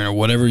to parent, or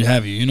whatever you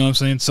have. You know what I'm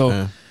saying?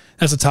 So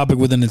that's a topic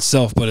within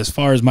itself. But as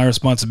far as my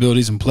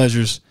responsibilities and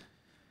pleasures,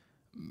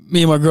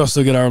 me and my girl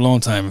still get our alone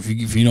time,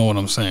 if you know what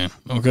I'm saying.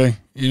 Okay?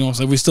 You know what I'm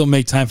saying? We still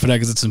make time for that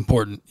because it's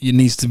important. It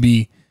needs to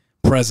be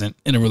present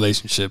in a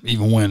relationship,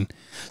 even when.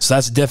 So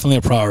that's definitely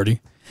a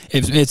priority.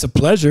 It's a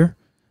pleasure,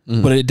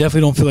 but it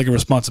definitely don't feel like a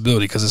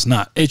responsibility, because it's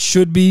not. It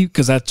should be,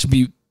 because that should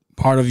be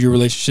part of your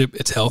relationship.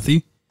 It's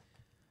healthy.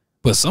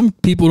 But some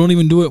people don't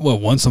even do it,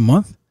 once a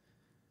month?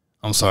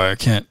 I'm sorry, I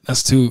can't.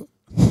 That's too...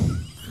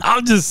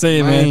 I'm just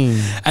saying,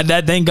 man. And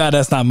thank God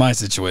that's not my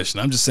situation.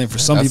 I'm just saying for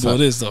some people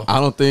it is, though. I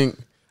don't think...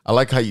 I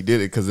like how you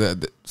did it, because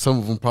some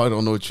of them probably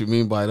don't know what you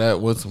mean by that,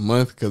 once a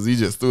month, because you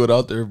just threw it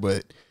out there,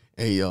 but...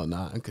 Hey, yo,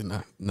 I could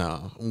not.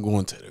 Nah, I'm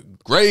going to the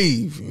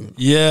grave.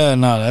 Yeah,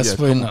 no, that's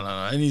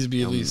no. It needs to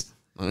be at least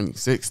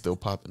 96 still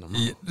popping them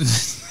out.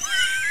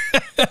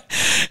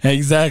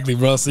 Exactly,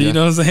 bro. So you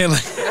know what I'm saying?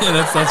 Like,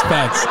 that's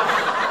facts.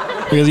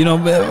 Because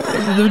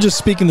they're just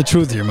speaking the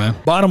truth here, man.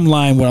 Bottom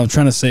line, what I'm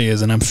trying to say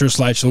is, and I'm sure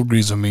Slideshow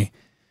agrees with me,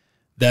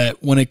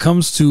 that when it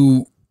comes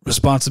to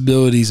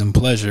responsibilities and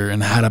pleasure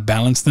and how to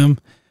balance them,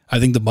 I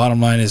think the bottom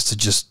line is to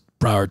just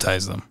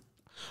prioritize them.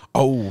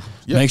 Oh,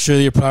 yeah. Make sure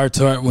that you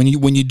prioritize.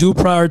 When you do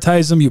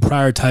prioritize them, you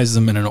prioritize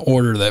them in an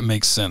order that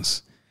makes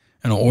sense,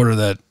 in an order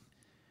that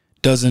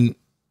doesn't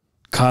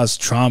cause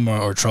trauma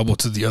or trouble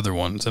to the other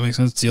one. Does that make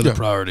sense? It's the other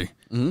priority.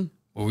 Mm-hmm.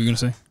 What were you gonna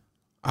say?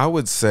 I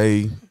would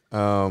say,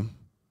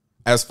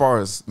 as far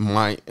as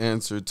my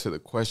answer to the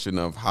question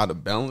of how to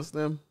balance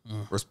them,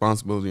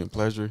 responsibility and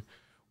pleasure,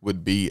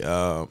 would be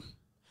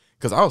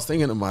because I was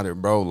thinking about it,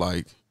 bro.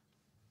 Like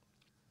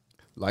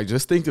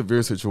just think of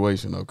your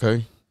situation,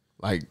 okay?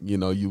 Like, you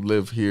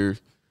live here,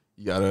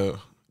 you got a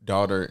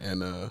daughter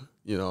and a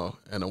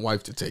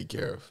wife to take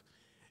care of.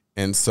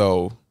 And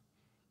so,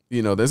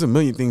 there's a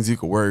million things you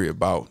could worry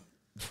about.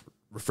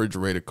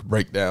 Refrigerator could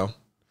break down.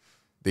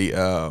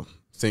 The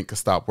sink could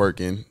stop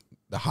working.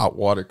 The hot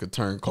water could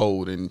turn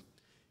cold. And,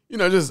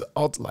 just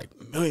all like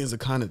millions of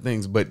kind of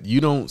things, but you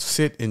don't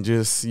sit and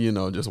just,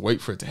 just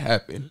wait for it to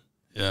happen.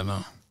 Yeah,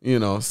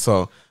 no.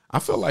 So I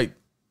feel like,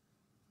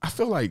 I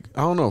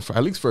don't know,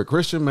 at least for a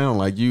Christian, man,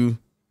 like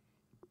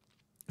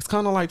it's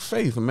kind of like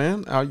faith,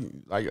 man.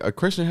 Like a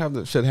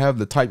Christian should have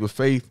the type of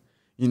faith,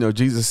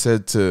 Jesus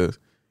said to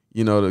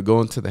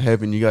go into the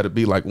heaven, you got to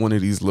be like one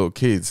of these little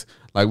kids.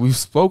 Like we've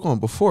spoke on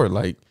before,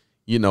 like,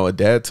 a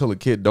dad tell a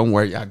kid, don't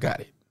worry, I got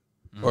it.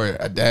 Or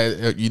a dad,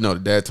 the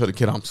dad told the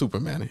kid, I'm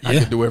Superman. I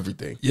can do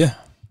everything. Yeah.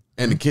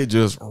 And the kid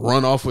just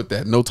run off with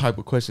that. No type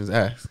of questions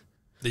asked.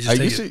 They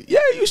just like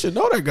you should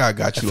know that God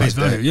got you like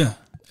value, that. Yeah.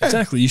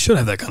 Exactly. You should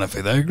have that kind of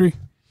faith. I agree.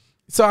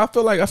 So I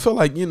feel like,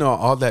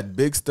 all that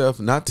big stuff,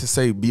 not to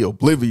say be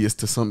oblivious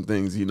to some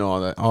things,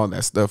 all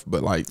that stuff,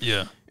 but like,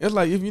 it's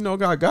like, if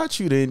God got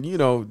you, then,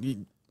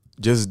 you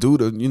just do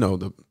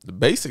the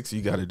basics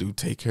you got to do.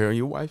 Take care of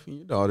your wife and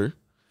your daughter.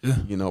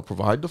 Yeah.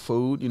 Provide the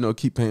food,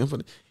 keep paying for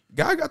it.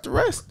 God got the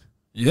rest.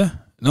 Yeah.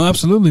 No,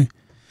 absolutely.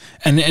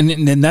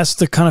 And that's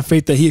the kind of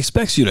faith that he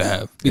expects you to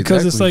have.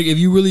 Because It's like, if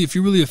you're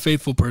really a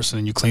faithful person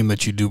and you claim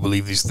that you do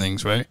believe these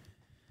things, right?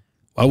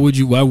 Why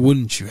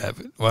wouldn't you have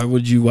it? Why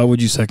would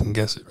you second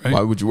guess it, right? Why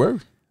would you worry?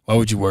 Why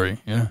would you worry?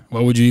 Yeah.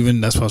 Why would you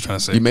even, that's what I was trying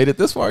to say. You made it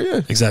this far,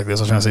 yeah. Exactly.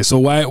 That's what I was trying to say. So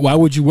why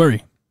would you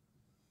worry?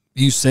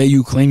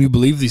 You claim you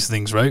believe these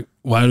things, right?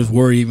 Why does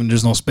worry even,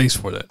 there's no space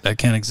for that. That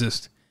can't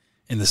exist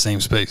in the same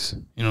space.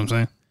 You know what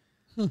I'm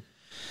saying?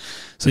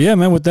 So yeah,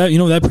 man, with that,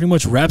 that pretty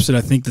much wraps it.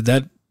 I think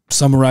that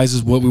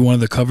summarizes what we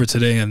wanted to cover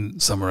today,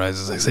 and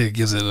summarizes, I say it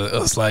gives it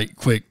a slight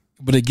quick,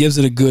 but it gives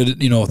it a good,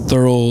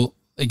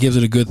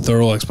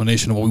 thorough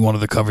explanation of what we wanted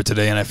to cover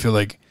today. And I feel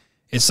like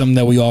it's something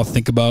that we all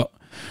think about,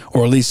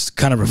 or at least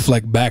kind of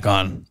reflect back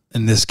on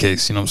in this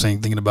case,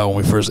 thinking about when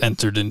we first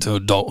entered into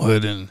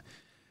adulthood. And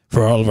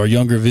for all of our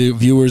younger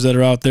viewers that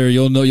are out there,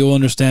 you'll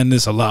understand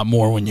this a lot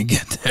more when you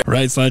get there.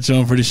 Right, Slideshow?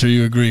 I'm pretty sure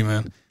you agree,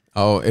 man.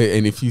 Oh,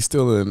 and if you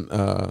still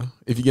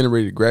if you're getting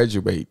ready to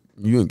graduate,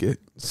 you gonna get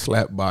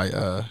slapped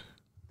by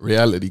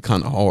reality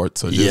kind of hard.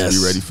 So just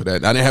be ready for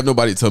that. I didn't have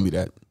nobody tell me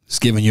that.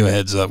 Just giving you a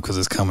heads up because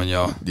it's coming,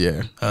 y'all.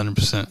 Yeah,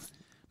 100%.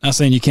 Not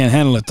saying you can't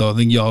handle it though. I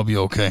think y'all be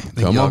okay. I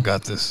think y'all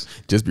got this.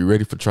 Just be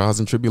ready for trials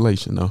and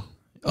tribulation, though.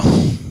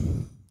 Oh.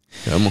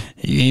 Come on.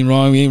 You ain't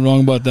wrong. You ain't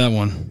wrong about that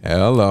one.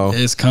 Hello.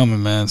 It's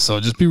coming, man. So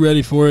just be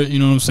ready for it. You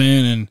know what I'm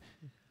saying? And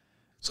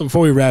so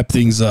before we wrap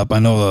things up, I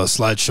know the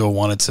Slideshow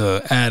wanted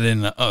to add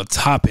in a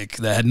topic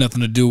that had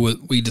nothing to do with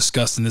what we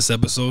discussed in this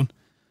episode.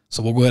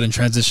 So we'll go ahead and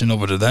transition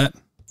over to that.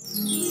 What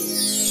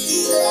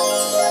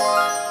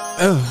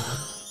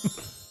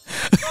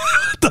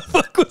the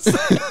fuck was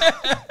that?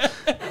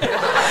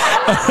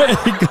 All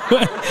right, go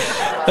ahead.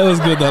 That was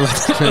good. That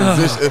like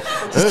transition.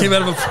 Just came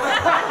out of a...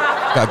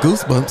 Got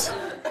goosebumps.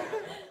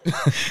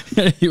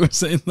 Yeah, you were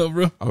saying though,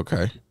 bro.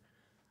 Okay.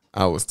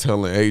 I was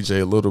telling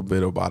AJ a little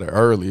bit about it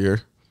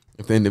earlier.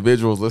 If the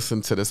individuals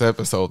listen to this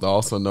episode, they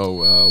also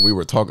know we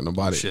were talking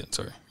about it. Shit,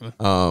 sorry.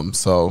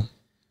 So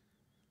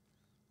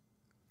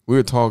we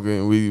were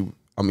talking.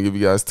 I'm gonna give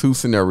you guys two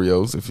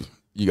scenarios. If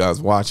you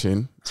guys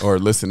watching or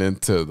listening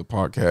to the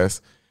podcast,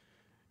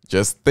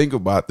 just think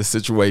about the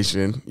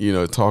situation.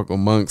 Talk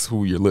amongst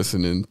who you're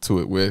listening to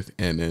it with,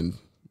 and then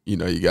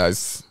you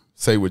guys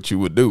say what you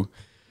would do.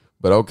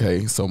 But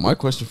okay, so my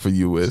question for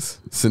you is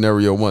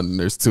scenario one. And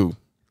there's two.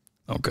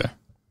 Okay.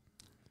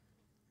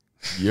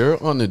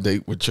 You're on a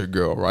date with your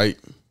girl, right?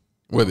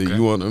 Whether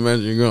you want to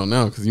imagine your girl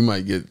now, because you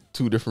might get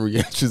two different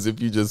reactions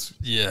if you just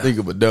think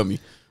of a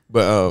dummy.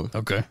 But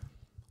okay.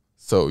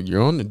 So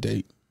you're on a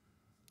date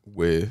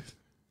with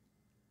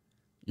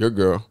your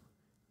girl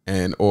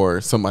or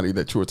somebody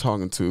that you were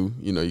talking to.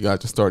 You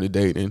got to start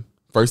dating,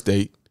 first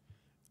date,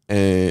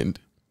 and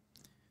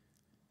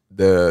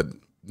the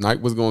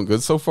night was going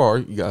good so far.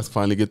 You guys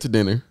finally get to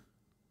dinner,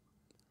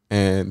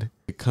 and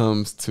it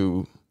comes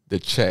to the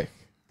check.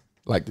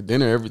 Like the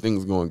dinner,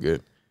 everything's going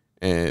good,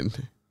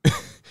 and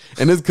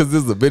it's because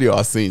this is a video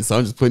I seen, so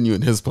I'm just putting you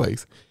in his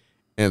place.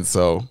 And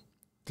so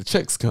the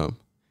checks come,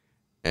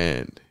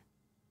 and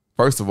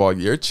first of all,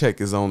 your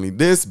check is only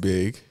this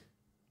big,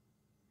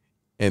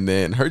 and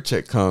then her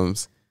check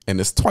comes,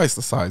 and it's twice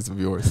the size of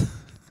yours.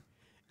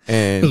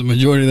 And the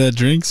majority of that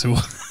drinks, or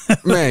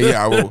man,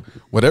 yeah, well,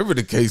 whatever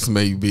the case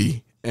may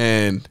be.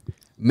 And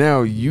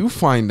now you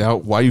find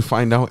out why you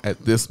find out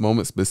at this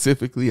moment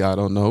specifically. I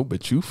don't know,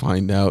 but you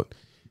find out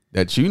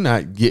that you're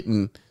not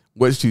getting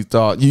what you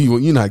thought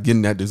you're not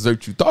getting that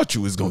dessert you thought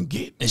you was gonna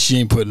get, and she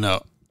ain't putting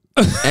up.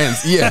 And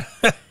yeah,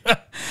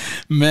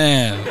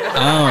 man.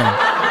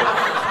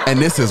 And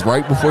this is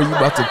right before you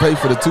about to pay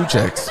for the two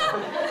checks,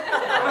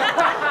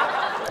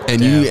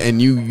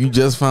 and you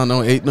just found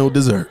out ain't no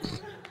dessert.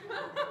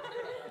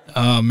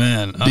 Oh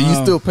man, do you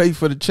still pay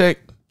for the check,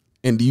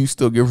 and do you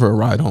still give her a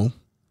ride home?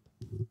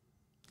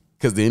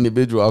 Because the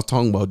individual I was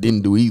talking about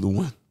didn't do either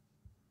one.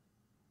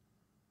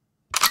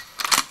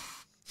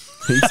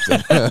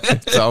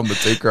 So I'm gonna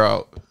take her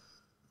out.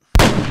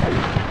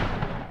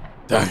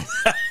 Dang.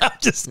 I'm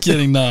just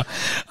kidding. Nah,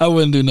 I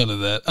wouldn't do none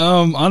of that.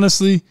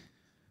 Honestly,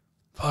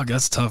 fuck,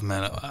 that's tough,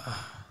 man.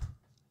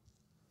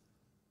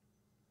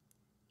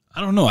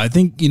 I don't know. I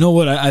think, you know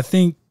what? I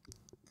think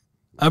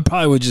I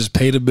probably would just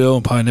pay the bill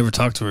and probably never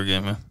talk to her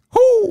again, man.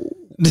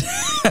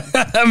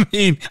 I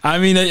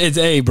mean,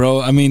 it's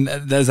bro. I mean,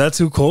 is that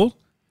too cold?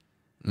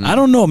 I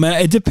don't know,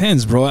 man. It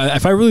depends, bro.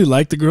 If I really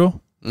like the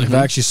girl, if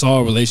I actually saw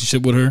a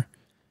relationship with her,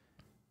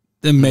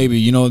 then maybe,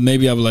 you know,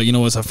 maybe I would like, you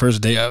know, it's our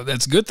first date.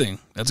 That's a good thing.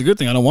 That's a good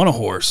thing. I don't want a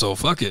whore, so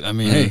fuck it. I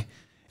mean, hey,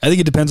 I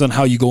think it depends on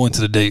how you go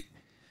into the date.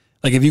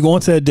 Like if you go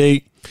into that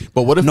date,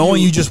 but what if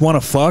knowing you just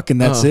want to fuck and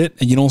that's it,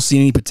 and you don't see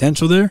any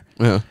potential there,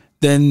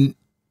 then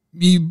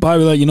you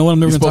probably like, you know what,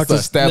 I'm never going to talk to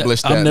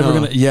establish that. I'm never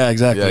going to. Yeah,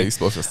 exactly. Yeah, you're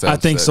supposed to establish I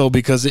think that. so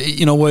because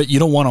you know what, you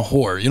don't want a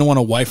whore. You don't want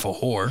to wife a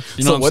whore.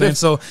 You know what I'm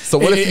saying? So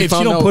what if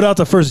you don't put out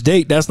the first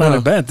date, that's not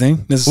a bad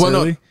thing necessarily.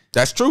 Well, no,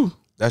 that's true.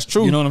 That's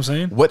true. You know what I'm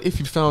saying? What if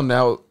you found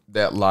out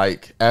that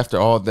like after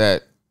all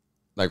that,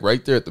 like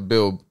right there at the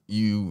bill,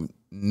 you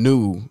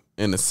knew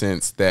in a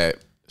sense that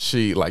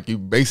she like you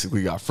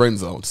basically got friend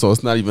zoned. So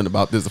it's not even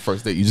about this the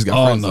first date. You just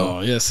got friend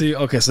zoned. Yeah. See,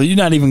 okay. So you're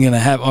not even gonna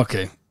have.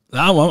 Okay,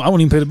 I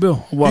won't even pay the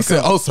bill. He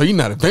said, "Oh, so you're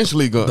not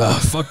eventually going?"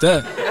 Fuck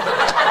that.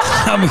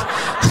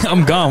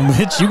 I'm gone,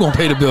 bitch. You gonna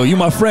pay the bill? You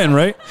my friend,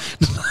 right?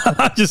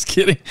 I'm just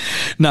kidding.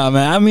 Nah,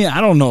 man. I mean,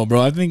 I don't know,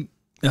 bro. I think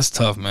that's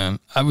tough, man.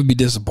 I would be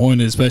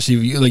disappointed, especially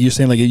if you, like you're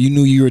saying, like if you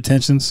knew your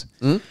intentions,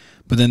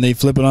 but then they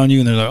flip it on you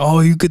and they're like,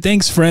 "Oh, you good?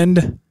 Thanks,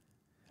 friend.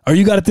 Or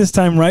you got it this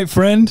time, right,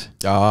 friend?"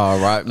 All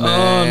right,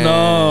 man.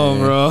 Oh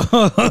no,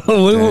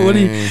 bro. what do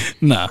you?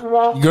 Nah,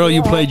 girl,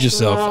 you played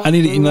yourself. I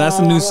need to, you know, that's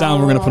a new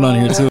sound we're gonna put on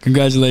here too.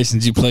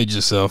 Congratulations, you played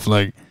yourself.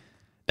 Like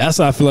that's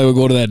how I feel like we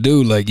go to that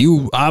dude. Like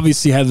you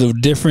obviously had a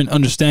different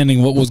understanding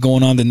of what was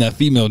going on than that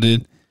female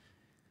did.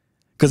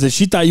 Because if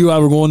she thought you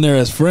all were going there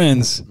as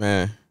friends,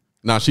 man,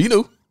 nah, she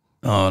knew.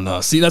 Oh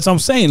no, see that's what I'm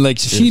saying. Like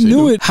she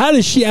knew it. How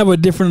did she have a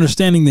different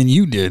understanding than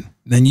you did?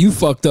 Then you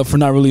fucked up for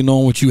not really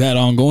knowing what you had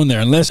on going there.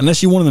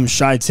 Unless you're one of them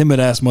shy, timid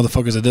ass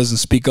motherfuckers that doesn't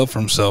speak up for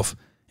himself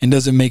and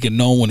doesn't make it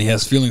known when he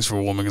has feelings for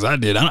a woman. Because I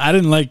did. I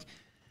didn't like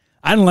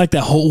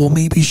that whole, well,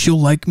 maybe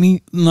she'll like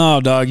me. No,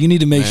 dog. You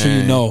need to make sure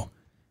you know.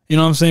 You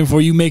know what I'm saying?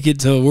 Before you make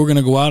it to we're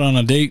gonna go out on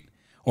a date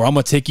or I'm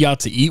gonna take you out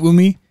to eat with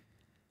me.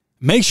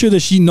 Make sure that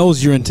she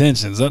knows your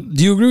intentions.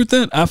 Do you agree with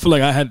that? I feel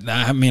like I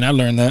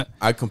learned that.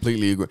 I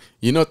completely agree.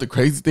 You know what the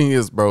crazy thing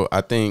is, bro? I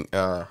think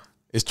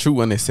it's true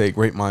when they say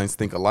great minds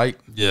think alike.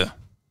 Yeah.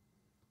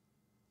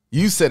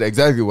 You said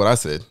exactly what I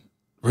said.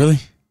 Really?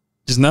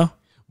 Just now?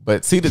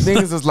 But see, the thing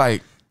is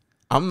like,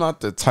 I'm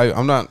not the type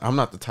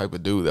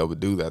of dude that would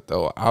do that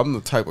though. I'm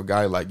the type of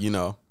guy like, you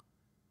know,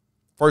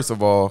 first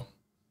of all,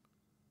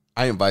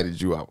 I invited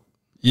you out.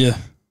 Yeah.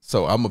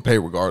 So I'm gonna pay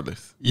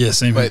regardless. Yeah,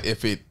 same. But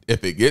if it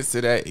gets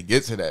to that, it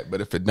gets to that. But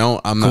if it don't,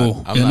 I'm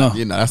cool. not. No.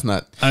 You know, that's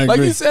not. I like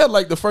agree. you said,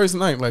 like the first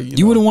night, like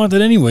you wouldn't want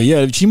that anyway.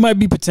 Yeah, she might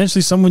be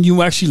potentially someone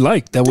you actually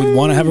like that would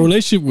want to have a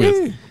relationship with.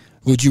 Yeah.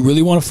 Would you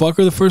really want to fuck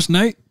her the first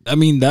night? I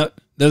mean, that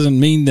doesn't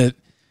mean that.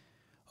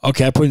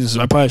 Okay, I probably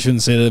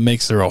shouldn't say that it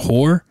makes her a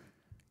whore,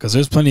 because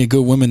there's plenty of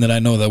good women that I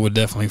know that would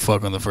definitely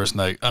fuck on the first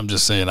night. I'm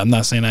just saying. I'm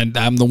not saying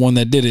I'm the one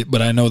that did it,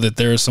 but I know that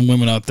there are some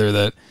women out there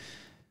that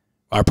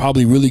are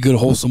probably really good,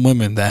 wholesome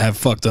women that have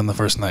fucked on the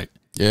first night.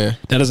 Yeah.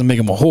 That doesn't make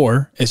them a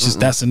whore. It's just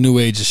that's a new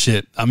age of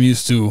shit. I'm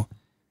used to,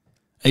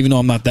 even though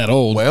I'm not that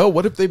old. Well,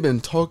 what if they've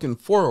been talking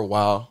for a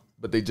while,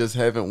 but they just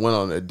haven't went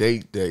on a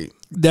date?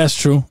 That's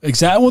true.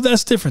 Exactly. Well,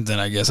 that's different then,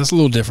 I guess. That's a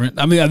little different.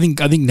 I mean, I think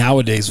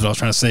nowadays what I was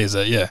trying to say is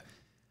that, yeah,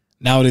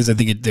 nowadays I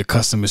think the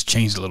custom has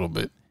changed a little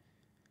bit.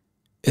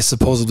 It's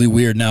supposedly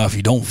weird now if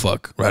you don't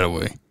fuck right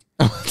away.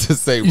 To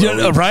say,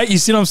 bro, right? You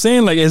see what I'm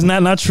saying? Like, isn't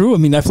that not true? I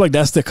mean, I feel like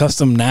that's the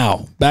custom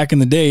now. Back in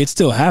the day, it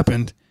still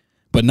happened,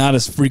 but not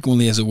as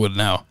frequently as it would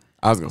now.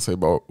 I was gonna say,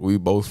 bro, we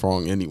both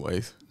wrong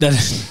anyways.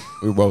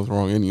 We're both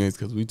wrong anyways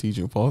because we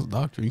teaching false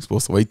doctrine. You're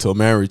supposed to wait till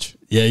marriage.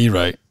 Yeah, you're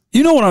right.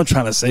 You know what I'm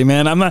trying to say,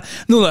 man.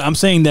 I'm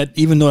saying that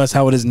even though that's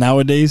how it is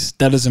nowadays,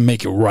 that doesn't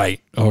make it right.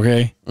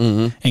 Okay.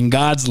 In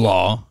God's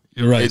law,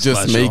 you're right. It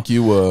just make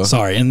you a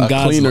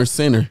cleaner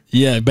sinner.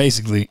 Yeah,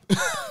 basically.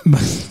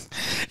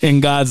 In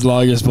God's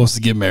law, you're supposed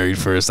to get married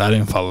first. I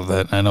didn't follow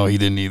that. I know he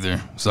didn't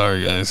either.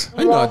 Sorry, guys.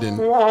 I know I didn't.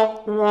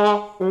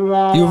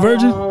 You a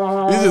virgin?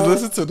 You just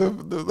listen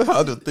to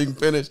how the thing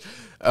finished.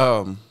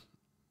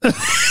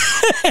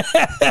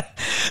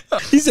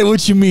 He said,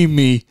 "What you mean,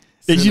 me?"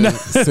 Did you not?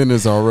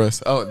 Sinners are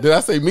rest. Oh, did I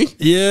say me?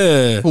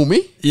 Yeah. Who,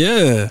 me?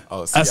 Yeah.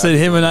 Oh, see, I said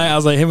him and I. I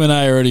was like, him and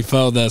I already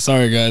felt that.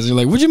 Sorry, guys. You're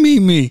like, what you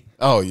mean, me?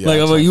 Oh, yeah. Like,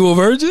 I'm like, you a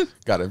virgin?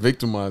 Gotta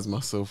victimize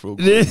myself real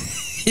quick.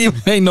 You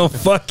ain't no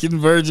fucking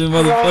virgin,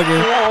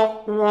 motherfucker.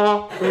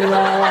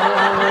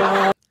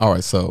 All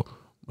right, so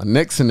my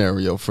next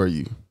scenario for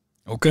you.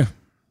 Okay.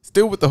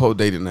 Still with the whole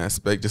dating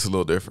aspect, just a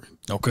little different.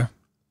 Okay.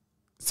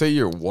 Say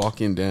you're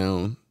walking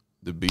down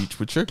the beach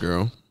with your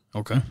girl.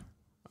 Okay.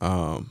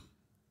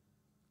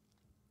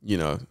 You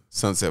know,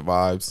 sunset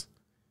vibes.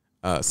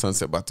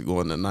 Sunset about to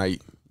go in the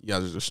night. You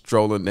guys are just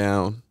strolling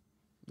down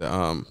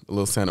the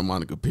little Santa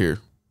Monica Pier.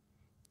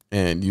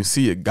 And you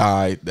see a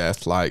guy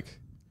that's like,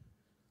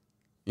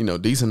 you know,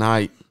 decent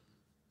height,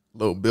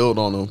 little build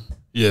on him.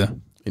 Yeah.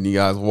 And you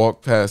guys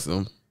walk past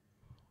him.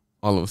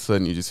 All of a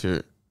sudden, you just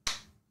hear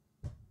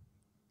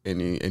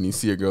and you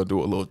see a girl do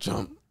a little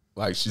jump,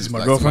 like she's my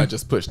like girlfriend? somebody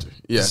just pushed her.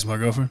 Yeah, This is my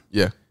girlfriend.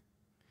 yeah.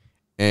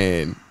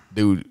 And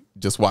dude,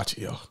 just watch it,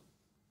 y'all.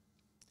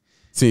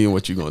 Seeing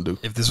what you gonna do.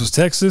 If this was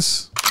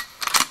Texas,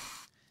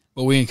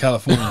 but we in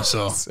California,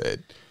 so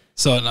Said.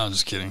 no, I'm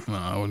just kidding. No,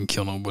 I wouldn't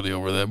kill nobody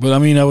over that. But I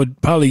mean, I would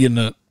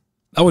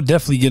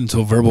definitely get into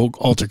a verbal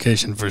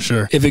altercation for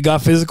sure. If it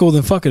got physical,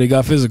 then fuck it, it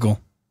got physical.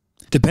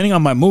 Depending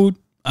on my mood,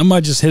 I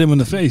might just hit him in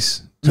the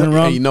face, turn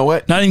around. Hey, you know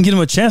what? Not even give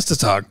him a chance to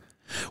talk.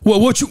 Well,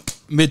 what you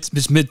mid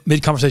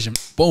conversation?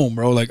 Boom,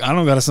 bro. Like I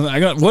don't got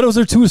something. What was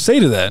there to say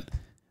to that?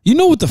 You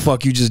know what the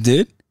fuck you just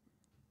did?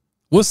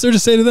 What's there to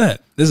say to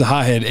that? This is a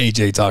hothead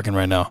AJ talking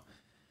right now.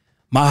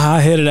 My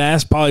high-headed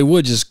ass probably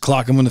would just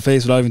clock him in the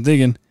face without even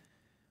thinking.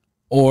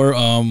 Or,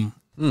 I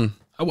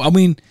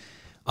mean,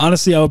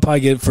 honestly, I would probably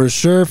get for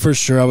sure.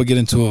 I would get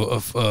into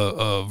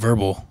a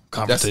verbal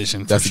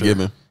confrontation. That's for a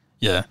given.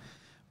 Yeah,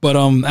 but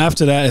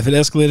after that, if it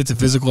escalated to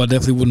physical, I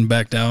definitely wouldn't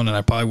back down, and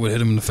I probably would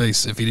hit him in the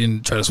face if he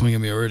didn't try to swing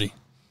at me already.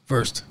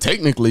 First,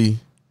 Technically,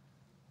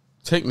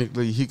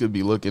 he could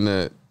be looking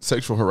at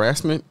sexual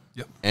harassment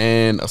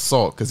and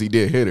assault because he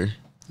did hit her.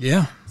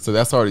 Yeah. So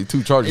that's already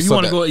 2 charges. If you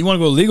want to go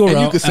legal route,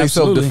 and you could say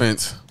absolutely.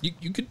 self-defense.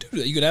 You could do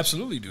that. You could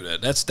absolutely do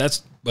that.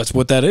 That's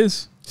what that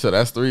is. So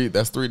that's 3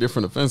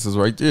 different offenses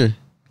right there.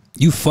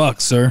 You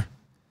fuck, sir.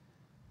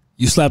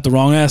 You slapped the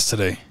wrong ass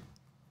today.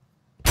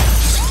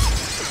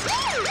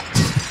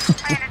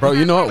 Bro,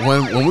 you know what?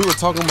 When we were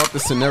talking about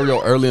this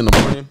scenario early in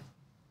the morning,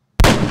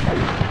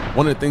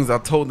 one of the things I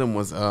told them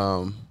was,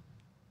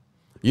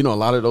 you know, a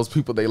lot of those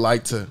people, they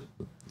like to,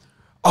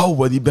 oh,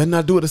 well, you better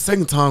not do it a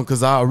second time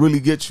because I'll really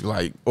get you.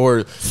 Like,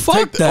 or fuck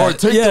take that. Or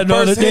take Yeah, the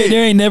no, first they hit.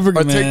 ain't never,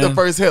 Or man. take the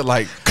first hit.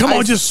 Like, Come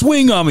on, just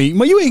swing on me.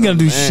 Man, you ain't gonna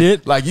do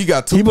shit. Like, you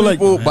got 2 People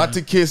people like, about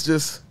to kiss,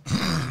 just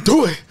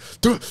do it.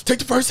 Take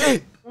the first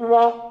hit. You're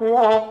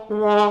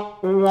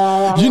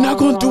not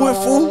gonna do it,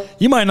 fool.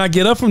 You might not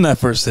get up from that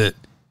first hit.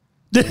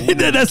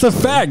 That's a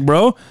fact,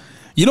 bro.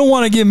 You don't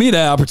want to give me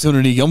that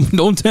opportunity.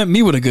 Don't tempt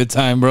me with a good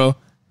time, bro.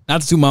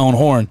 Not to toot my own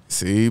horn.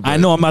 See, I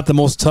know I'm not the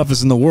most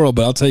toughest in the world,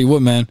 but I'll tell you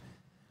what, man.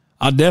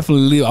 I'll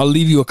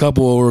leave you a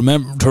couple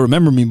to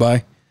remember me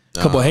by. A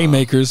couple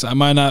haymakers. I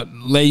might not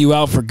lay you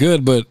out for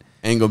good, but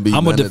ain't gonna be.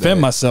 I'm gonna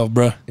defend myself,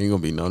 bro. Ain't gonna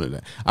be none of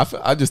that.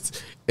 I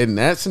just in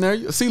that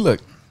scenario. See,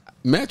 look,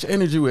 match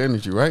energy with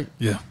energy, right?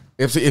 Yeah.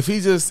 If he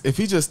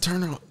just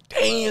turn around,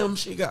 damn,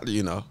 she got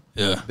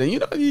Yeah. Then you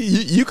know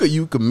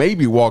you could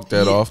maybe walk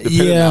that off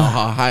depending on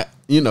how high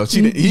you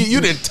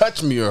didn't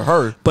touch me or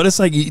her. But it's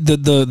like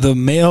the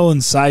male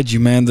inside you,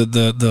 man.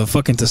 The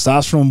fucking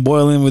testosterone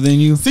boiling within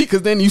you. See,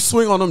 because then you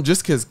swing on them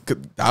just because the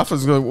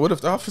officer's going. What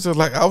if the officer's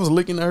like, I was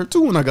looking at her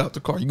too when I got out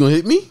the car? You gonna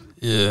hit me?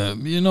 Yeah.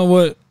 You know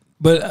what?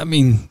 But I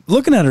mean,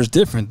 looking at her is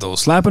different though.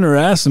 Slapping her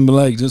ass and be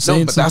like, just saying.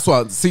 No, but that's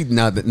why. See,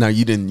 now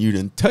you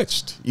didn't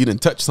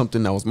touch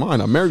something that was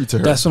mine. I'm married to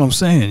her. That's what I'm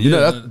saying. You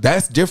know,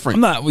 that's different.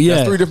 I'm not. Yeah,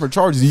 that's 3 different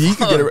charges. You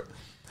can get it.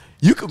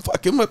 You can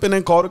fuck him up and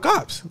then call the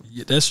cops.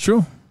 Yeah, that's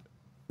true.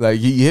 Like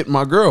he hit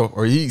my girl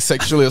or he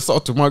sexually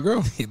assaulted my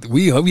girl.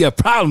 We have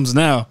problems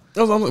now.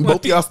 Both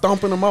of y'all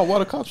stomping them out while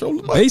the cops roll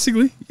them up.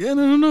 Basically, yeah,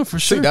 no, for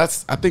sure.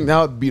 See, I think that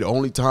would be the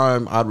only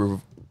time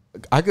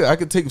I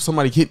could take if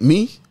somebody hit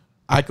me.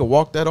 I could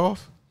walk that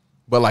off.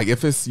 But like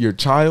if it's your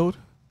child,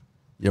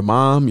 your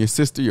mom, your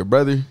sister, your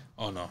brother,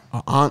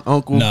 aunt,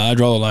 uncle. Nah, I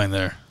draw the line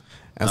there.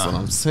 That's what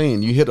I'm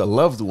saying. You hit a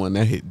loved one,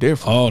 that hit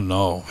different. Oh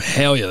no,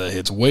 hell yeah, that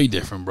hits way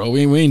different, bro.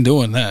 We ain't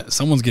doing that.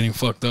 Someone's getting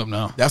fucked up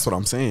now. That's what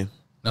I'm saying.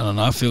 No,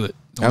 I feel it.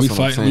 That's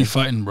what We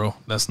fighting, bro.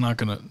 That's not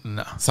gonna.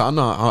 Nah. So I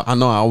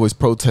know I always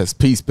protest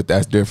peace, but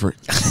that's different.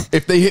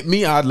 If they hit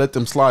me, I'd let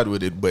them slide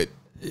with it. But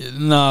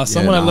nah,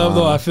 someone I love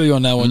though, I feel you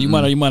on that one. You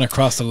might have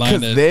crossed the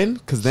line.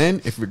 Because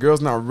then, if your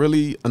girl's not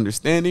really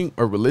understanding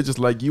or religious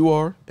like you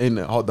are, and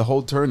the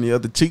whole turn the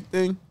other cheek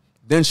thing,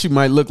 then she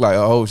might look like,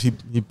 oh, he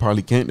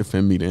probably can't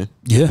defend me then.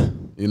 Yeah.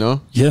 You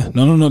know? Yeah.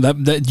 No.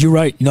 That you're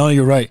right. No,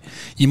 you're right.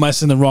 You might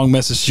send the wrong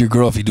message to your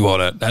girl if you do all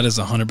that. That is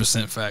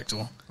 100%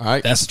 factual. All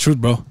right. That's the truth,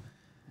 bro.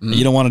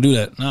 You don't want to do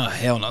that. Nah,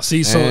 hell no.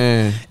 See, so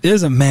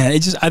there's a man.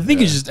 I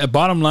think it's just a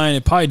bottom line.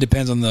 It probably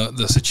depends on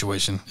the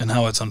situation and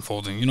how it's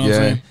unfolding. You know what I'm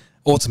saying?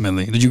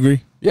 Ultimately, did you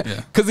agree? Yeah.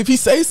 Because if he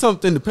say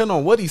something, depending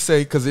on what he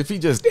say, because if he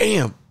just,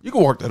 damn, you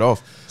can work that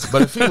off.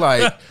 But if he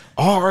like,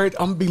 all right,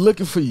 I'm going to be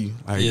looking for you.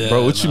 Like,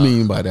 bro, what you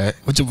mean by that?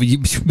 You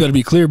better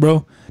be clear,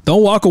 bro.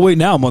 Don't walk away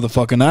now,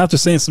 motherfucker. Not after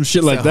saying some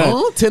shit like that.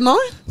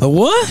 10-9? The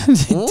what?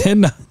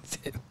 10-9.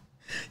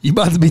 You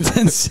about to be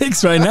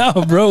 10-6 right now,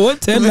 bro.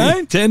 What,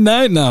 10-9?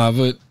 10-9? Nah,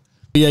 but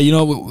yeah, you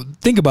know,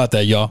 think about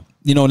that, y'all.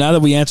 You know, now that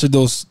we answered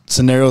those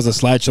scenarios the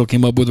slideshow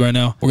came up with right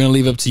now, we're going to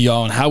leave it up to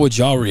y'all and how would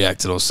y'all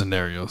react to those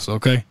scenarios,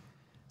 okay?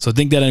 So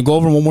think that and go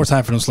over them one more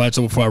time for them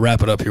slideshow before I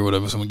wrap it up here,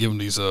 whatever. So I'm going to give them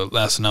these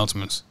last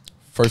announcements.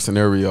 First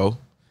scenario,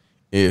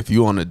 if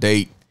you on a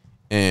date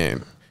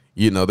and,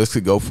 you know, this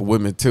could go for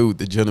women too.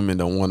 The gentleman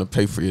don't want to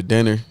pay for your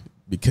dinner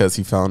because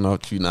he found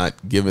out you're not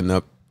giving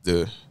up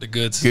the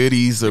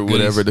goodies or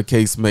whatever the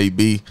case may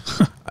be.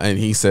 And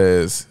he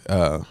says,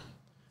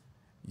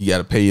 you got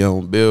to pay your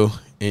own bill.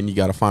 and you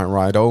got to find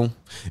right on.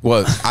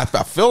 Well, I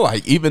feel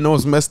like even though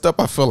it's messed up,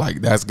 I feel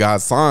like that's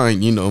God's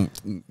sign. You know,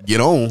 get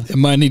on. It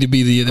might need to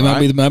be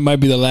might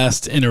be the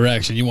last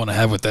interaction you want to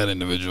have with that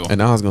individual.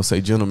 And I was gonna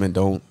say, gentlemen,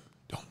 don't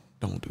do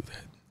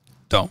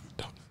that.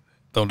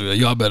 Don't do that.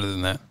 Y'all better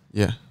than that.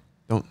 Yeah,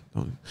 don't.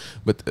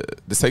 But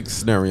the second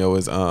scenario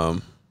is,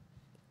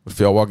 if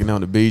y'all walking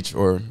down the beach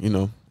or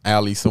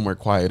alley somewhere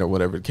quiet or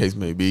whatever the case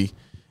may be,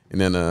 and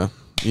then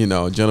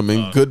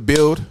gentleman, good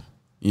build,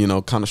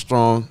 kind of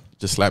strong,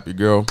 just slap your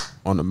girl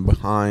on the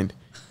behind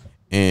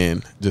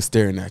and just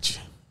staring at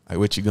you like,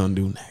 what you gonna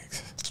do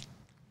next?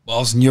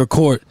 Balls in your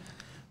court.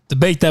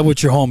 Debate that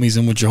with your homies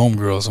and with your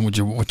homegirls and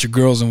with your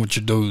girls and with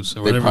your dudes.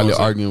 Or They're probably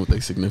arguing with their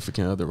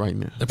significant other right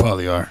now. They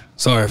probably are.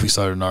 Sorry if we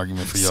started an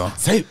argument for y'all.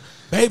 Say,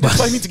 babe, that's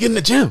why I need to get in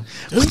the gym.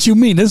 What you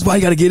mean? This is why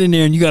you got to get in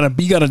there and you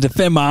gotta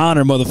defend my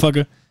honor,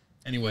 motherfucker.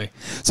 Anyway,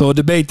 so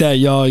debate that,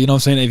 y'all. You know what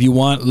I'm saying? If you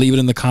want, leave it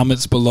in the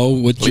comments below.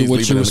 What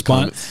your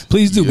response?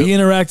 Please do. Be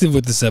interactive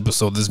with this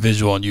episode, this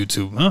visual on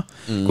YouTube. Huh?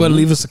 Go ahead and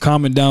leave us a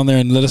comment down there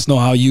and let us know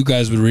how you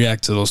guys would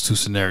react to those two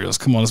scenarios.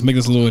 Come on, let's make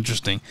this a little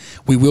interesting.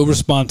 We will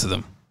respond to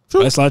them.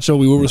 Right, Slideshow?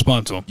 We will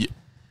respond to them. Yeah.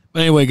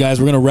 But anyway, guys,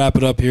 we're going to wrap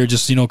it up here.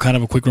 Just, kind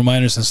of a quick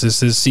reminder since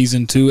this is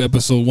season 2,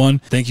 episode 1.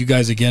 Thank you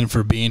guys again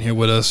for being here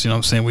with us. You know what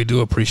I'm saying? We do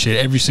appreciate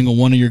every single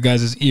one of your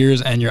guys'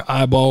 ears and your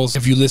eyeballs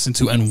if you listen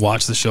to and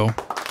watch the show.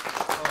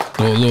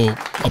 A little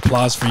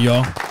applause for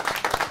y'all,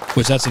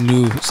 which that's a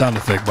new sound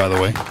effect, by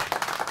the way.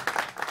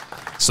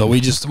 So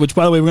which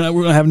by the way, we're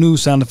gonna have new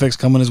sound effects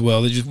coming as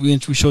well. We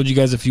showed you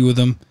guys a few of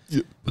them,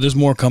 but there's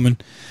more coming.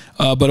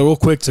 But real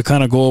quick to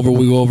kind of go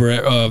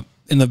over,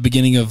 in the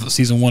beginning of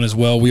season 1 as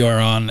well, we are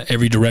on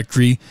every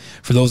directory.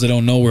 For those that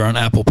don't know, we're on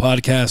Apple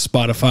Podcasts,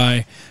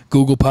 Spotify,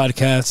 Google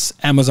Podcasts,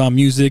 Amazon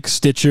Music,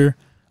 Stitcher,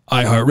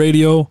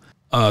 iHeartRadio,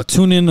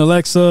 TuneIn,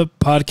 Alexa,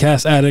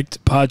 Podcast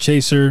Addict,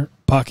 Podchaser,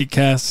 Pocket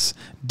Casts,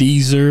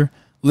 Deezer,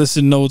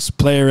 Listen Notes,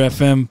 Player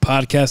FM,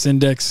 Podcast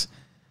Index,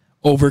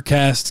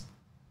 Overcast,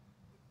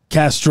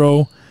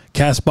 Castro,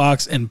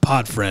 Castbox, and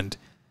Podfriend.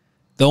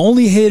 The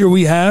only hater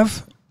we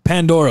have,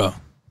 Pandora.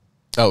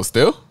 Oh,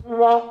 still?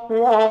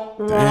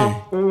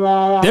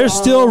 Dang. They're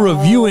still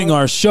reviewing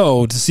our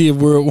show to see if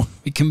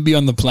we can be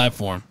on the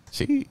platform.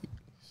 Jeez.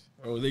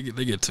 Oh, they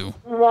get to.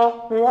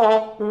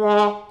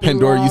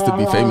 Pandora used to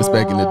be famous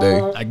back in the day.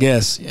 I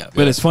guess, yeah.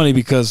 But it's funny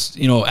because,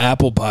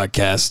 Apple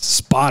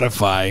Podcasts,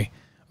 Spotify,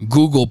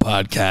 Google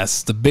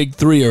Podcasts, the big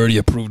 3 already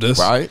approved us.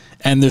 Right.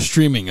 And they're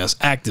streaming us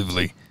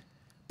actively.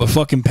 But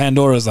fucking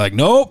Pandora's like,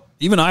 nope.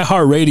 Even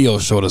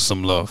iHeartRadio showed us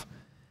some love.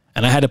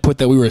 And I had to put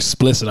that we were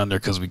explicit on there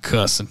because we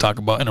cuss and talk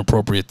about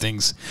inappropriate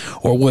things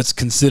or what's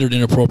considered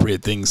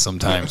inappropriate things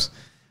sometimes.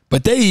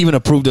 But they even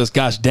approved us.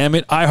 Gosh damn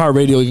it.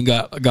 iHeartRadio even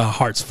got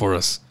hearts for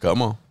us.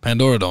 Come on.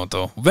 Pandora don't,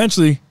 though.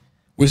 Eventually,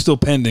 we're still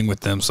pending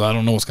with them, so I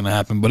don't know what's going to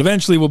happen. But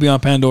eventually, we'll be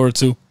on Pandora,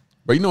 too.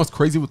 But you know what's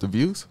crazy with the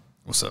views?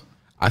 What's up?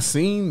 I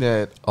seen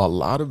that a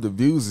lot of the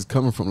views is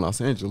coming from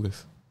Los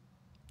Angeles.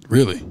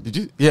 Really? Did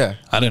you? Yeah.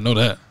 I didn't know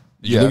that.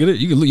 Did you look at it?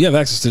 You have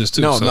access to this,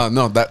 too.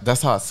 No.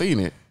 That's how I seen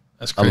it.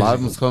 That's crazy. A lot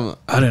of them's coming.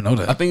 I didn't know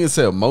that. I think it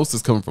said most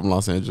is coming from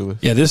Los Angeles.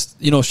 Yeah, this,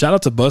 shout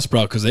out to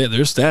Buzzsprout because their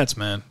stats,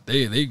 man,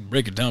 they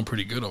break it down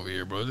pretty good over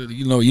here, bro.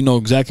 You know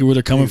exactly where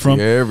they're coming from.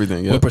 Yeah,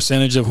 everything. Yeah. What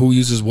percentage of who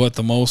uses what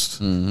the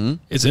most. Mm-hmm.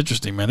 It's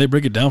interesting, man. They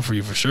break it down for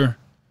you for sure.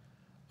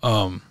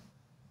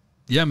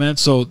 Yeah, man.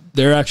 So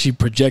they're actually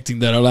projecting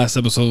that our last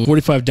episode,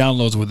 45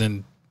 downloads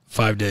within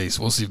 5 days.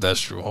 We'll see if that's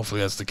true.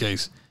 Hopefully that's the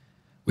case.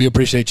 We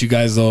appreciate you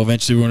guys, though.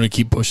 Eventually we're going to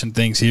keep pushing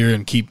things here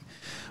and keep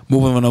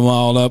moving them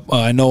all up.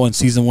 I know in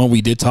season 1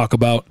 we did talk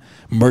about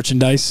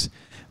merchandise.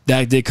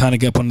 That did kind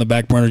of get put on the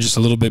back burner just a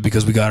little bit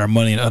because we got our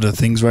money and other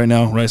things right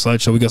now, right,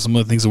 Slideshow? We got some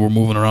other things that we're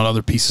moving around,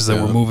 other pieces that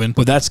we're moving.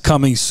 But that's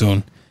coming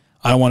soon.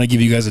 I don't want to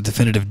give you guys a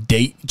definitive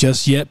date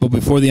just yet, but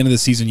before the end of the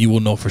season, you will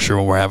know for sure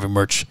when we're having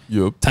merch.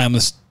 Yep.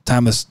 Timeless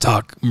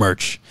Talk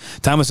merch.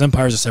 Timeless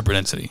Empire is a separate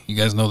entity. You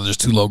guys know that there's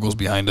 2 logos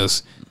behind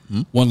us.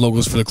 Mm-hmm. One logo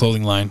is for the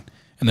clothing line,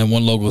 and then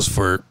one logo is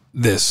for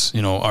this,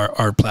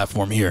 our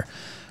platform here.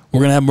 We're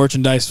going to have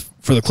merchandise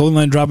for the clothing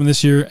line dropping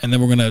this year, and then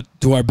we're going to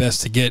do our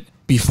best to get,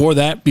 before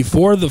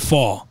the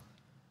fall,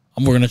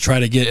 we're going to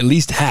try to get at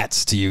least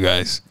hats to you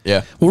guys.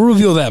 Yeah. We'll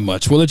reveal that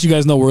much. We'll let you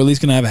guys know we're at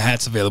least going to have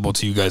hats available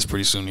to you guys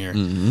pretty soon here.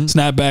 Mm-hmm.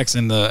 Snapbacks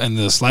and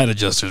the slide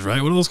adjusters,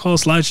 right? What are those called?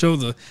 Slideshow?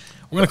 We're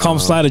going to call them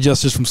slide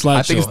adjusters from Slideshow.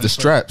 I think it's the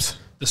straps.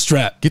 The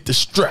strap. Get the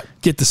strap.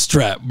 Get the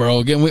strap, bro.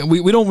 Again,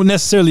 we don't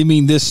necessarily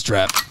mean this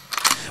strap.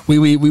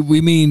 We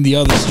mean the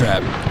other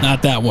strap,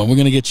 not that one. We're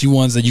gonna get you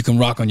ones that you can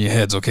rock on your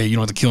heads. Okay, you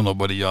don't have to kill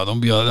nobody, y'all. Don't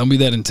be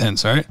that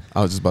intense, all right?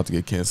 I was just about to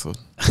get canceled.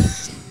 I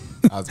was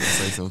gonna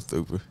say something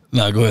stupid.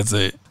 Nah, go ahead and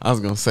say it. I was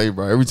gonna say,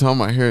 bro. Every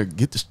time I hear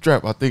 "get the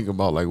strap," I think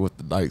about like what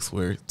the Dykes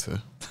wear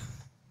to.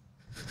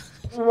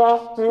 He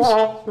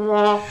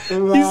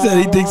said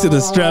he thinks of the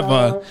strap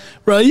on,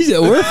 bro. You said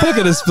we're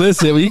fucking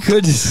explicit. You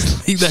could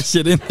just leave that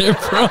shit in there,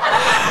 bro.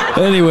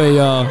 Anyway,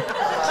 y'all,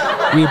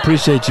 we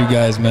appreciate you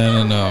guys,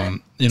 man,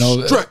 and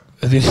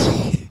this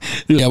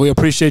Yeah, we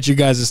appreciate you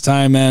guys'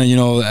 time, man. You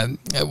know,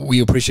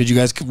 we appreciate you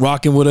guys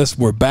rocking with us.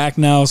 We're back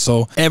now,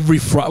 so every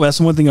Friday. That's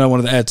one thing I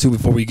wanted to add too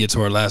before we get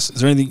to our last.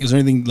 Is there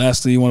anything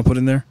lastly you want to put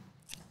in there?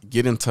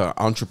 Get into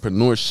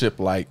entrepreneurship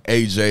like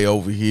AJ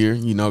over here.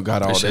 You know,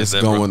 got all this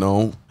going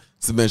on.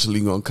 It's eventually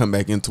going to come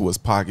back into his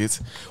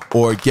pockets,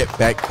 or get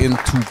back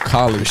into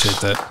college. Appreciate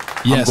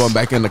that. Yes. I'm going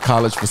back into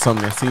college for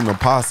something that seemed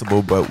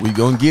impossible, but we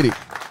going to get it.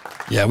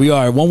 Yeah, we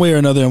are one way or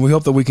another, and we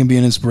hope that we can be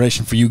an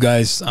inspiration for you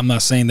guys. I'm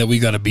not saying that we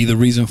got to be the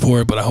reason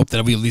for it, but I hope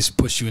that we at least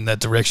push you in that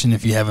direction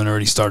if you haven't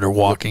already started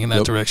walking in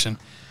that direction.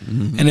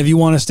 Mm-hmm. And if you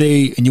want to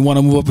stay and you want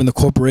to move up in the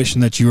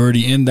corporation that you're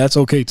already in, that's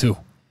okay too.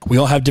 We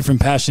all have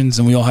different passions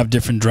and we all have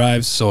different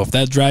drives. So if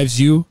that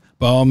drives you,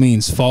 by all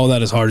means, follow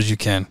that as hard as you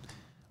can.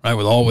 Right,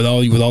 with all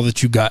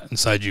that you got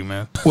inside you,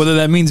 man. Whether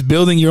that means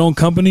building your own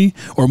company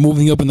or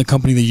moving up in the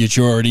company that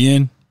you're already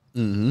in.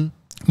 Mm-hmm.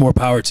 More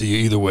power to you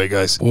either way,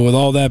 guys. Well, with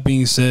all that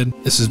being said,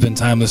 this has been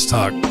Timeless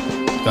Talk.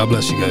 God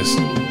bless you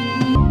guys.